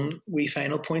one wee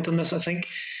final point on this? I think,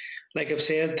 like I've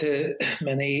said to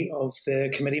many of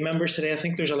the committee members today, I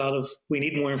think we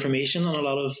need more information on a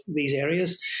lot of these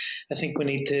areas. I think we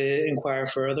need to inquire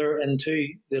further into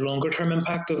the longer term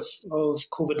impact of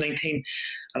COVID-19.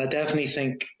 And I definitely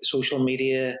think social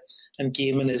media and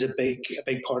gaming is a big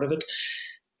part of it.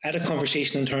 I had a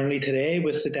conversation internally today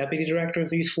with the Deputy Director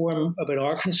of the Youth Forum about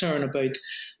our concern about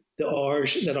the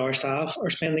hours that our staff are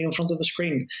spending in front of the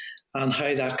screen and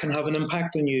how that can have an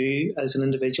impact on you as an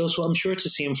individual. So I'm sure it's the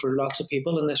same for lots of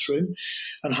people in this room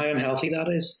and how unhealthy that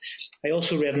is. I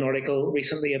also read an article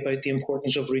recently about the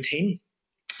importance of routine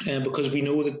because we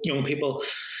know that young people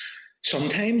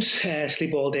sometimes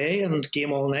sleep all day and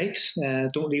game all night,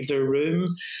 don't leave their room.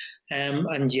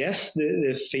 And yes,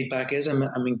 the feedback is I'm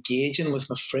engaging with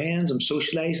my friends, I'm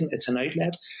socialising, it's an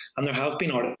outlet. And there have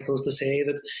been articles to say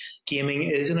that gaming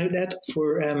is an outlet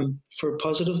for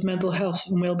positive mental health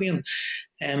and well-being.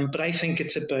 But I think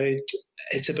it's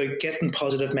about getting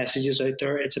positive messages out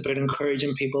there. It's about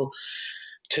encouraging people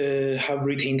to have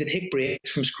routine, to take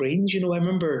breaks from screens. I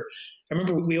remember I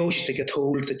remember we always used to get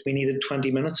told that we needed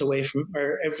 20 minutes away from,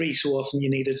 or every so often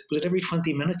was it every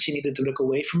 20 minutes you needed to look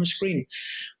away from a screen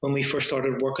when we first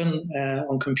started working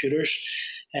on computers.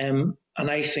 And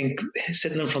I think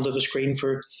sitting in front of a screen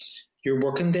for your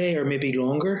working day or maybe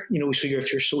longer, so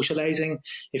if you're socialising,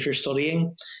 if you're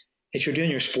studying, if you're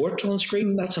doing your sport on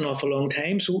screen, that's an awful long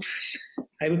time. So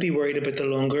I would be worried about the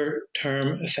longer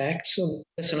term effects of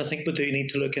this, and I think we do need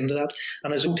to look into that.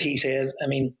 And as OT said,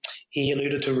 he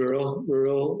alluded to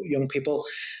rural young people.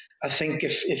 I think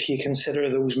if you consider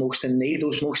those most in need,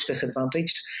 those most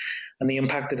disadvantaged, and the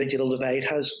impact the digital divide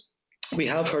has, we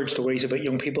have heard stories about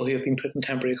young people who have been put in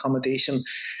temporary accommodation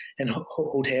in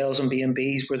hotels and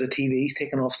B&Bs where the TV's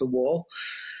taken off the wall.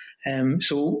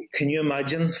 So can you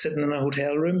imagine sitting in a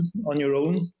hotel room on your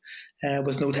own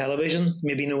with no television,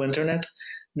 maybe no internet,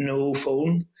 no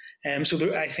phone? I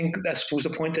suppose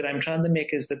the point that I'm trying to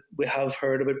make is that we have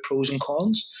heard about pros and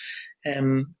cons,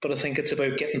 but I think it's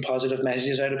about getting positive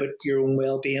messages out about your own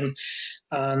well-being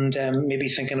and maybe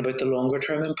thinking about the longer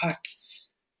term impact.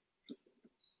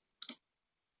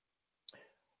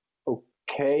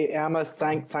 Okay, Emma,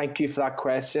 thank you for that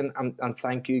question, and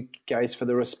thank you guys for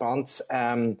the response.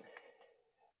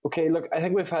 Okay, look, I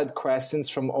think we've had questions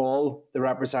from all the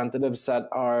representatives that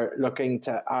are looking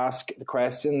to ask the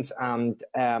questions. And,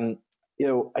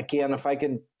 again, if I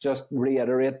can just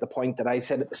reiterate the point that I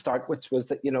said at the start, which was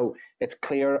that, it's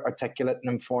clear, articulate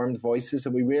and informed voices.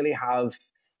 And we really have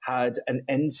had an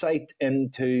insight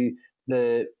into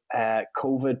the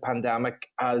COVID pandemic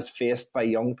as faced by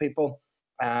young people.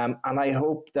 And I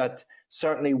hope that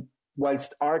certainly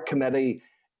whilst our committee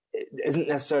isn't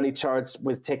necessarily charged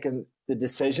with taking the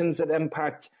decisions that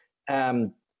impact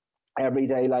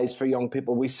everyday lives for young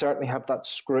people, we certainly have that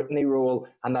scrutiny role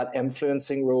and that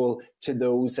influencing role to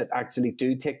those that actually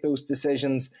do take those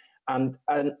decisions. And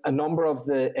a number of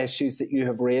the issues that you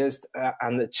have raised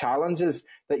and the challenges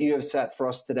that you have set for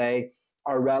us today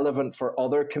are relevant for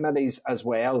other committees as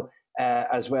well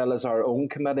as our own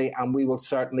committee. And we will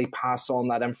certainly pass on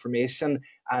that information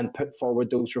and put forward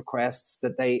those requests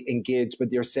that they engage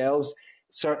with yourselves.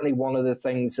 Certainly one of the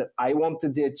things that I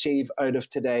wanted to achieve out of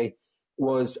today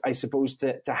was, I suppose,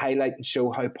 to highlight and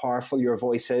show how powerful your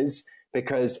voice is,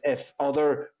 because if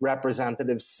other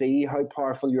representatives see how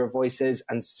powerful your voice is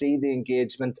and see the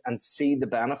engagement and see the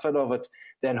benefit of it,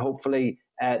 then hopefully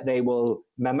they will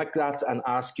mimic that and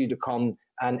ask you to come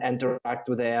and interact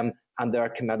with them and their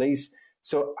committees.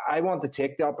 So I want to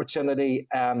take the opportunity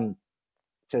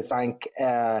to thank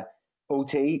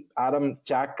OT, Adam,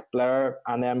 Jack, Blair,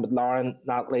 and then with Lauren,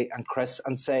 Natalie and Chris,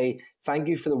 and say thank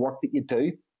you for the work that you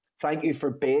do. Thank you for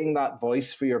being that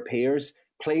voice for your peers.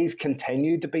 Please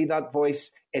continue to be that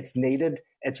voice. It's needed.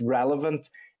 It's relevant.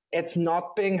 It's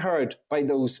not being heard by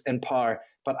those in power,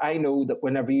 but I know that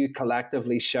whenever you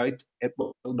collectively shout, it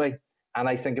will be. And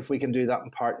I think if we can do that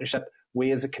in partnership,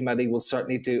 we as a committee will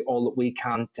certainly do all that we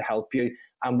can to help you.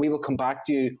 And we will come back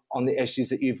to you on the issues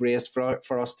that you've raised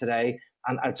for us today.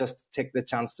 And I just take the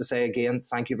chance to say again,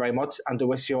 thank you very much, and to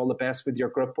wish you all the best with your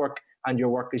group work and your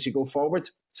work as you go forward.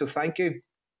 So thank you.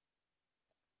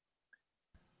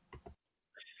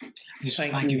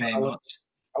 Thank you very much.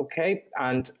 Okay,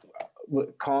 and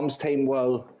comms team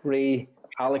will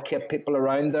reallocate people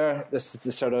around there. This is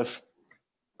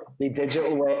the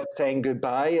digital way of saying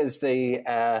goodbye, is the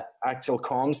actual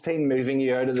comms team moving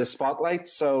you out of the spotlight.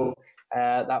 So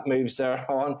that moves there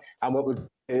on. And what we'll do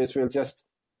is we'll just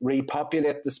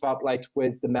repopulate the spotlight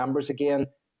with the members again.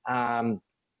 And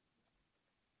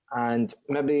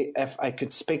maybe if I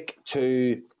could speak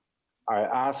to or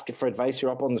ask for advice, you're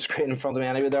up on the screen in front of me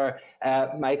anyway there,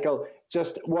 Michael,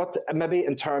 just what, maybe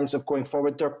in terms of going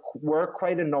forward, there were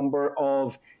quite a number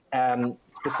of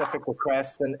specific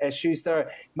requests and issues there.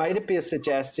 Might it be a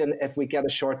suggestion if we get a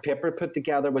short paper put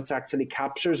together which actually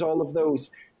captures all of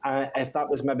those, if that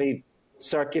was maybe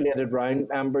circulated round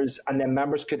members, and then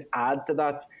members could add to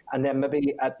that, and then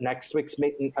maybe at next week's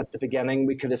meeting at the beginning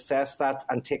we could assess that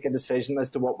and take a decision as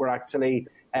to what we're actually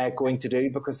going to do,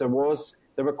 because there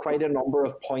were quite a number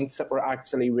of points that were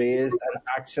actually raised and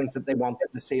actions that they wanted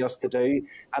to see us to do.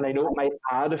 And I know it might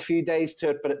add a few days to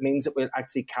it, but it means that we'll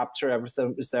actually capture everything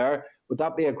that was there. Would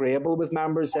that be agreeable with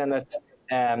members? And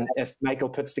if Michael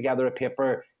puts together a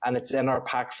paper and it's in our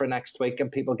pack for next week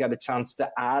and people get a chance to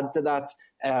add to that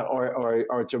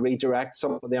or to redirect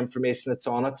some of the information that's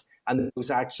on it, and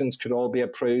those actions could all be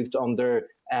approved under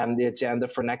the agenda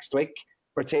for next week.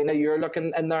 Bertina, you're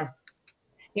looking in there?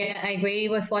 Yeah, I agree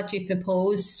with what you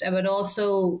proposed. I would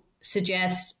also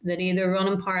suggest that either run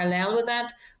in parallel with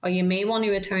that, or you may want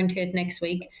to return to it next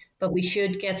week, but we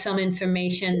should get some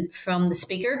information from the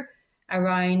Speaker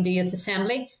around the Youth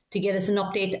Assembly to get us an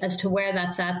update as to where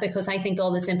that's at, because I think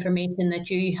all this information that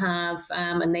you have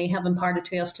and they have imparted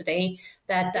to us today,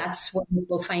 that's where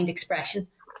we'll find expression.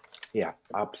 Yeah,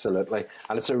 absolutely.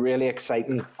 And it's a really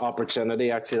exciting opportunity,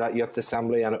 actually, that Youth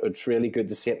Assembly, and it's really good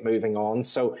to see it moving on.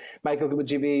 So, Michael, would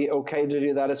you be okay to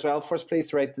do that as well for us, please,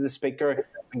 to write to the Speaker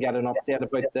and get an update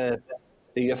about the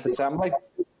Youth Assembly?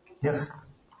 Yes.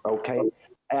 Okay.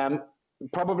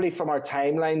 Probably from our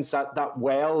timelines, that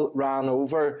well ran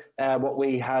over what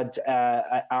we had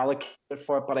allocated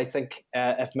for it, but I think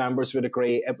if members would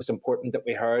agree, it was important that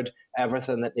we heard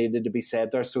everything that needed to be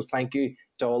said there. So thank you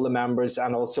to all the members,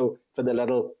 and also for the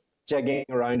little jigging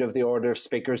around of the order of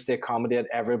speakers to accommodate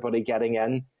everybody getting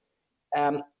in.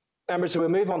 Members, so we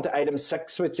move on to item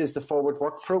 6, which is the Forward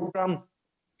Work Programme.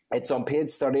 It's on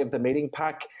page 30 of the meeting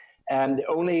pack. The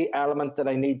only element that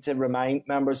I need to remind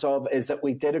members of is that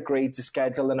we did agree to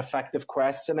schedule an effective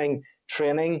questioning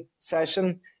training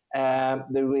session.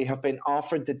 We have been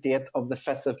offered the date of the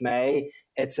 5th of May.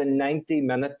 It's a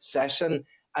 90-minute session.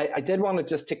 I did want to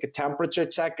just take a temperature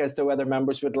check as to whether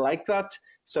members would like that.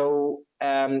 So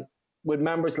would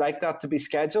members like that to be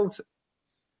scheduled?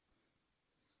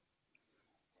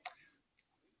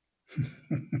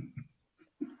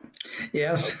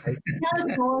 Yes. Tell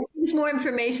us more. Give us more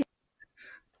information.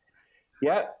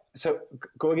 Yeah, so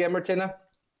go again, Martina.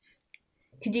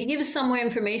 Could you give us some more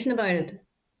information about it?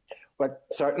 But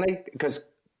certainly, because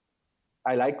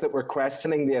I like that we're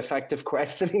questioning the effective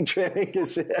questioning training.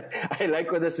 I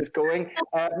like where this is going.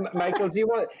 Michael, do you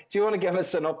want to give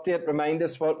us an update? Remind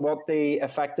us what the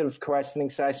effective questioning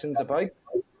session's about.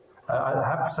 I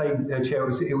have to say, Chair,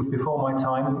 it was before my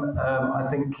time. I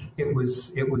think it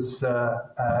was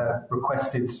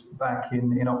requested back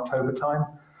in October time.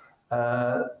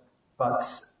 But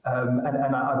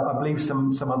I believe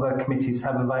some other committees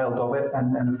have availed of it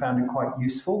and have found it quite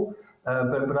useful.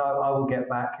 But I will get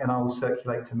back and I will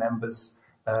circulate to members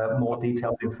more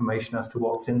detailed information as to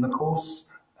what's in the course.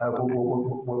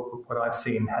 What I've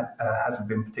seen hasn't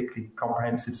been particularly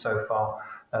comprehensive so far,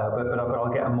 but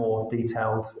I'll get a more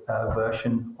detailed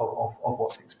version of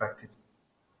what's expected.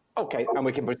 Okay, and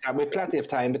we have plenty of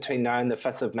time between now and the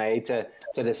 5th of May to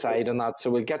decide on that. So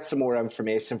we'll get some more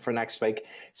information for next week.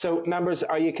 So members,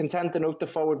 are you content to note the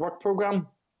Forward Work Programme?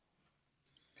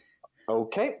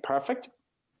 Okay, perfect.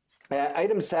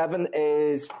 Item 7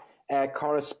 is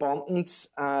correspondence,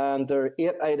 and there are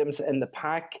 8 items in the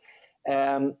pack.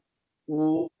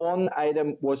 One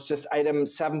item was just item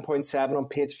 7.7 on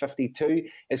page 52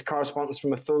 is correspondence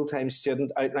from a full-time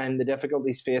student outlining the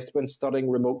difficulties faced when studying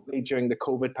remotely during the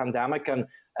COVID pandemic, and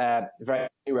very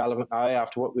relevant now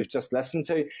after what we've just listened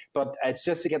to. But it's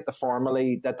just to get the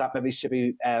formally that maybe should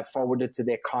be forwarded to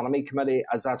the Economy Committee,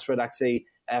 as that's where it actually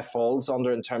falls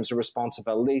under in terms of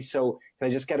responsibility. So can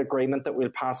I just get agreement that we'll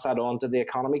pass that on to the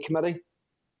Economy Committee?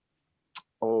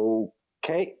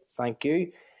 Okay, thank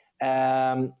you.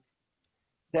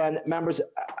 Then, members,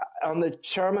 on the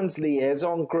Chairman's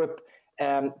Liaison Group,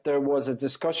 there was a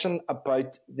discussion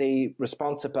about the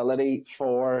responsibility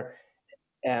for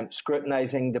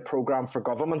scrutinising the programme for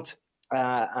government,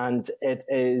 and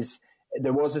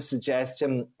there was a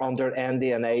suggestion under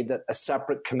NDNA that a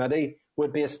separate committee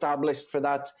would be established for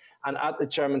that, and at the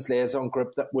Chairman's Liaison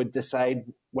Group that would decide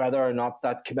whether or not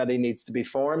that committee needs to be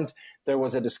formed. There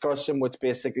was a discussion which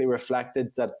basically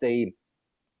reflected that the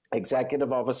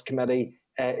Executive Office Committee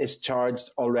is charged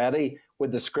already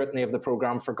with the scrutiny of the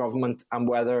programme for government, and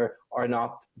whether or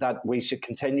not that we should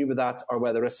continue with that or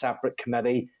whether a separate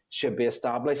committee should be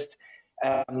established.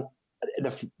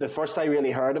 The first I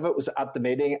really heard of it was at the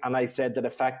meeting, and I said that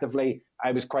effectively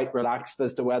I was quite relaxed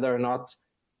as to whether or not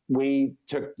we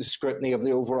took the scrutiny of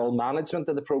the overall management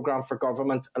of the programme for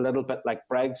government, a little bit like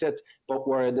Brexit, but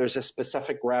where there's a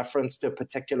specific reference to a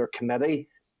particular committee,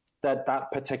 that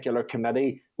particular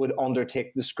committee would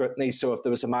undertake the scrutiny. So if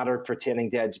there was a matter pertaining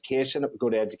to education, it would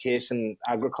go to education,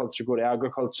 agriculture, go to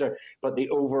agriculture, but the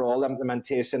overall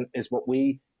implementation is what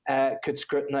we could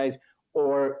scrutinise.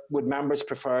 Or would members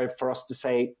prefer for us to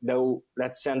say, no,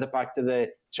 let's send it back to the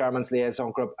Chairman's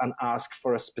Liaison Group and ask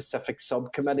for a specific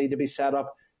subcommittee to be set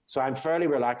up? So I'm fairly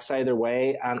relaxed either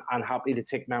way, and I'm happy to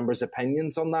take members'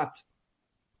 opinions on that.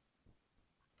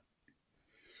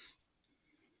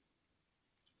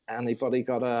 Anybody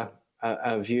got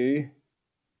a view?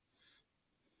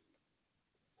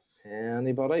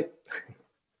 Anybody?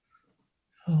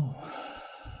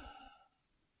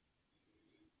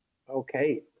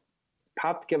 Okay.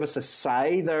 Pat, give us a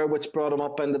sigh there, which brought him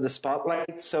up into the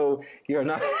spotlight. So you're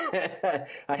not.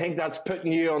 I think that's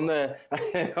putting you on the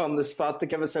on the spot to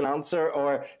give us an answer,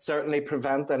 or certainly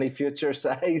prevent any future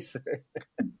sighs.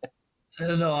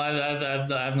 No,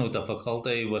 I've no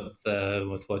difficulty with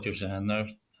what you're saying there,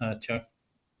 Chair.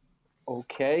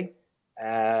 Okay.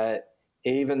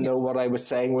 Even though what I was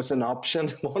saying was an option,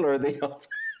 one or the other.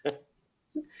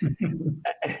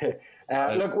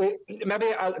 Look,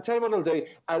 maybe I'll tell you what I'll do.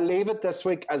 I'll leave it this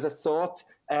week as a thought.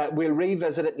 We'll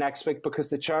revisit it next week because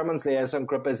the Chairman's Liaison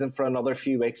Group isn't for another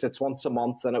few weeks. It's once a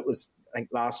month, and it was, I think,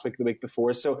 last week, the week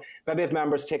before. So maybe if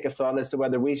members take a thought as to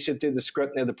whether we should do the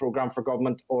scrutiny of the programme for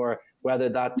government or whether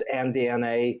that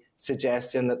NDNA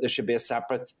suggestion that there should be a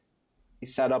separate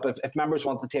set up. If members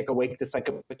want to take a week to think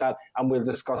about that, and we'll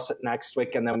discuss it next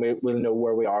week, and then we'll know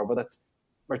where we are with it.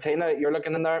 Martina, you're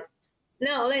looking in there?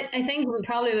 No, I think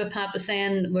probably what Pat was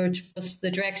saying, were just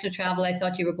the direction of travel I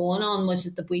thought you were going on, was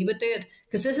that we would do it,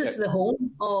 because this is the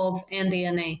home of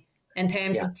NDNA in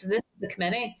terms of this is the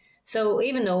committee. So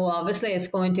even though obviously it's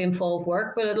going to involve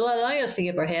work, but it'll allow us to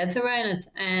get our heads around it,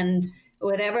 and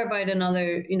whatever about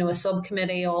another, a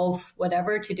subcommittee of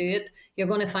whatever to do it, you're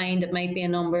going to find it might be a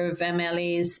number of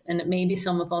MLAs and it may be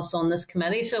some of us on this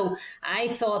committee. So I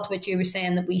thought what you were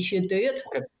saying, that we should do it.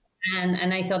 Okay.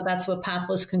 And I thought that's what Pat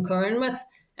was concurring with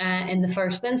in the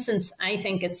first instance. I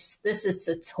think it's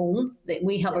its home, that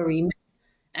we have a remit,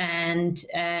 and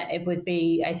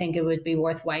I think it would be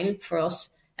worthwhile for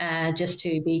us just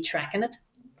to be tracking it.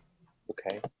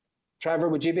 Okay. Trevor,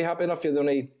 would you be happy enough? You're the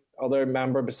only other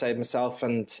member beside myself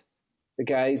and the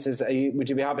guys. Would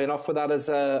you be happy enough with that as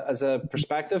a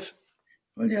perspective?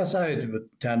 Well, yes, I would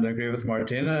tend to agree with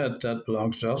Martina. That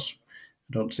belongs to us.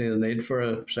 I don't see the need for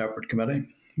a separate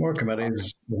committee. More committees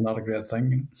is not a great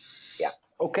thing. Yeah.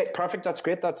 Okay, perfect. That's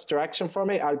great. That's direction for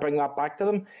me. I'll bring that back to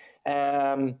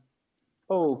them.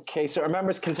 Okay, so are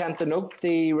members content to note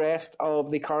the rest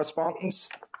of the correspondence?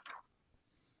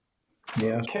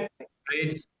 Yeah. Okay.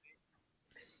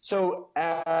 So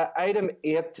item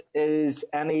 8 is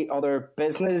any other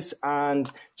business,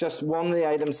 and just one of the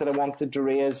items that I wanted to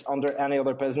raise under any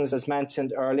other business, as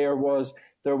mentioned earlier, was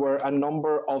there were a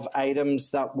number of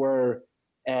items that were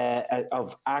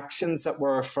of actions that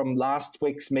were from last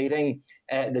week's meeting,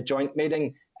 the joint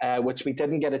meeting, which we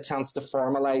didn't get a chance to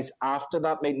formalise after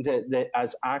that meeting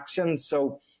as actions.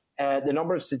 So the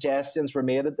number of suggestions were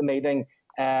made at the meeting,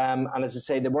 and as I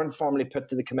say, they weren't formally put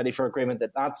to the committee for agreement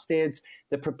at that stage.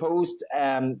 The proposed,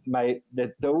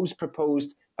 those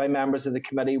proposed by members of the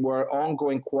committee were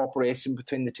ongoing cooperation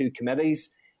between the two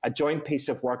committees, a joint piece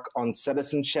of work on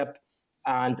citizenship,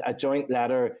 and a joint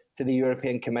letter to the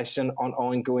European Commission on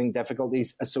ongoing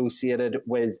difficulties associated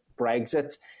with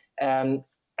Brexit.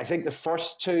 I think the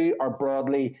first two are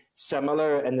broadly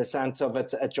similar in the sense of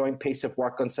it's a joint piece of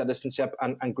work on citizenship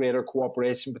and greater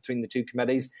cooperation between the two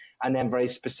committees, and then very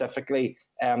specifically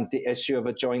the issue of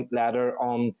a joint letter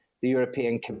on the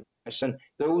European Commission.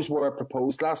 Those were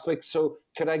proposed last week. So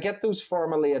could I get those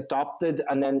formally adopted,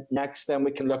 and then next then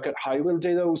we can look at how we'll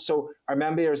do those? So are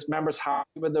members happy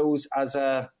with those as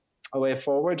a way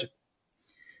forward?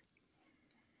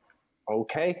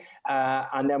 Okay,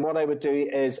 and then what I would do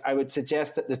is I would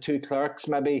suggest that the two clerks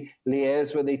maybe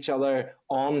liaise with each other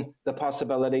on the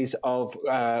possibilities of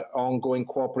ongoing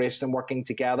cooperation and working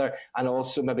together, and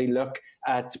also maybe look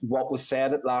at what was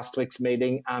said at last week's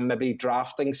meeting and maybe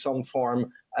drafting some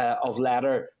form of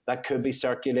letter that could be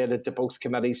circulated to both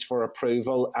committees for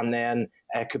approval, and then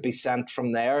could be sent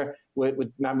from there.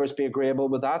 Would members be agreeable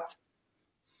with that?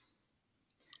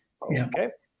 Yeah. Okay,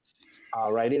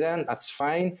 alrighty then, that's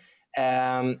fine.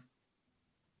 Right,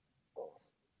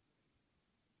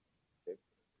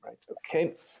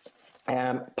 okay.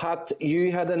 Pat,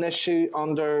 you had an issue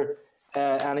under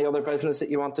any other business that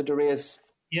you wanted to raise?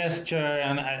 Yes, Chair,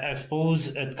 and I suppose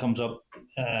it comes up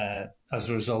as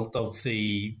a result of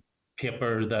the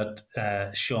paper that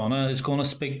Shauna is going to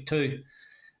speak to,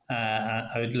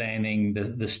 outlining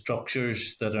the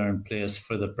structures that are in place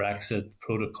for the Brexit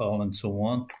protocol and so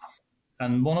on.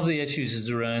 And one of the issues is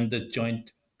around the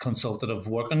joint consultative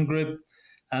working group,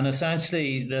 and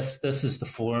essentially this is the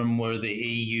forum where the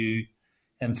EU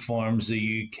informs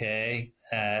the UK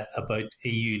about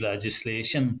EU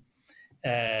legislation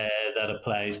that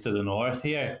applies to the north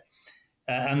here,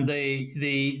 and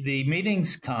the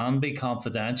meetings can be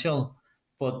confidential,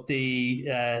 but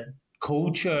the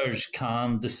co-chairs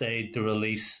can decide to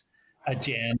release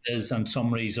agendas and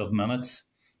summaries of minutes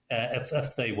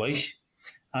if they wish.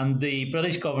 And the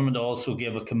British government also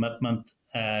gave a commitment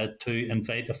to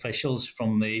invite officials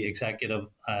from the executive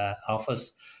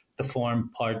office to form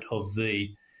part of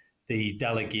the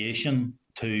delegation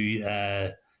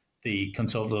to the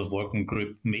consultative working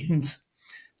group meetings.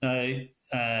 Now,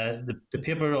 the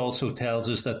paper also tells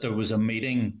us that there was a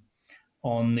meeting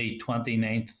on the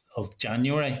 29th of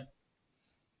January,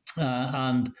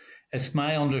 and it's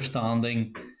my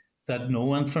understanding that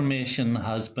no information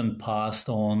has been passed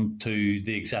on to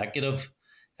the executive.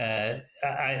 I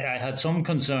had some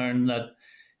concern that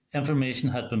information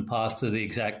had been passed to the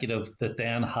executive that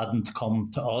then hadn't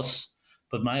come to us.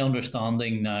 But my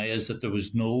understanding now is that there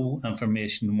was no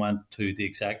information went to the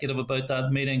executive about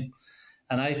that meeting.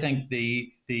 And I think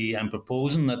I'm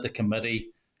proposing that the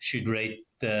committee should write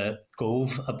the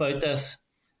Gov about this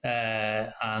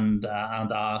and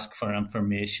ask for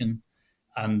information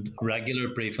and regular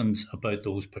briefings about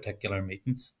those particular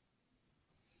meetings.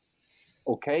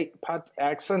 Okay, Pat,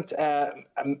 excellent.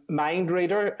 Mind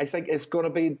reader, I think, is going to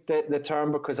be the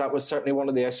term, because that was certainly one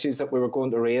of the issues that we were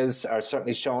going to raise, or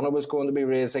certainly Shauna was going to be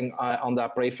raising on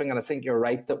that briefing. And I think you're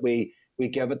right that we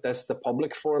give the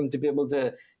public forum to be able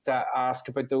to ask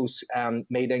about those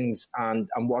meetings and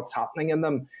what's happening in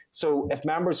them. So if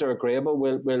members are agreeable,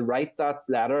 we'll write that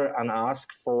letter and ask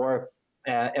for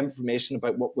information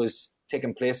about what was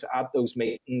taking place at those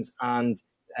meetings, and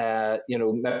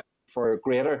for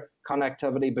greater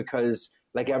connectivity, because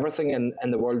like everything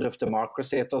in the world of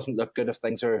democracy, it doesn't look good if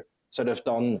things are sort of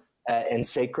done in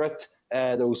secret,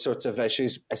 those sorts of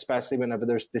issues, especially whenever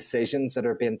there's decisions that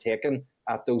are being taken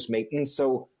at those meetings.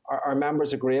 So are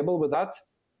members agreeable with that?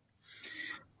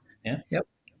 Yeah. Yep.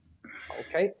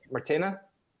 Okay, Martina?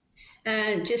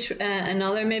 Just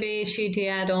another maybe issue to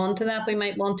add on to that we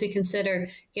might want to consider,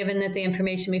 given that the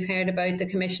information we've heard about the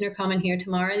Commissioner coming here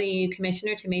tomorrow, the EU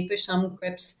Commissioner, to meet with some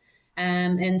groups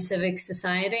in civic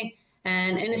society.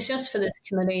 And it's just for this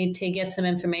committee to get some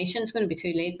information. It's going to be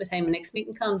too late by the time the next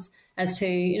meeting comes as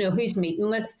to, who's meeting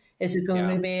with. Is it going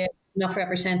to be enough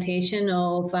representation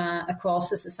of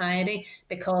across the society?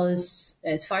 Because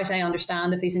as far as I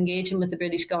understand, if he's engaging with the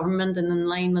British government and in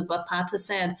line with what Pat has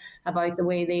said about the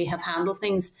way they have handled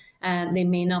things, they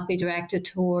may not be directed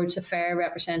towards a fair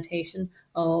representation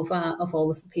of all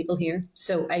of the people here.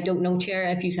 So I don't know, Chair,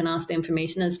 if you can ask the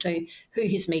information as to who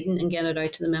he's meeting and get it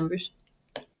out to the members.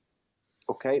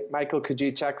 Okay, Michael, could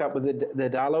you check that with the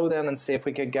DALO then and see if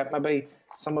we could get maybe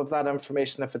some of that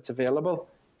information if it's available?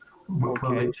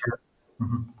 Okay.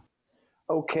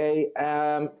 Okay.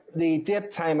 The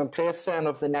date, time and place then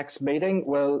of the next meeting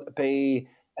will be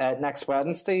next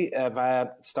Wednesday via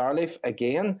Starleaf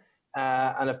again.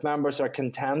 And if members are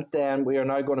content, then we are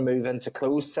now going to move into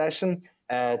closed session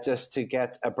just to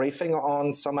get a briefing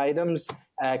on some items.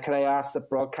 Could I ask that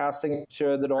broadcasting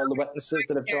ensure that all the witnesses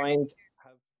that have joined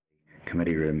have...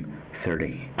 Committee room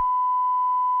 30.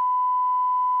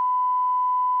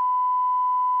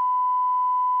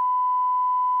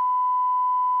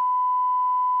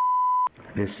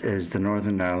 This is the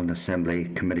Northern Ireland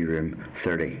Assembly Committee Room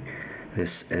 30. This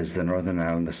is the Northern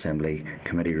Ireland Assembly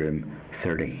Committee Room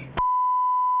 30.